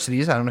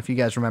universities, I don't know if you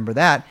guys remember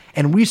that,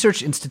 and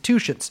research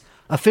institutions.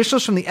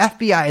 Officials from the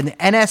FBI and the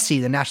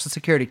NSC, the National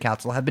Security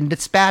Council, have been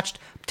dispatched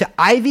to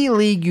Ivy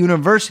League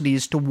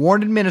universities to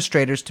warn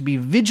administrators to be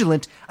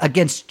vigilant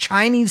against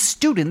Chinese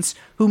students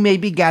who may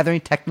be gathering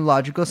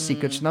technological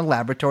secrets in the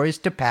laboratories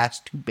to pass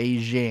to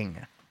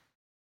Beijing.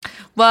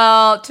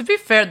 Well, to be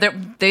fair,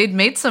 they'd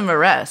made some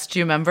arrests. Do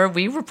you remember?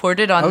 We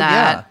reported on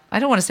that. Yeah. I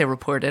don't want to say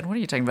reported. What are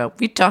you talking about?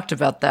 We talked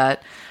about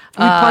that.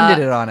 We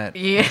pundited on it.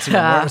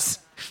 Yeah.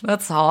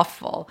 That's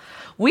awful.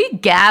 We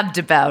gabbed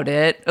about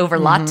it over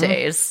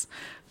lattes,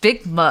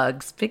 big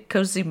mugs, big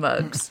cozy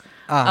mugs.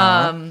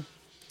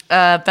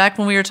 Back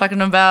when we were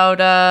talking about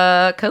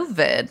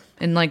COVID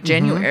in like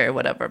January or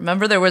whatever.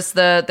 Remember there was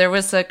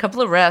a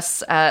couple of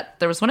arrests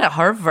there was one at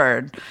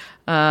Harvard,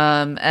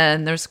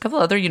 and there was a couple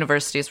other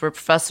universities where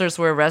professors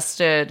were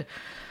arrested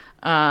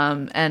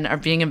and are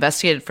being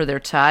investigated for their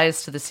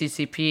ties to the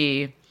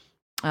CCP.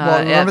 Well,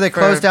 remember they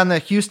closed down the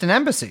Houston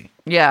embassy.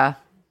 Yeah.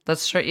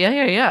 That's right.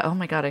 Yeah. Oh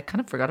my God, I kind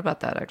of forgot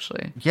about that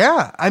actually.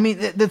 Yeah, I mean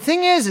the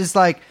thing is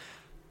like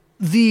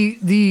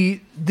the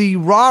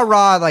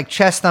rah like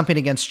chest thumping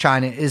against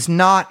China is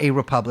not a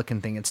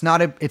Republican thing. It's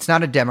not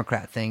a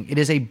Democrat thing. It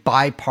is a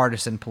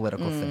bipartisan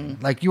political thing.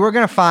 Like you are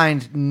going to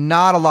find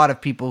not a lot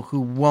of people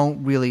who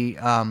won't really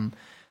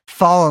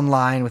fall in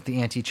line with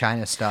the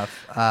anti-China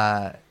stuff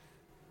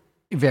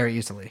very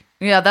easily.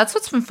 Yeah, that's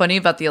what's been funny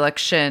about the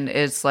election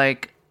is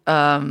like,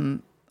 I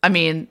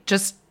mean,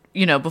 just.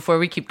 Before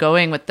we keep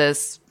going with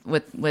this,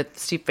 with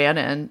Steve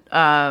Bannon.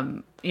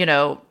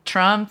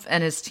 Trump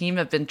and his team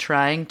have been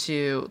trying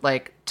to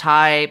like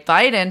tie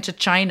Biden to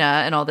China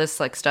and all this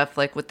like stuff,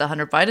 like with the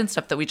Hunter Biden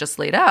stuff that we just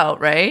laid out,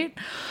 right?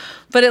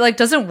 But it like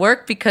doesn't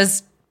work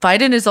because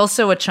Biden is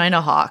also a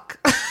China hawk.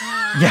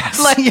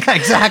 Yes. Yeah,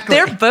 exactly.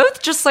 They're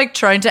both just like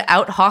trying to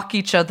out hawk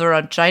each other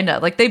on China.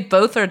 Like they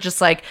both are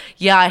just like,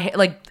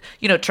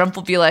 Trump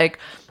will be like,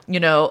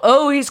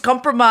 oh, he's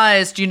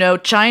compromised,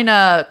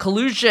 China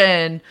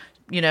collusion,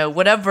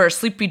 whatever,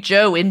 Sleepy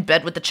Joe in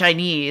bed with the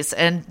Chinese.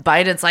 And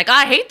Biden's like,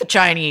 I hate the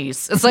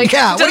Chinese. It's like,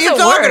 yeah, what are you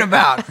talking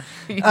about?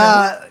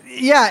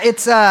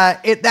 That's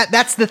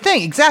that's the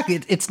thing. Exactly.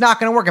 It's not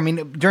going to work. I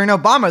mean, during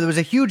Obama, there was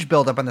a huge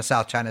buildup on the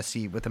South China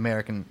Sea with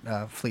American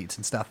fleets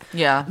and stuff.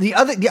 Yeah. The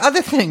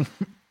other thing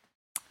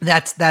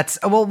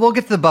we'll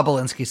get to the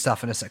Bobulinski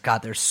stuff in a sec.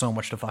 God, there's so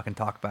much to fucking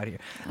talk about here.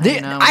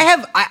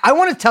 I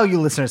want to tell you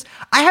listeners,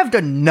 I have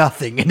done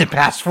nothing in the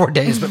past 4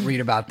 days but read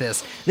about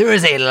this. There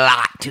is a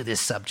lot to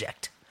this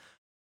subject.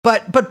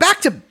 But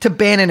back to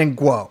Bannon and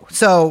Guo.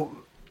 So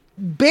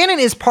Bannon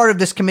is part of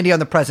this committee on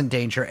the present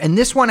danger, and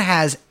this one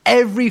has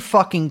every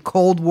fucking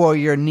Cold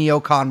Warrior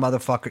neocon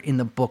motherfucker in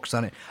the books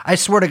on it. I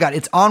swear to God,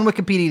 it's on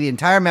Wikipedia, the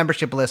entire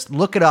membership list.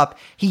 Look it up.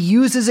 He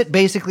uses it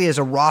basically as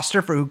a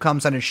roster for who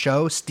comes on his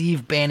show.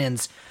 Steve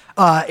Bannon's.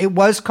 It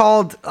was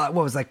called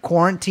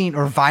Quarantine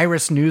or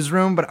Virus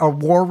Newsroom, or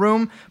War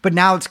Room, but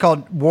now it's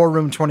called War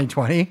Room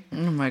 2020. Oh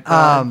my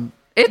God.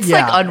 It's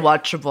like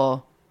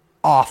unwatchable.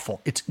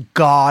 Awful. It's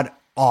god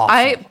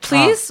awful.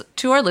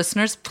 To our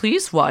listeners,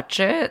 please watch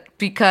it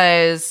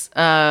because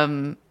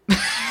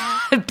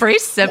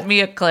Brace sent me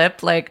a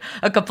clip like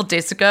a couple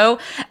days ago,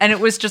 and it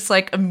was just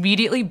like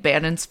immediately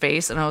Bannon's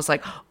face, and I was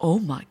like, oh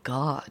my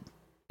God,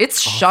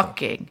 it's awful.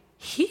 Shocking.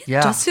 He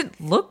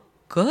doesn't look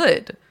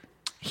good.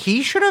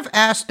 He should have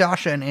asked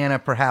Dasha and Anna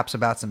perhaps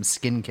about some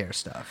skincare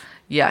stuff.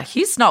 Yeah,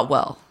 he's not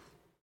well.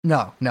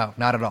 No, not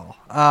at all.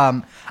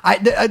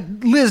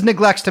 Liz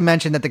neglects to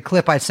mention that the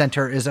clip I sent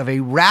her is of a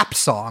rap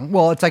song.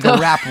 Well, it's like a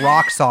rap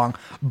rock song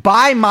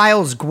by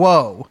Miles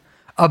Guo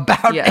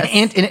about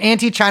an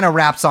anti-China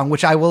rap song,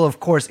 which I will,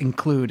 of course,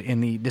 include in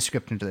the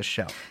description to this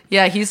show.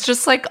 Yeah, he's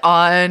just like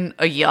on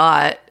a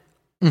yacht,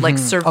 like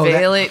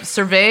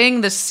surveying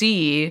the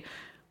sea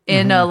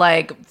in a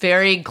like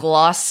very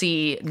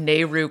glossy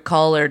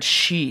Nehru-collared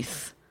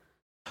sheath.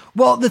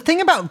 Well, the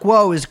thing about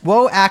Guo is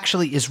Guo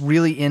actually is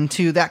really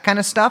into that kind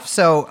of stuff.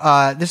 So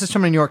this is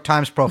from a New York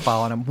Times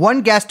profile on him.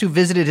 One guest who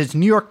visited his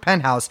New York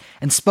penthouse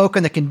and spoke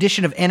on the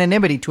condition of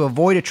anonymity to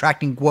avoid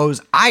attracting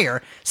Guo's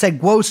ire said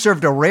Guo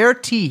served a rare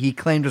tea he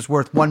claimed was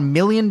worth $1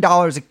 million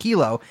a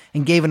kilo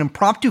and gave an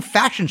impromptu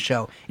fashion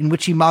show in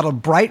which he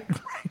modeled bright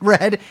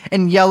red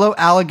and yellow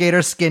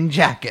alligator skin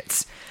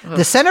jackets.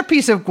 The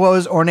centerpiece of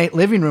Guo's ornate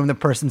living room, the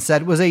person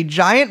said, was a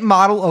giant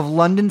model of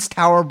London's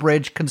Tower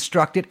Bridge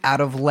constructed out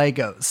of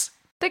Legos.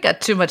 They got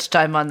too much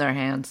time on their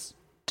hands.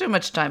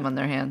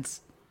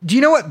 Do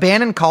you know what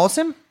Bannon calls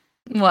him?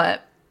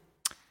 What?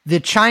 The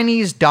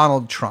Chinese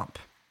Donald Trump.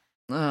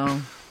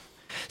 Oh.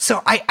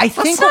 So I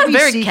think that's not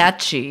very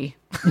catchy.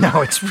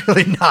 No, it's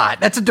really not.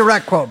 That's a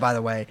direct quote, by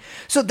the way.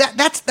 So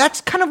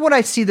that's kind of what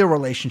I see their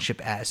relationship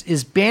as,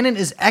 is Bannon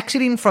is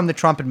exiting from the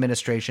Trump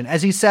administration.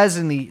 As he says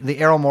in the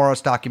Errol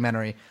Morris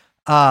documentary,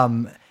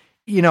 my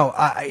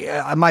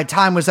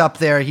time was up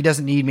there. He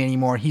doesn't need me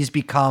anymore. He's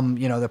become,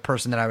 the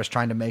person that I was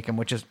trying to make him,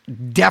 which is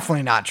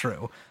definitely not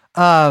true.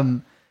 I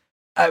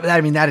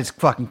mean, that is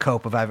fucking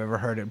cope if I've ever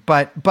heard it.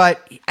 But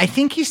I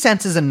think he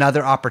senses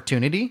another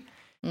opportunity.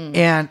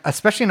 And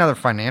especially another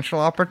financial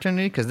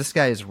opportunity, because this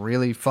guy is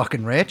really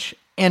fucking rich.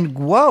 And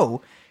Guo,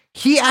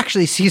 he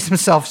actually sees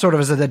himself sort of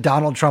as the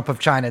Donald Trump of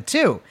China,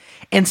 too.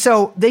 And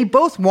so they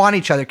both want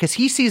each other because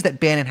he sees that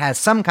Bannon has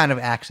some kind of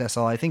access,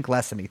 although I think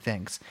less than he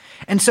thinks.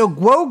 And so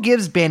Guo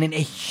gives Bannon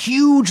a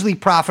hugely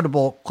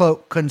profitable,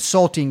 quote,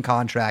 consulting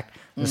contract,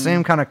 the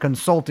same kind of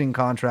consulting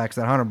contracts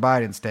that Hunter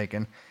Biden's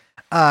taken.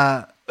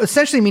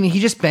 Essentially meaning he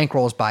just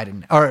bankrolls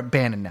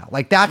Bannon now.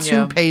 Like, that's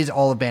who pays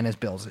all of Bannon's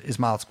bills, is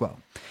Miles Guo.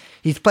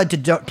 He's pledged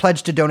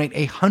to donate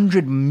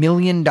 $100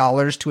 million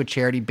to a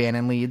charity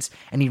Bannon leads,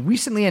 and he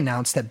recently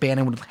announced that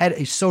Bannon would head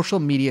a social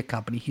media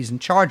company he's in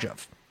charge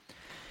of.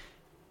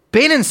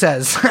 Bannon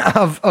says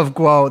of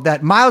Guo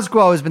that Miles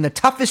Guo has been the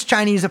toughest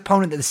Chinese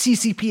opponent that the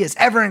CCP has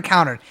ever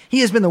encountered. He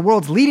has been the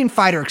world's leading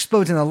fighter,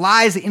 exposing the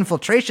lies, the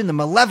infiltration, the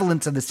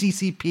malevolence of the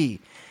CCP.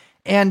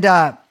 And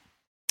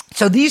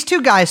so these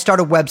two guys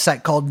started a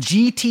website called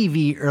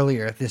GTV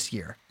earlier this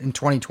year in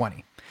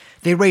 2020.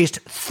 They raised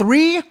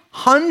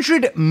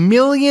 $300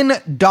 million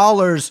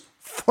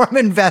from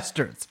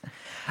investors.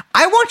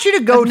 I want you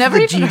to go to the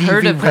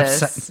GTV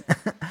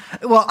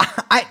website. Well,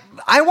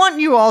 I want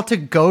you all to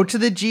go to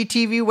the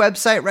GTV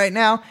website right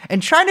now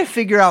and try to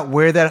figure out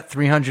where that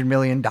 $300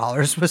 million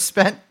was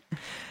spent.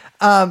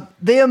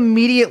 They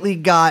immediately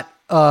got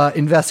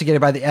investigated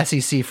by the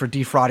SEC for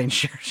defrauding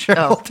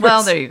shareholders. Oh,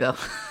 well, there you go.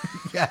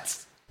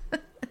 Yes.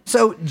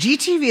 So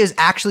GTV is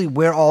actually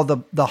where all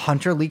the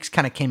Hunter leaks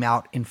kind of came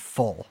out in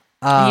full.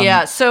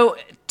 So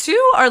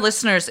to our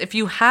listeners, if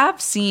you have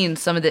seen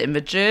some of the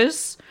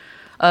images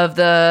of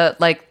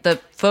the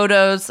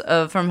photos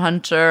from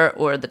Hunter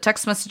or the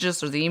text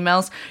messages or the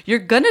emails, you're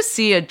gonna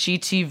see a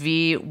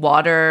GTV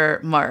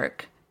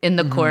watermark in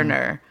the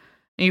corner.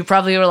 And you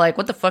probably were like,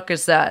 what the fuck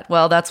is that?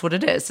 Well, that's what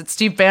it is. It's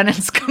Steve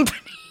Bannon's company.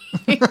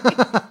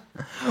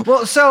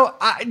 Well, so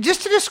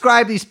just to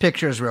describe these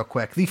pictures real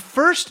quick, the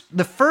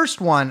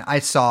first one I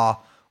saw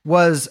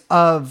was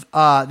of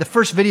the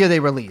first video they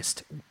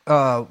released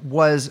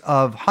was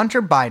of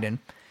Hunter Biden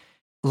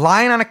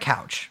lying on a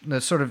couch.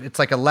 It's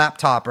like a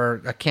laptop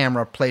or a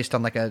camera placed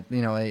on like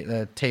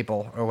a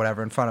table or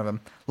whatever in front of him,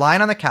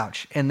 lying on the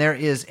couch, and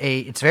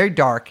it's very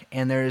dark,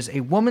 and there is a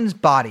woman's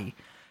body,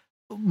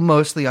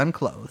 mostly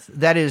unclothed,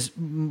 that is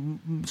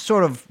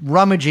sort of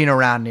rummaging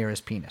around near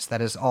his penis.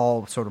 That is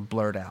all sort of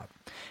blurred out.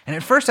 And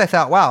at first I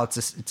thought, wow,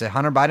 it's a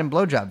Hunter Biden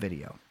blowjob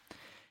video.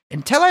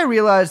 Until I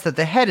realized that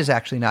the head is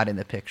actually not in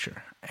the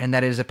picture, and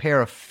that it is a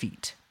pair of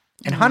feet.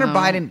 And Hunter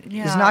Biden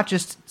is not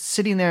just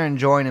sitting there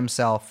enjoying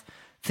himself,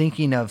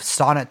 thinking of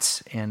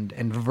sonnets and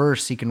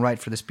verse he can write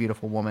for this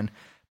beautiful woman,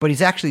 but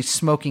he's actually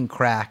smoking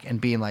crack and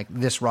being like,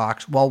 this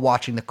rocks, while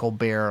watching the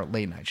Colbert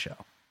late night show.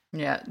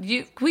 Yeah.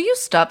 Will you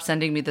stop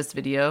sending me this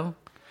video?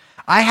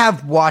 I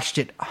have watched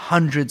it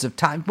hundreds of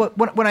times. But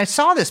when I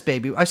saw this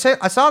baby, I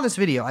saw this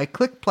video, I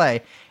clicked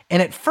play,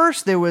 and at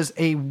first there was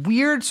a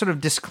weird sort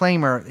of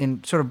disclaimer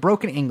in sort of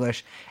broken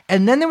English,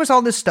 and then there was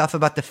all this stuff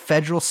about the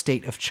federal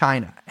state of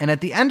China. And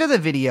at the end of the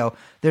video,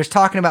 there's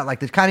talking about like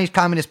the Chinese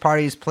Communist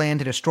Party's plan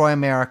to destroy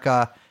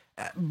America.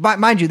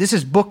 Mind you, this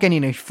is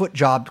bookending a foot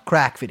job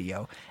crack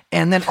video.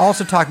 And then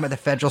also talking about the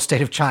federal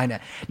state of China.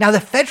 Now, the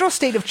federal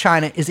state of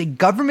China is a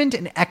government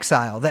in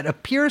exile that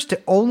appears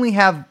to only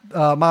have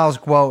Miles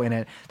Guo in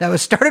it. That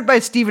was started by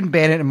Stephen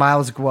Bannon and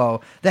Miles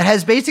Guo. That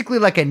has basically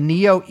like a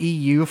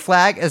neo-EU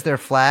flag as their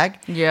flag.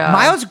 Yeah.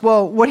 Miles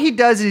Guo, what he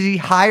does is he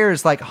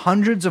hires like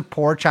hundreds of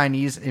poor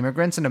Chinese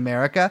immigrants in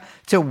America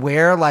to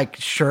wear like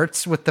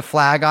shirts with the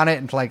flag on it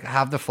and to like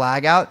have the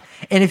flag out.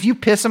 And if you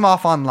piss him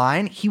off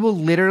online, he will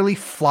literally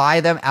fly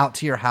them out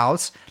to your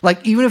house.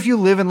 Like even if you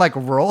live in like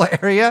a rural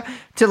area,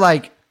 to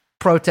like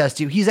protest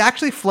you. He's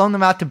actually flown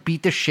them out to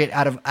beat the shit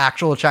out of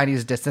actual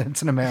Chinese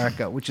dissidents in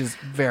America, which is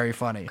very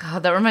funny.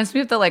 God, that reminds me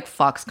of the like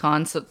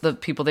Foxconn, so the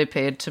people they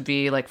paid to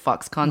be like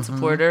Foxconn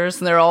supporters,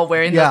 and they're all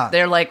wearing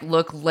they're like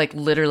look like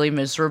literally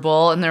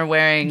miserable, and they're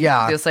wearing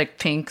this like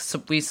pink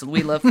we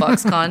love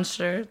Foxconn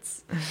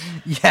shirts.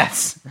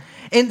 Yes.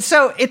 And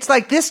so it's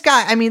like this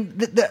guy, I mean,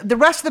 the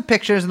rest of the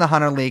pictures in the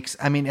Hunter leaks,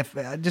 I mean, if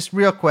just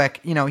real quick,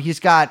 he's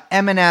got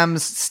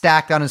M&Ms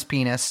stacked on his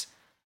penis,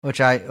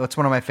 it's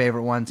one of my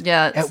favorite ones.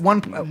 Yeah. At one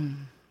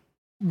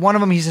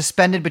of them, he's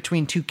suspended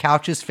between two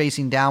couches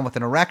facing down with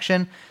an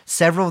erection.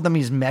 Several of them,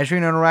 he's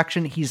measuring an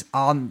erection. He's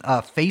on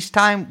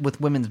FaceTime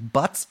with women's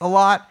butts a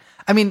lot.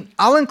 I mean,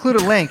 I'll include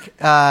a link.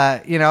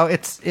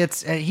 It's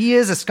he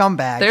is a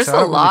scumbag. There's so I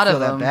don't a lot really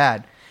feel of them. that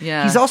bad.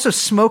 Yeah. He's also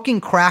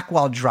smoking crack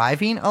while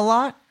driving a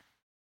lot.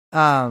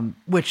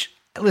 Which,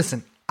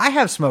 listen, I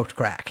have smoked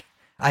crack.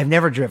 I've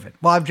never driven.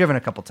 Well, I've driven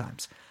a couple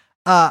times.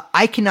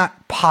 I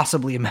cannot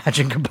possibly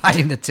imagine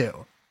combining the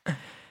two.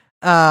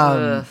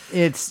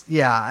 It's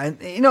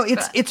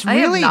it's I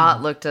really have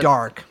not looked at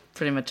dark.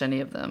 Pretty much any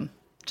of them.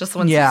 Just the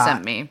ones you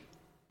sent me.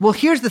 Well,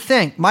 here's the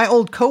thing. My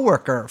old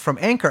coworker from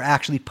Anchor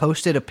actually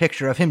posted a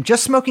picture of him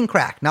just smoking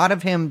crack, not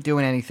of him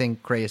doing anything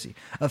crazy,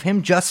 of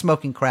him just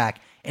smoking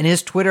crack. And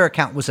his Twitter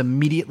account was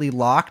immediately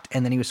locked,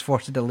 and then he was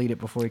forced to delete it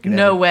before he could.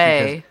 No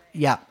way.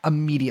 Yeah,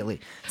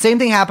 immediately. Same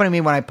thing happened to me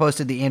when I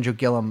posted the Andrew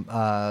Gillum,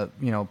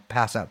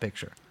 pass out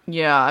picture.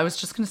 Yeah, I was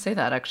just going to say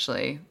that,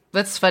 actually.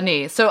 That's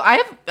funny. So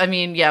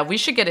we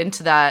should get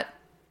into that.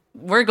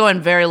 We're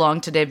going very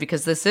long today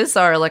because this is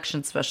our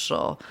election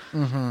special.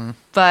 Mm-hmm.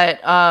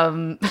 But,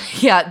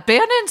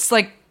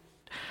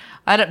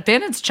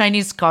 Bannon's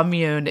Chinese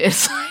commune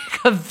is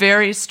like a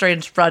very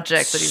strange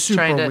project that he's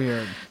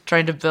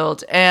trying to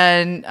build.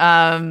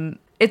 And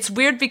it's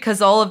weird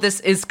because all of this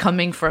is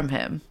coming from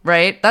him,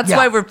 right? That's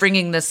why we're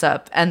bringing this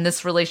up. And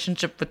this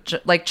relationship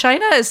with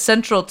China is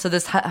central to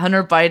this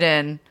Hunter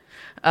Biden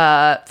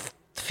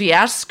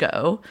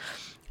fiasco,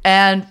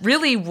 and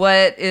really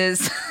what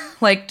is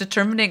like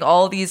determining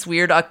all these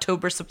weird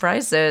October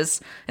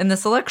surprises in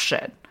this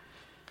election.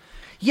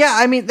 Yeah,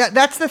 I mean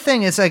that's the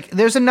thing. Is like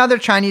there's another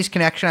Chinese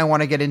connection I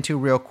want to get into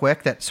real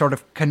quick that sort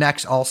of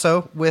connects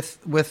also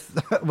with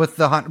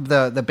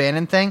the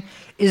Bannon thing.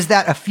 Is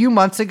that a few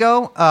months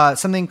ago,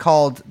 something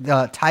called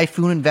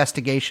Typhoon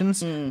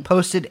Investigations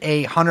posted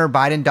a Hunter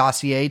Biden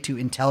dossier to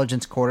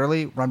Intelligence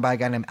Quarterly, run by a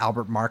guy named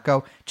Albert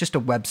Marco, just a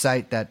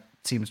website that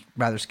seems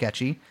rather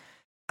sketchy.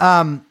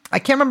 I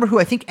can't remember who.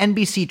 I think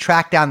NBC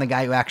tracked down the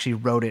guy who actually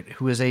wrote it,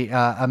 who is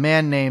a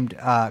man named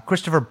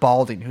Christopher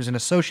Balding, who's an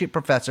associate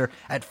professor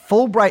at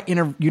Fulbright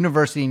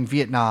University in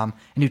Vietnam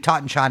and who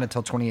taught in China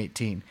until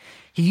 2018.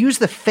 He used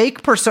the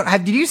fake person.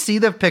 Did you see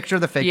the picture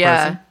of the fake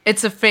person? Yeah,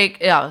 it's a fake.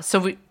 Yeah,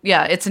 so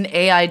it's an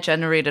AI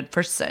generated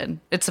person.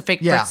 It's a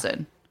fake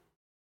person.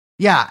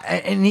 Yeah,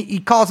 and he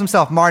calls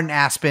himself Martin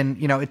Aspen.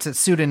 It's a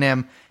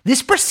pseudonym.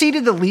 This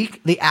preceded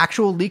the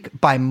actual leak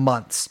by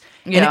months.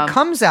 And it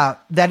comes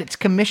out that it's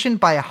commissioned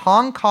by a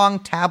Hong Kong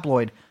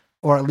tabloid,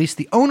 or at least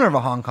the owner of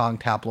a Hong Kong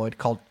tabloid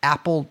called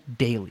Apple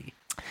Daily.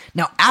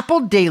 Now, Apple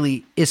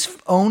Daily is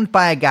owned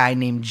by a guy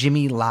named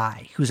Jimmy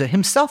Lai, who's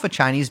himself a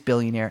Chinese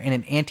billionaire and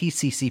an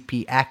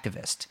anti-CCP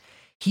activist.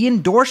 He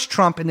endorsed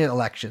Trump in the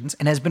elections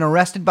and has been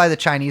arrested by the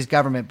Chinese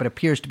government, but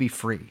appears to be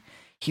free.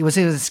 He was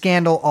in a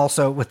scandal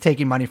also with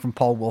taking money from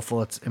Paul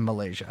Wolfowitz in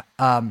Malaysia.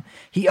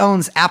 He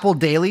owns Apple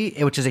Daily,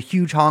 which is a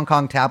huge Hong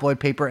Kong tabloid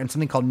paper, and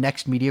something called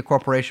Next Media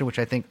Corporation, which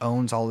I think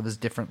owns all of his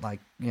different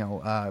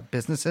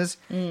businesses.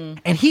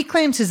 And he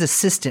claims his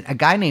assistant, a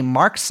guy named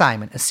Mark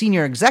Simon, a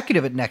senior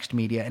executive at Next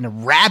Media and a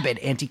rabid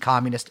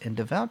anti-communist and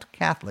devout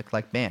Catholic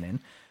like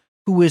Bannon,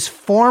 who is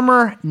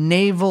former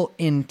naval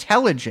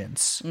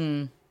intelligence,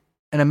 an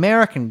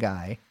American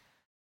guy,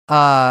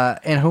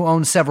 and who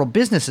owns several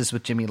businesses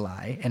with Jimmy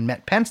Lai and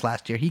met Pence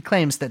last year. He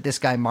claims that this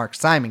guy, Mark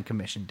Simon,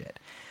 commissioned it.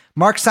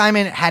 Mark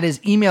Simon had his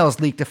emails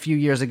leaked a few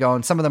years ago,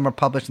 and some of them are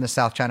published in the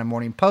South China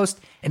Morning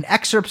Post. And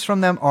excerpts from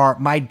them are,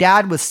 "My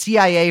dad was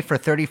CIA for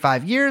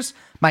 35 years,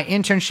 my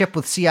internship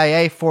with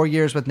CIA, 4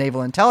 years with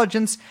naval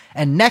intelligence,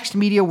 and Next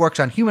Media works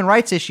on human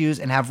rights issues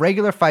and have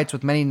regular fights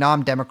with many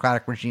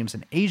non-democratic regimes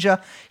in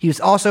Asia. He was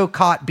also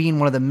caught being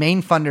one of the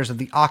main funders of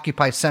the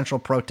Occupy Central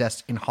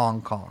protests in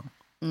Hong Kong."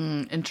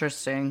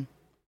 Interesting.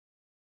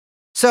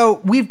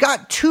 So we've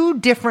got two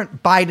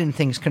different Biden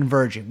things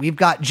converging. We've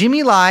got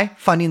Jimmy Lai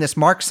funding this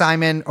Mark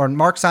Simon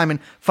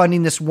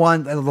funding this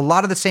one, a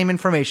lot of the same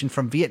information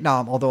from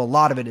Vietnam, although a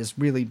lot of it is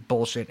really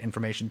bullshit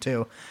information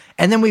too.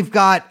 And then we've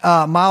got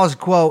Miles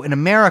Guo in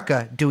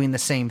America doing the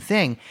same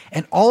thing.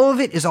 And all of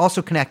it is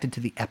also connected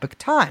to the Epoch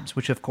Times,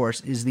 which of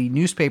course is the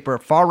newspaper,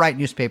 far-right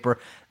newspaper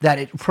that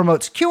it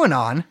promotes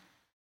QAnon,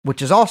 which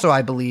is also,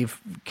 I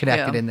believe,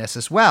 connected in this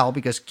as well,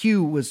 because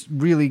Q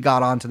really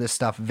got onto this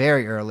stuff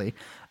very early.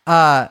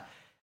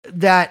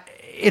 That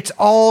it's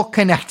all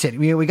connected.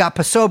 We got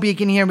Posobiec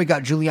in here, we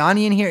got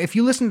Giuliani in here. If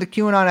you listen to the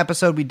QAnon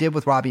episode we did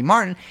with Robbie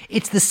Martin,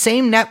 it's the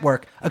same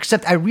network,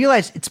 except I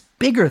realize it's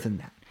bigger than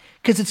that,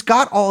 because it's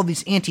got all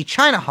these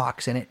anti-China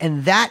hawks in it,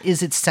 and that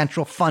is its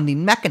central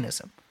funding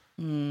mechanism.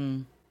 I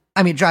mean,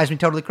 it drives me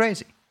totally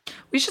crazy.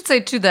 We should say,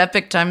 too, the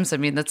Epoch Times, I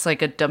mean, that's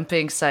like a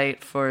dumping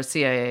site for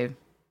CIA.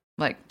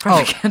 Like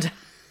propaganda.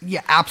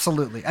 Yeah,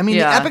 absolutely. I mean,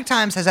 the Epoch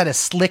Times has had a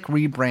slick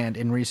rebrand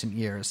in recent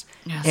years.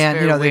 Yeah,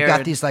 and, they've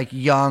got these, like,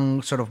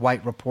 young sort of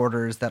white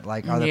reporters that,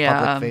 like, are the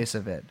public face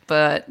of it.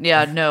 But,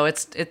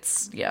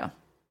 it's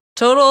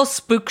total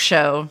spook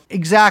show.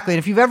 Exactly. And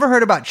if you've ever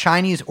heard about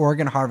Chinese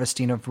organ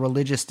harvesting of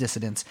religious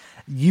dissidents,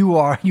 you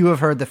have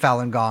heard the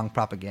Falun Gong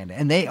propaganda.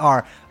 And they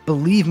are,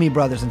 believe me,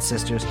 brothers and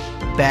sisters,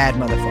 bad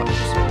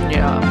motherfuckers.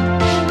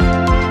 Yeah.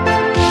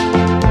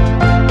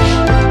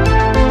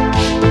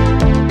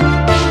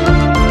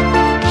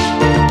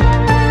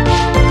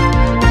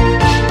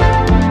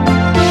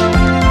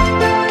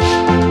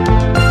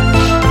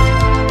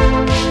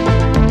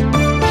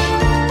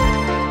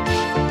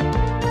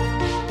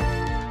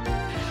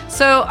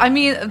 So, I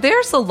mean,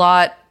 there's a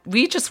lot.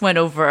 We just went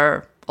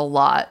over a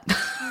lot.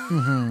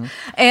 Mm-hmm.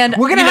 And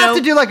we're going to have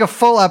to do like a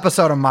full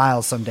episode of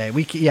Miles someday.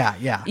 Yeah.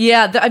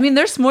 I mean,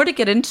 there's more to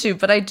get into,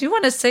 but I do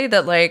want to say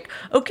that, like,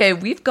 okay,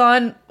 we've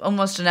gone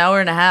almost an hour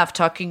and a half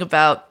talking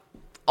about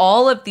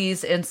all of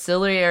these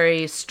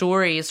ancillary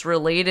stories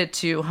related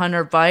to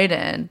Hunter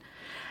Biden.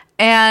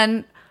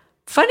 And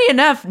funny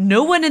enough,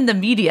 no one in the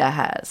media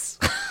has.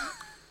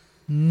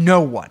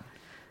 No one.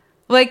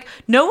 Like,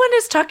 no one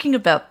is talking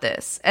about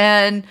this.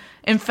 And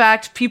in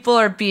fact, people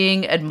are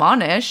being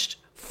admonished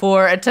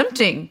for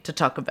attempting to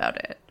talk about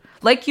it.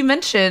 Like you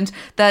mentioned,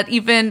 that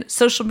even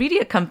social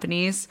media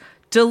companies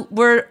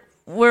were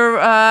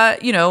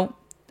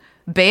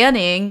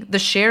banning the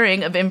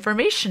sharing of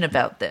information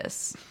about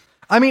this.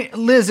 I mean,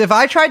 Liz, if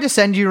I tried to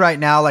send you right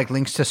now, like,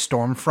 links to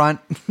Stormfront,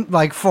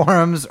 like,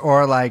 forums,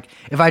 or, like,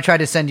 if I tried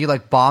to send you,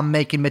 like,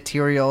 bomb-making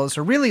materials,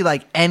 or really,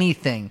 like,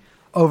 anything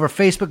over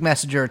Facebook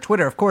Messenger or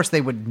Twitter, of course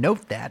they would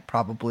note that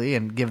probably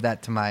and give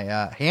that to my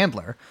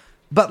handler.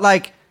 But,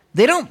 like,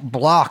 they don't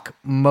block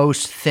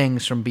most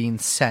things from being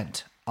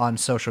sent on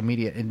social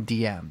media in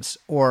DMs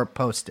or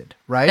posted,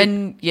 right?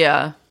 And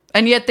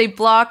yet they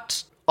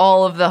blocked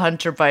all of the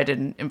Hunter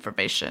Biden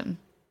information.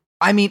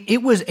 I mean,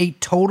 it was a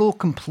total,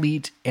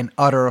 complete, and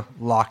utter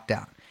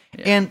lockdown.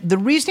 Yeah. And the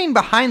reasoning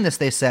behind this,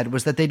 they said,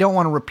 was that they don't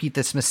want to repeat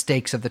the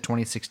mistakes of the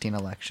 2016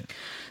 election.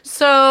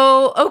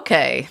 So,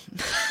 okay.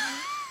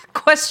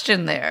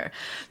 Question there,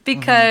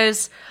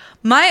 because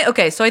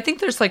so I think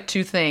there's like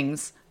two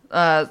things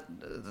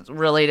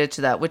related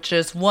to that, which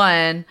is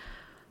one,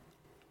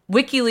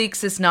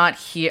 WikiLeaks is not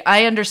here.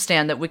 I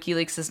understand that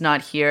WikiLeaks is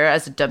not here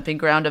as a dumping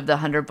ground of the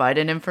Hunter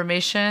Biden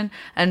information,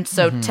 and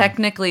so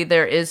technically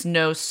there is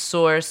no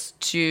source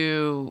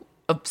to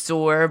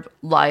absorb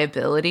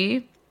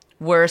liability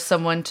were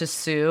someone to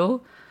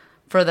sue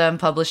for them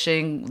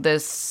publishing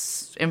this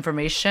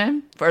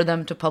information, for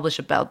them to publish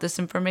about this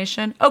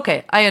information.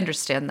 Okay, I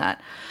understand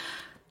that.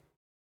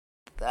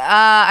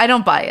 I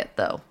don't buy it,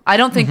 though. I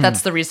don't think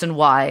that's the reason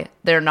why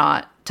they're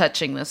not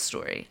touching this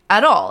story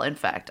at all. In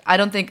fact, I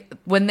don't think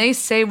when they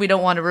say we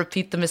don't want to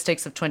repeat the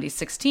mistakes of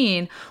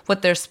 2016,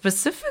 what they're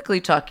specifically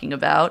talking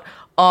about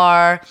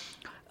are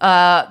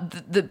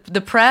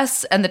the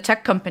press and the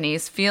tech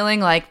companies feeling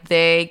like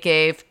they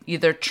gave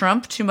either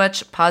Trump too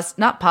much,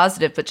 not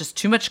positive, but just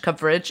too much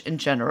coverage in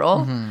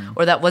general,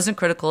 or that wasn't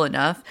critical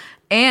enough,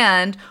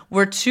 and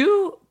were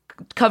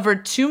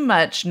covered too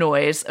much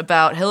noise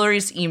about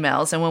Hillary's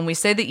emails. And when we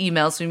say the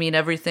emails, we mean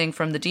everything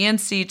from the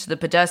DNC to the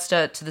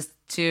Podesta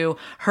to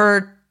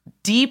her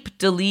deep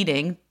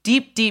deleting,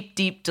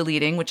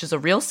 which is a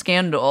real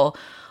scandal,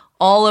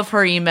 all of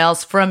her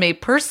emails from a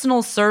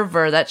personal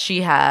server that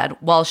she had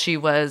while she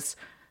was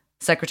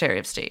Secretary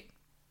of State.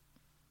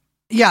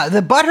 Yeah,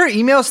 the butthurt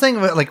emails thing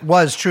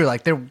was true.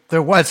 Like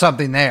there was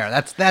something there.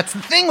 That's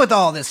the thing with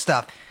all this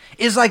stuff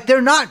is like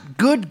they're not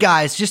good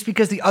guys just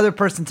because the other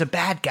person's a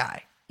bad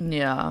guy.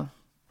 Yeah.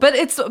 But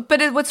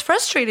what's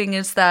frustrating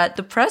is that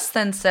the press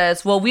then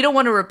says, well, we don't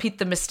want to repeat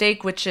the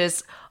mistake, which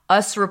is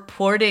us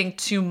reporting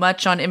too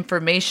much on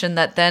information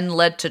that then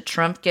led to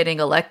Trump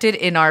getting elected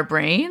in our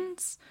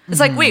brains. It's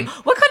like, wait,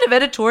 what kind of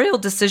editorial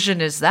decision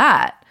is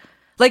that?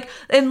 Like,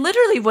 and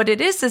literally what it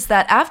is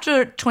that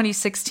after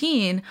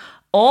 2016,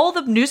 all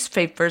the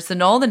newspapers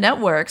and all the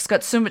networks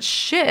got so much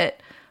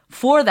shit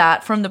for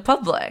that from the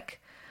public.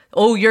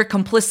 Oh, you're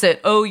complicit.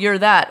 Oh, you're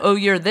that. Oh,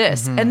 you're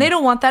this. And they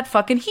don't want that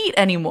fucking heat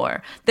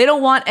anymore. They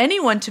don't want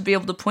anyone to be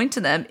able to point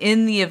to them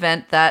in the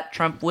event that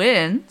Trump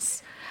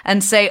wins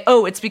and say,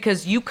 oh, it's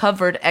because you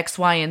covered X,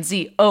 Y, and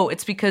Z. Oh,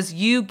 it's because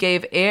you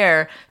gave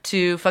air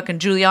to fucking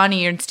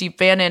Giuliani and Steve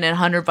Bannon and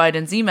Hunter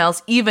Biden's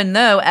emails, even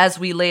though, as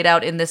we laid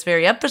out in this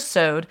very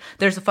episode,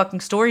 there's a fucking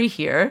story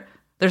here.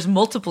 There's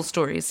multiple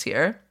stories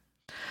here.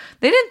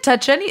 They didn't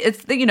touch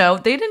they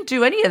didn't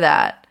do any of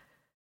that.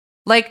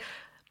 Like,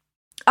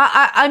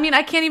 I mean,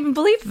 I can't even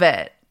believe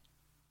it.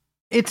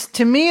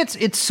 To me,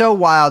 it's so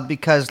wild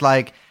because,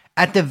 like,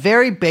 at the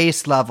very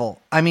base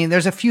level, I mean,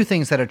 there's a few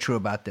things that are true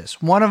about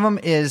this. One of them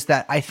is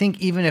that I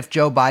think even if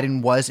Joe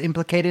Biden was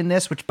implicated in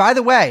this, which, by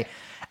the way,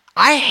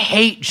 I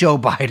hate Joe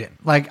Biden.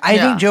 Like, I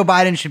think Joe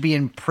Biden should be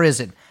in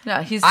prison.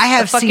 Yeah, he's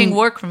a fucking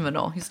war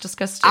criminal. He's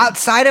disgusting.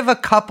 Outside of a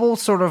couple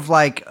sort of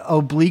like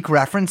oblique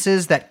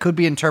references that could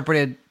be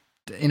interpreted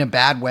in a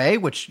bad way,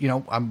 which,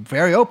 I'm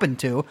very open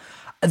to,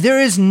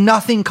 there is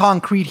nothing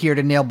concrete here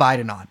to nail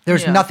Biden on.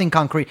 There's nothing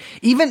concrete.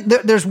 Even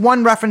there's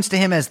one reference to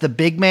him as the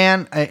big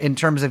man in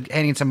terms of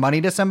handing some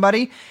money to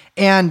somebody.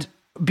 And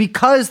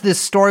because this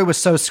story was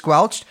so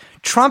squelched,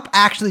 Trump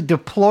actually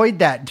deployed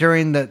that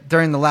during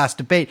the last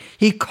debate.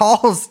 He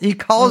calls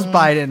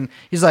Biden.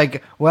 He's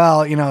like,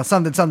 well,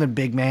 something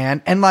big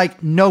man. And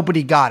like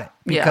nobody got it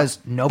because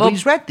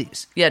nobody's read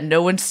these. Yeah,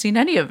 no one's seen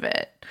any of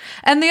it.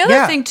 And the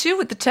other thing, too,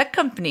 with the tech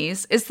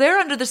companies is they're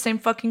under the same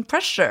fucking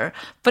pressure,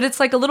 but it's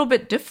like a little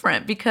bit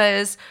different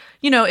because,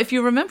 if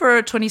you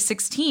remember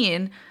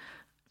 2016,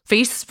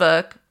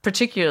 Facebook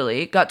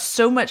particularly got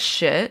so much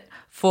shit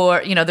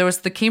for, there was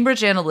the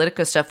Cambridge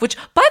Analytica stuff, which,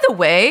 by the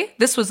way,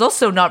 this was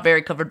also not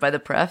very covered by the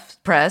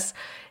press.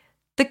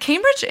 The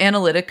Cambridge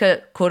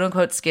Analytica quote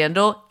unquote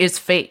scandal is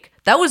fake.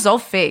 That was all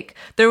fake.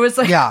 There was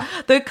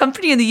the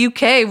company in the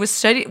UK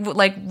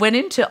went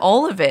into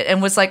all of it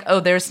and was like, oh,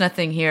 there's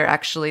nothing here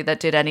actually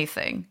that did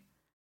anything.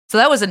 So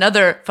that was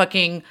another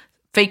fucking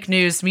fake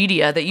news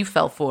media that you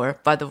fell for,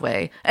 by the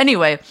way.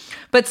 Anyway,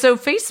 but so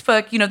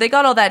Facebook, they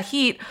got all that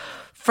heat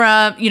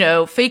from,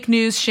 fake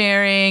news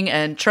sharing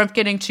and Trump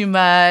getting too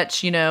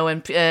much,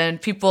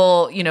 and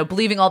people,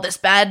 believing all this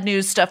bad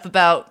news stuff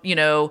about,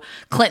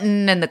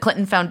 Clinton and the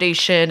Clinton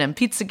Foundation and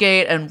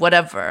Pizzagate and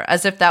whatever,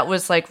 as if that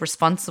was like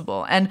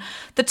responsible. And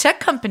the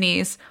tech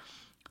companies,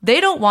 they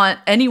don't want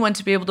anyone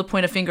to be able to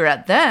point a finger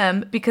at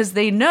them because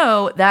they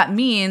know that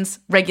means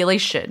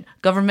regulation,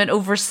 government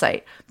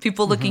oversight,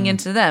 people looking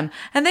into them.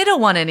 And they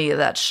don't want any of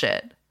that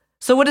shit.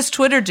 So what does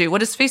Twitter do?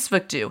 What does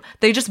Facebook do?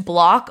 They just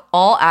block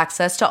all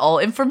access to all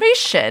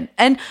information.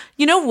 And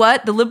you know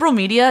what? The liberal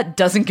media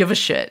doesn't give a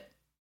shit.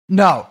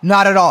 No,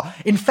 not at all.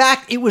 In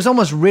fact, it was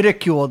almost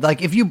ridiculed.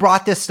 Like if you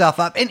brought this stuff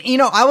up, and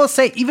I will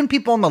say even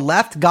people on the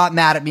left got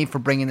mad at me for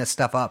bringing this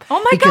stuff up.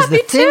 Oh my God,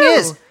 me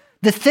too.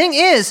 The thing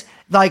is,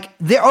 like,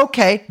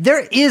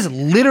 there is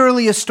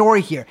literally a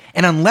story here.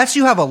 And unless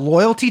you have a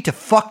loyalty to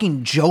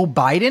fucking Joe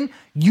Biden,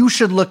 you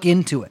should look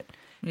into it.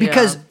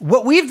 Because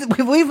what we've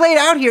laid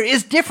out here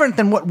is different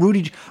than what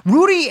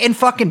Rudy and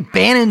fucking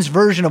Bannon's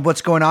version of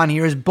what's going on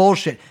here is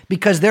bullshit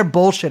because they're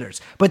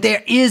bullshitters. But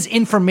there is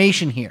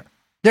information here.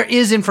 There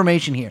is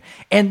information here.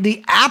 And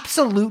the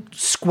absolute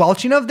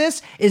squelching of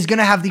this is going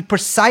to have the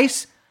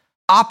precise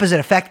opposite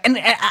effect. And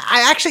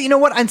I actually,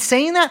 I'm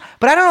saying that,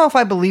 but I don't know if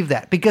I believe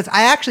that because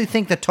I actually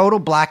think the total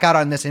blackout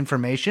on this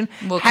information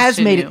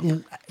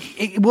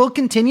it will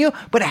continue,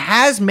 but it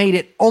has made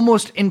it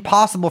almost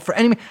impossible for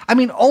anyone. I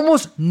mean,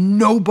 almost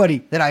nobody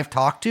that I've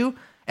talked to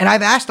And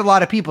I've asked a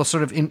lot of people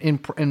sort of in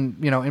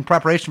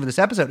preparation for this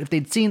episode if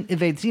they'd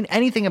seen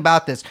anything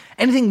about this,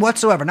 anything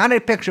whatsoever, not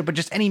a picture, but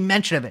just any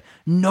mention of it.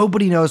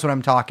 Nobody knows what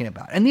I'm talking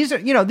about. And these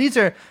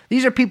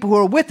are people who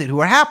are with it, who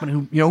are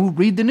happening, who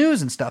read the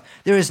news and stuff.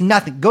 There is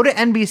nothing. Go to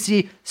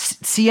NBC,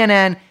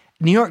 CNN,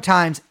 New York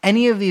Times,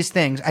 any of these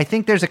things. I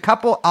think there's a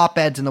couple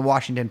op-eds in the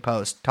Washington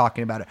Post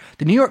talking about it.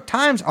 The New York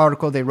Times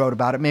article they wrote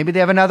about it, maybe they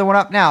have another one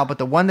up now, but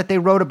the one that they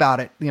wrote about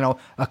it,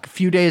 a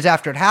few days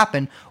after it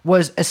happened,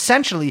 was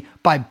essentially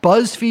by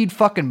BuzzFeed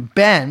fucking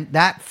Ben,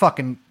 that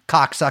fucking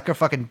cocksucker,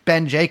 fucking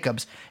Ben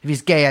Jacobs. If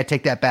he's gay, I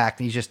take that back.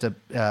 He's just a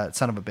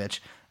son of a bitch.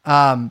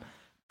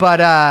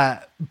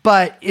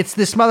 But it's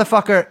this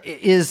motherfucker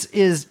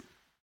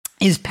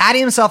is patting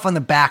himself on the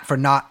back for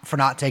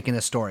not taking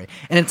this story.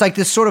 And it's like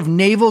this sort of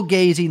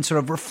navel-gazing sort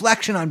of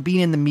reflection on being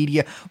in the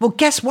media. Well,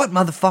 guess what,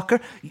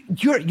 motherfucker?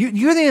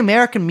 You're the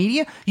American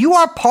media. You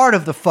are part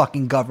of the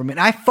fucking government.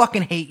 I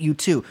fucking hate you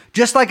too.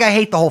 Just like I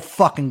hate the whole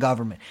fucking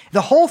government.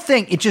 The whole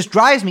thing, it just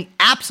drives me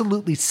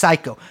absolutely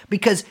psycho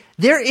because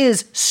there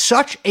is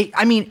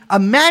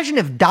imagine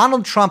if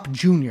Donald Trump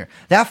Jr.,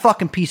 that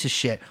fucking piece of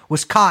shit,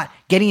 was caught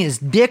getting his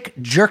dick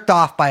jerked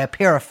off by a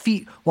pair of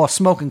feet while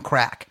smoking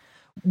crack.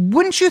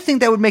 Wouldn't you think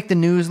that would make the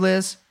news,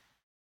 Liz?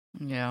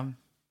 Yeah.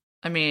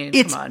 I mean,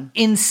 it's come on.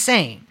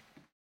 Insane.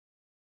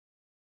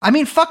 I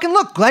mean, fucking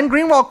look, Glenn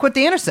Greenwald quit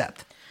The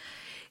Intercept.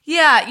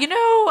 Yeah,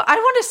 I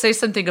want to say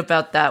something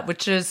about that,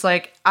 which is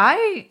like,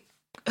 I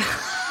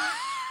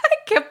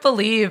can't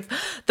believe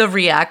the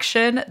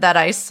reaction that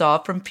I saw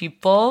from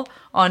people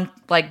on,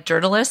 like,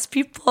 journalists,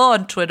 people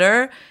on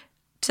Twitter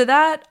to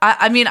that.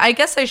 I mean, I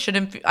guess I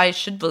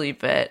should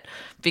believe it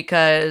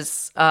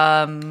because,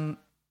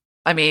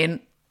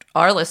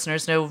 our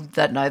listeners know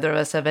that neither of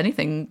us have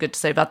anything good to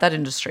say about that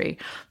industry.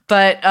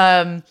 But,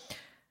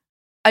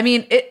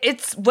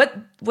 it's what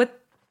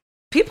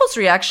people's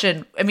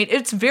reaction,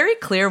 it's very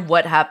clear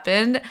what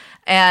happened,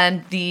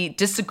 and the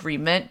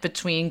disagreement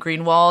between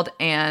Greenwald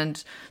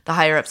and the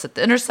higher-ups at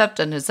The Intercept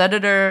and his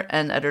editor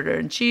and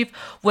editor-in-chief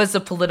was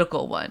a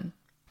political one.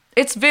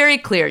 It's very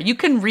clear. You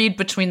can read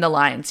between the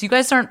lines. You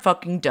guys aren't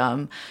fucking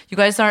dumb. You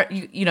guys aren't,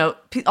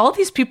 all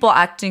these people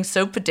acting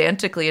so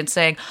pedantically and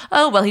saying,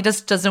 oh, well, he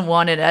just doesn't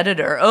want an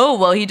editor. Oh,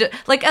 well,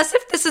 like as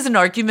if this is an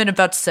argument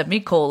about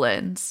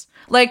semicolons.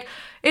 Like,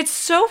 it's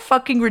so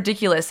fucking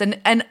ridiculous.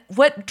 And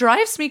what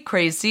drives me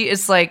crazy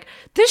is like,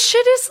 this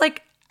shit is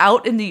like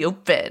out in the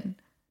open.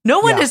 No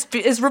one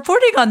is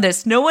reporting on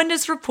this. No one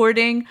is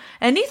reporting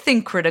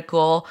anything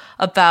critical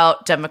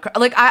about Democrat.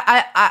 Like,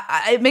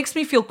 it makes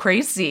me feel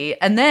crazy.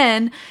 And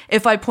then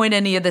if I point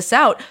any of this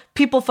out,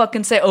 people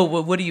fucking say, oh,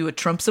 well, what are you, a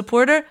Trump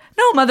supporter?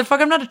 No,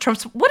 motherfucker, I'm not a Trump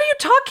supporter. What are you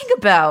talking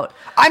about?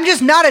 I'm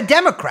just not a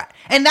Democrat.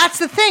 And that's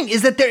the thing,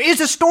 is that there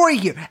is a story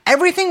here.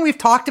 Everything we've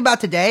talked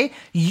about today,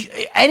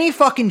 any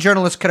fucking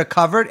journalist could have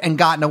covered and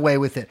gotten away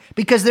with it.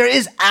 Because there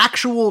is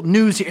actual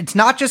news here. It's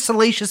not just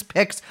salacious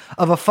pics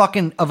of a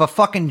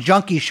fucking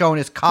junkie showing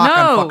his cock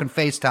on fucking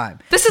FaceTime.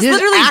 This is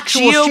literally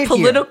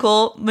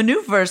geopolitical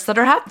maneuvers that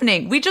are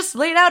happening. We just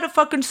laid out a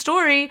fucking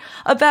story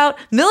about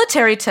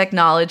military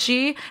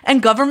technology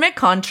and government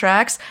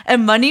contracts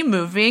and money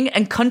moving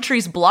and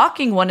countries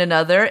blocking one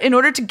another in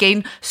order to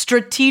gain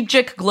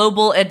strategic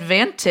global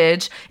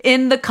advantage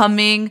in the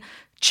coming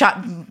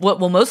what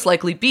will most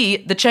likely be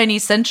the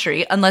Chinese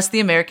century, unless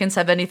the Americans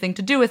have anything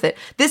to do with it.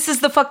 This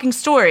is the fucking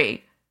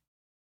story.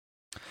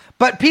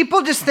 But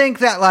people just think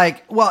that,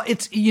 like, well,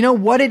 it's,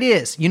 what it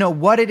is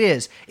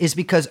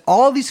because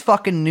all these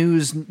fucking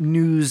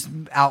news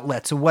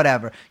outlets or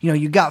whatever,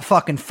 you got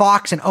fucking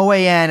Fox and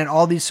OAN and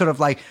all these sort of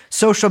like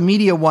social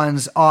media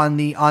ones on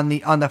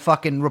the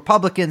fucking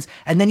Republicans,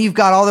 and then you've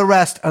got all the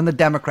rest on the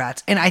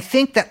Democrats. And I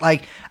think that,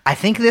 like,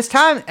 this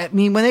time,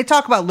 when they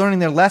talk about learning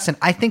their lesson,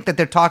 I think that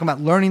they're talking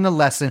about learning the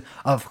lesson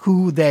of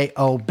who they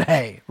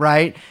obey,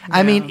 right? Yeah.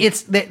 I mean,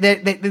 it's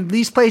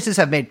these places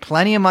have made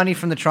plenty of money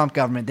from the Trump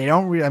government. They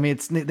don't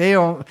it's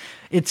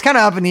kind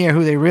of up in the air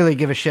who they really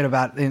give a shit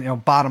about,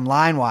 bottom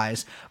line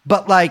wise.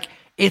 But like,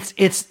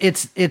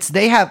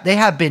 they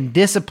have been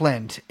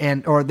disciplined,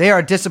 or they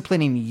are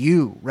disciplining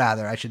you,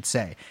 rather, I should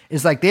say.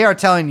 It's like they are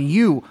telling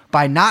you,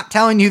 by not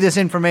telling you this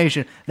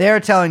information, they are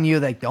telling you,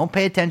 like, don't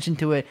pay attention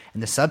to it.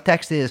 And the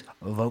subtext is,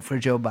 vote for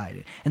Joe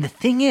Biden. And the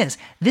thing is,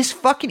 this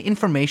fucking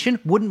information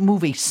wouldn't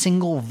move a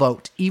single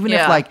vote, even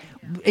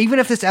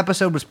if this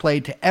episode was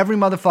played to every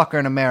motherfucker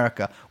in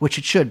America, which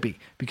it should be,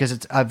 because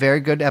it's a very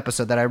good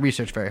episode that I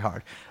researched very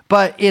hard.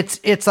 But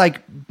it's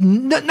like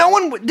no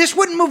one. This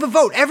wouldn't move a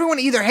vote. Everyone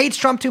either hates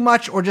Trump too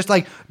much or just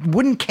like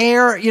wouldn't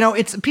care.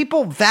 It's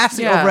people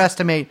vastly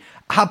overestimate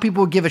how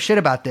people would give a shit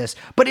about this.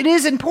 But it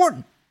is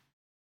important.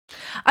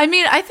 I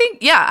mean, I think,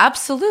 yeah,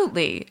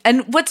 absolutely.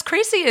 And what's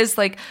crazy is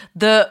like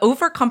the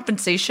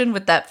overcompensation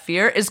with that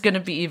fear is going to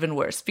be even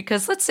worse,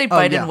 because let's say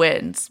Biden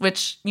wins,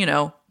 which,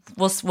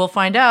 we'll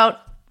find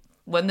out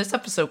when this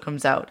episode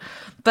comes out.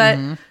 But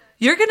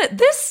you're going to,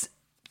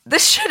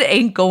 this shit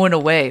ain't going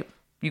away.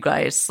 you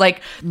guys.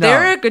 Like,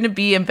 there are going to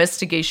be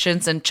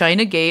investigations, and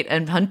Chinagate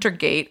and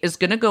Huntergate is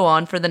going to go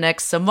on for the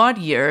next some odd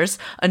years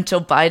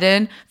until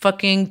Biden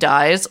fucking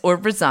dies or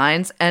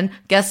resigns. And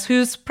guess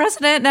who's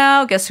president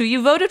now? Guess who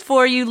you voted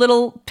for, you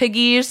little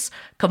piggies?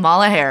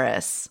 Kamala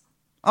Harris.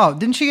 Oh,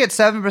 didn't she get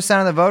 7%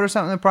 of the vote or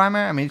something in the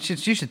primary? I mean,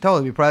 she should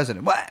totally be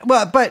president.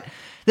 Well, but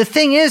the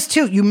thing is,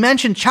 too, you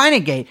mentioned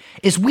Chinagate,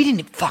 is we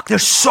didn't,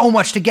 there's so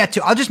much to get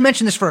to. I'll just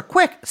mention this for a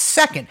quick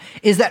second,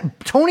 is that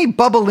Tony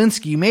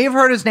Bobulinski, you may have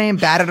heard his name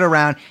batted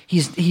around. He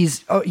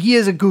is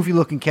a goofy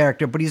looking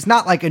character, but he's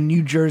not like a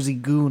New Jersey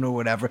goon or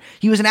whatever.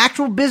 He was an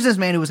actual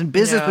businessman who was in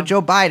business with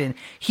Joe Biden.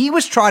 He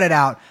was trotted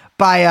out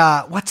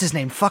by, what's his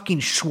name? Fucking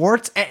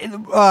Schwartz?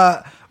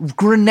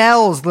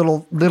 Grinnell's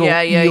little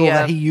eel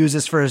that he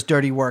uses for his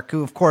dirty work,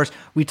 who, of course,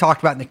 we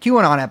talked about in the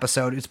QAnon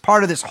episode. It's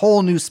part of this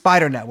whole new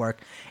spider network.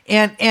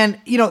 And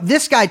you know,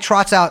 this guy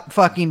trots out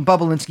fucking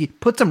Bobulinski,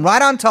 puts him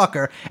right on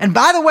Tucker. And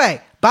by the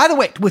way,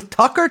 with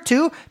Tucker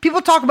too,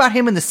 people talk about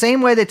him in the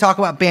same way they talk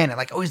about Bannon.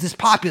 Like, oh, he's this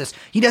populist.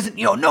 He doesn't,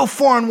 no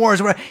foreign wars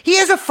or whatever. He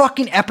has a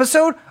fucking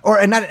episode,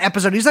 or not an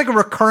episode. He's like a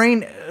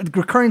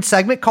recurring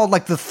segment called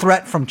like The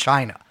Threat from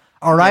China.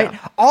 All right.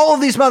 Yeah. All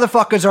of these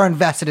motherfuckers are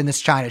invested in this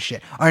China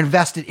shit, are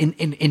invested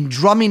in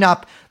drumming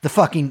up the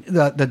fucking,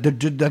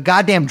 the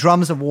goddamn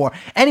drums of war.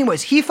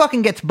 Anyways, he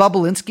fucking gets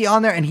Bobulinski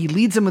on there and he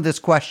leads him with this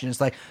question.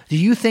 It's like, do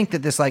you think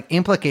that this like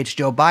implicates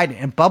Joe Biden?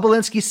 And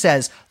Bobulinski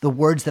says the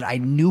words that I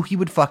knew he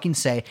would fucking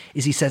say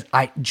is he says,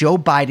 Joe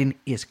Biden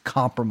is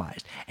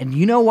compromised. And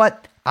you know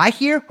what?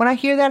 When I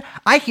hear that,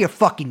 I hear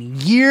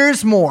fucking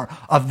years more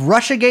of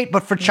Russiagate,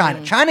 but for China.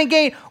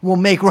 Chinagate will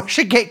make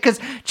Russiagate, because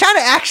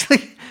China's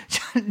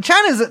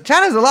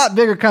a lot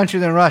bigger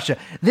country than Russia.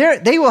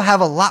 They will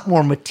have a lot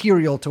more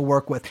material to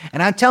work with.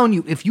 And I'm telling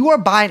you, if you are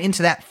buying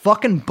into that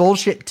fucking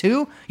bullshit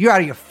too, you're out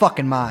of your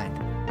fucking mind.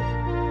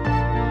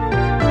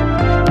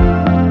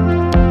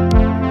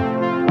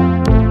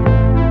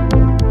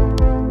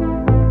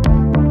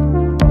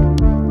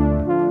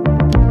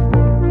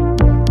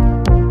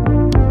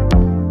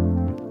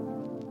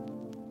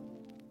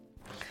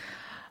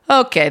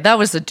 Okay, that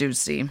was a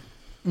doozy.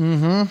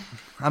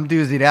 Mm-hmm. I'm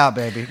doozied out,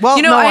 baby. Well,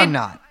 I'm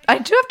not. I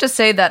do have to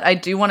say that I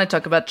do want to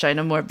talk about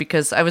China more,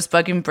 because I was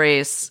bugging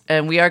Brace,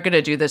 and we are going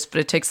to do this, but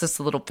it takes us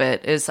a little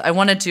bit, is I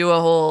want to do a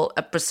whole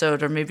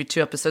episode or maybe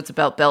 2 episodes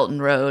about Belt and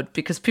Road,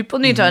 because people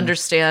need to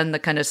understand the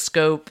kind of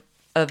scope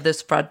of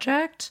this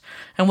project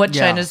and what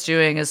China's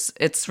doing.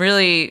 It's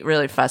really,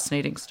 really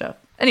fascinating stuff.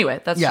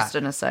 Anyway, that's just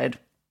an aside.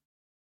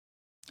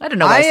 I don't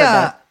know why I said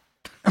that.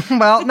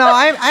 Well, no,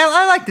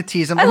 I like to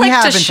tease them. We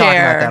have been talking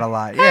about that a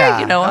lot.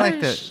 Yeah, I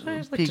like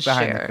to peek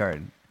behind the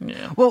curtain.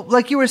 Yeah. Well,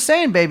 like you were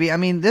saying, baby, I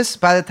mean,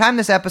 by the time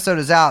this episode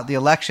is out, the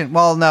election,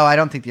 well, no, I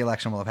don't think the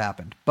election will have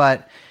happened,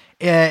 but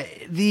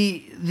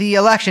the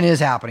election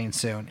is happening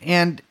soon.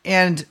 And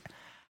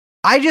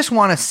I just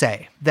want to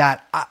say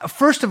that,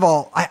 first of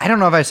all, I don't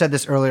know if I said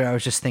this earlier, I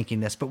was just thinking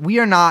this, but we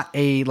are not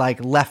a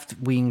like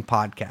left-wing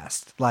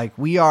podcast. Like,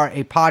 we are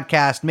a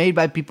podcast made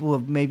by people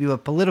who maybe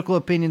have political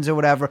opinions or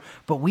whatever,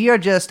 but we are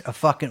just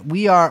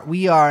we are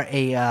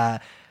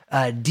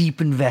a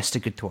deep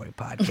investigatory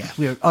podcast.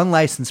 We are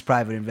unlicensed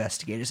private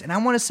investigators. And I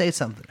want to say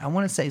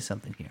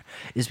something here,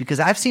 is because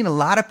I've seen a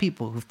lot of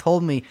people who've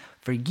told me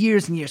for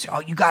years and years,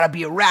 oh, you got to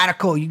be a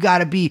radical. You got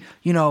to be,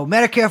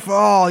 Medicare for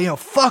all,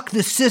 fuck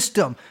the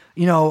system.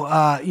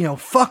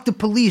 Fuck the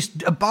police,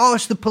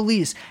 abolish the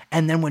police.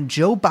 And then when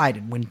Joe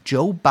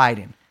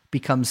Biden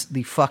becomes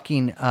the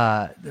fucking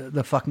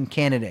the fucking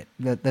candidate,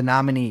 the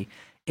nominee,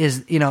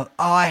 is, oh,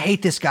 I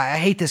hate this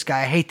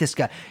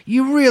guy.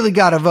 You really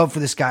got to vote for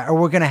this guy, or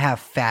we're going to have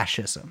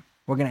fascism.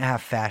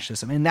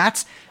 And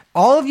that's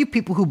all of you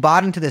people who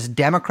bought into this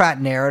Democrat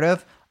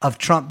narrative of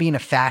Trump being a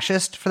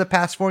fascist for the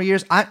past 4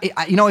 years.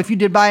 If you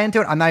did buy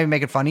into it, I'm not even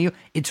making fun of you.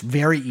 It's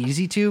very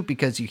easy to,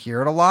 because you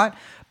hear it a lot.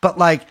 But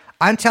like,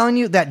 I'm telling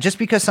you that just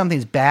because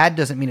something's bad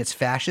doesn't mean it's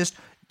fascist.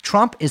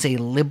 Trump is a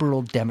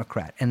liberal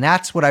Democrat. And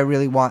that's what I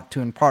really want to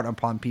impart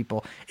upon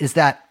people, is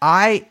that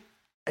my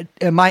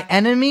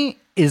enemy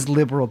is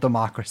liberal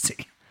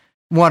democracy.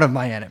 One of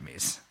my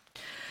enemies.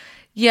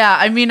 Yeah,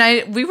 I mean,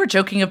 we were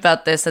joking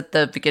about this at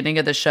the beginning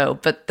of the show,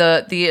 but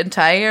the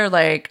entire,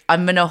 like,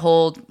 I'm going to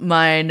hold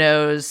my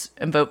nose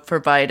and vote for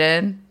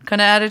Biden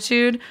kind of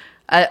attitude,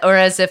 or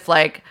as if,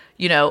 like,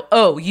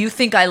 oh, you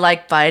think I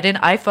like Biden?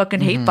 I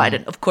fucking hate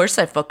Biden. Of course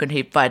I fucking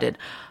hate Biden.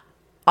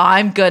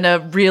 I'm going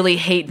to really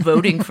hate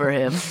voting for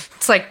him.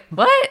 It's like,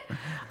 what?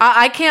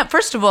 I can't.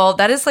 First of all,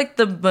 that is like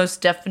the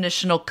most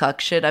definitional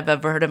cuck shit I've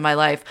ever heard in my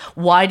life.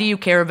 Why do you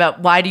care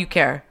about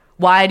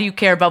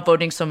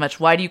voting so much?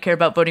 Why do you care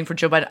about voting for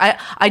Joe Biden?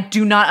 I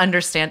do not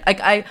understand.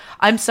 Like,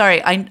 I'm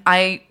sorry.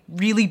 I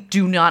really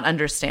do not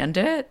understand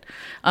it.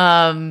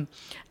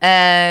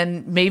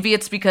 And maybe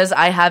it's because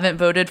I haven't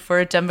voted for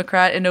a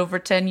Democrat in over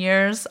 10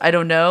 years. I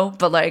don't know.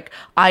 But like,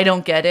 I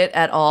don't get it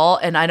at all.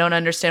 And I don't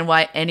understand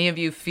why any of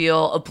you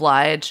feel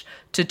obliged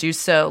to do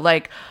so.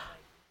 Like,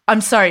 I'm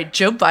sorry,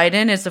 Joe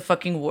Biden is a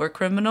fucking war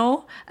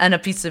criminal and a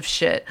piece of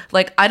shit.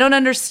 Like, I don't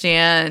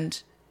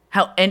understand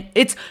And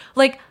it's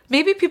like,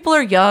 maybe people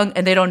are young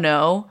and they don't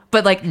know,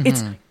 but like,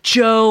 it's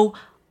Joe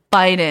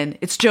Biden.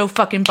 It's Joe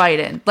fucking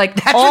Biden. Like,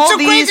 that's all what's so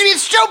these crazy.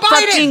 It's Joe Biden.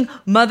 fucking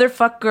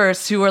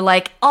motherfuckers who are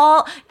like,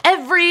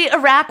 every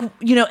Iraq,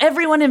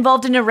 everyone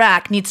involved in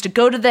Iraq needs to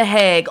go to The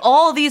Hague.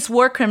 All these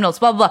war criminals,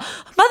 blah, blah, blah.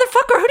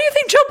 Motherfucker, who do you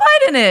think Joe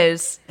Biden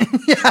is?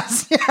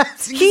 Yes,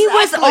 exactly. He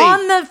was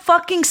on the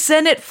fucking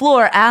Senate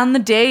floor on the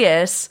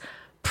dais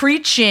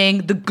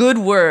preaching the good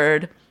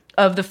word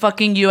of the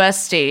fucking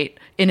U.S. state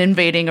in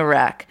invading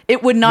Iraq.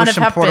 It would not have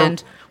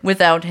happened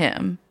without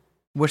him.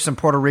 Wish some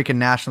Puerto Rican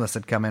nationalists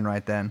had come in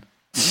right then.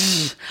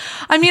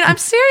 I mean, I'm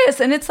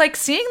serious. And it's like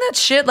seeing that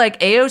shit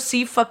like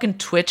AOC fucking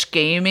Twitch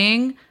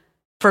gaming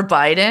for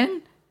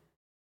Biden.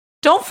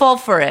 Don't fall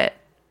for it.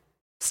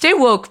 Stay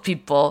woke,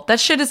 people. That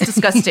shit is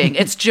disgusting.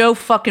 It's Joe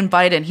fucking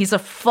Biden. He's a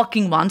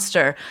fucking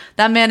monster.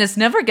 That man is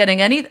never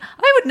getting any.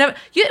 I would never.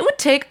 It would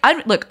take.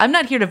 Look, I'm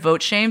not here to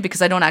vote shame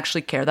because I don't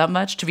actually care that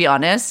much, to be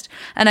honest.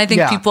 And I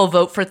think people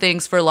vote for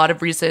things for a lot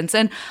of reasons.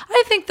 And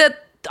I think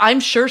that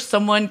I'm sure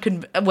someone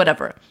could.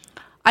 Whatever.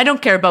 I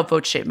don't care about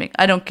vote shaming.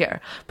 I don't care.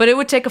 But it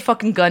would take a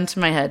fucking gun to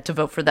my head to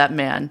vote for that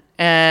man.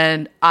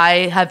 And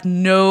I have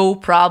no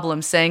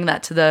problem saying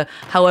that to the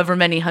however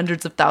many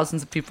hundreds of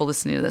thousands of people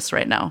listening to this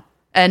right now.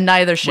 And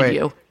neither should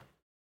you.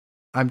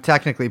 I'm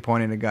technically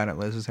pointing a gun at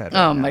Liz's head.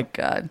 Oh my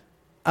God.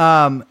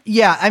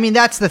 Yeah, I mean,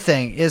 that's the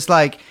thing. Is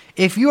like,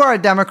 if you are a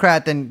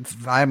Democrat, then,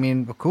 I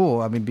mean,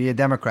 cool. I mean, be a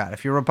Democrat.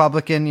 If you're a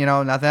Republican,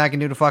 nothing I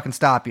can do to fucking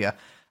stop you.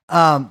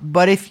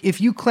 But if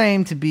you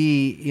claim to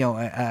be,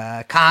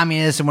 a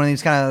communist and one of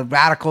these kind of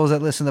radicals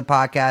that listen to the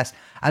podcast,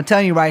 I'm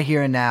telling you right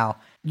here and now,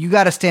 you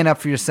got to stand up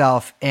for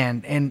yourself.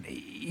 And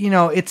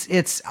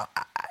it's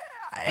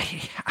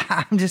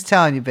I'm just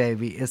telling you,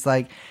 baby, it's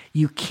like,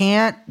 you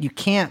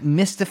can't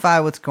mystify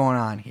what's going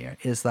on here.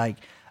 It's like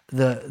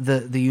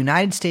the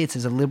United States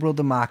as a liberal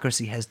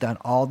democracy has done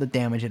all the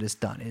damage it has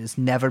done. It has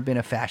never been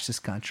a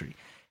fascist country.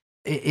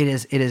 It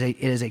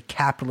is a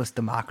capitalist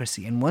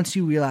democracy, and once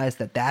you realize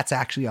that that's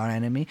actually our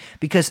enemy,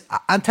 because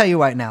I'll tell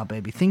you right now,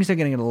 baby, things are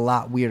going to get a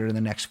lot weirder in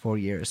the next 4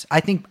 years. I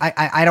think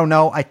I don't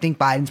know. I think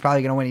Biden's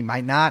probably going to win. He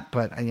might not,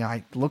 but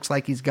it looks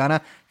like he's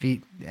gonna.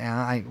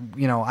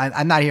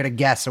 I'm not here to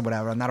guess or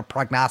whatever. I'm not a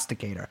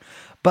prognosticator,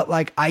 but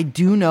like I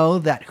do know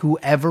that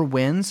whoever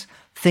wins,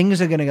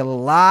 things are going to get a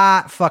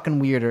lot fucking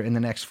weirder in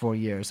the next 4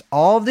 years.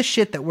 All of the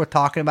shit that we're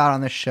talking about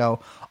on this show,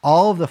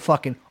 all of the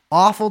fucking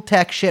awful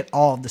tech shit,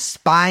 all of the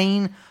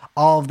spying,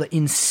 all of the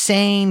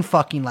insane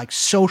fucking like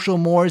social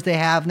mores they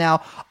have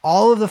now,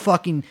 all of the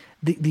fucking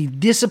the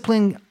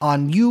discipline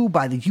on you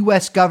by the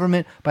US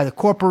government, by the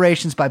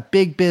corporations, by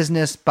big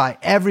business, by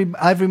every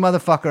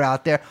motherfucker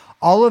out there,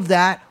 all of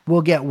that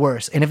will get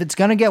worse. And if it's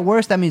going to get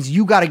worse, that means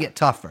you got to get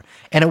tougher.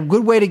 And a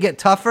good way to get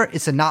tougher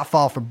is to not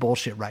fall for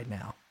bullshit right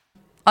now.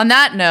 On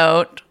that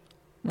note,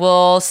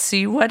 we'll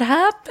see what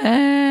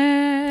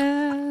happens.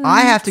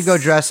 I have to go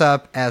dress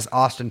up as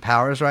Austin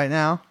Powers right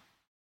now.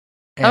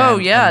 Oh,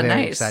 yeah, I'm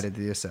very nice. excited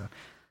to do so.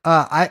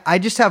 I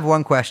just have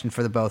one question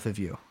for the both of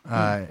you.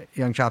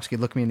 Young Chomsky,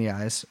 look me in the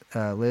eyes.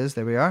 Liz,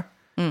 there we are.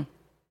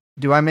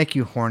 Do I make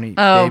you horny,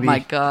 Oh, baby? my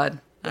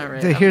God. All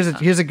right.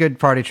 Here's a good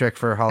party trick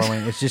for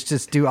Halloween. It's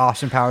just do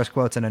Austin Powers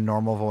quotes in a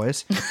normal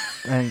voice.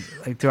 And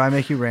like, do I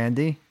make you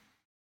Randy?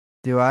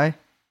 Do I?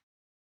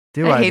 I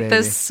hate baby?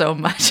 this so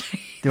much.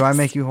 Do I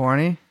make you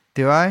horny?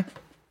 Do I?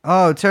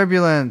 Oh,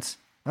 turbulence.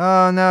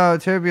 Oh no,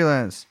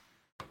 turbulence.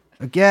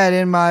 Get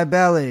in my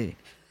belly.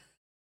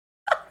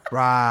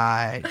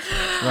 Right.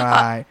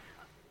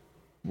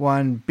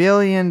 $1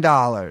 billion.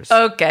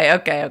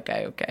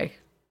 Okay.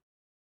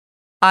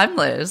 I'm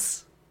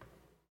Liz.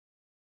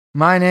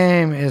 My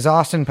name is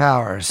Austin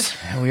Powers,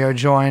 and we are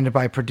joined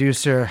by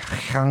producer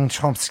Young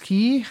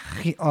Chomsky.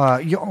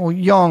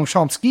 Young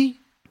Chomsky.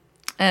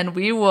 And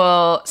we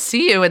will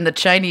see you in the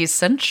Chinese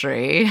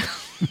century.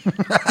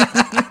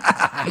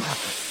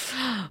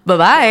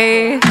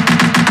 Bye-bye.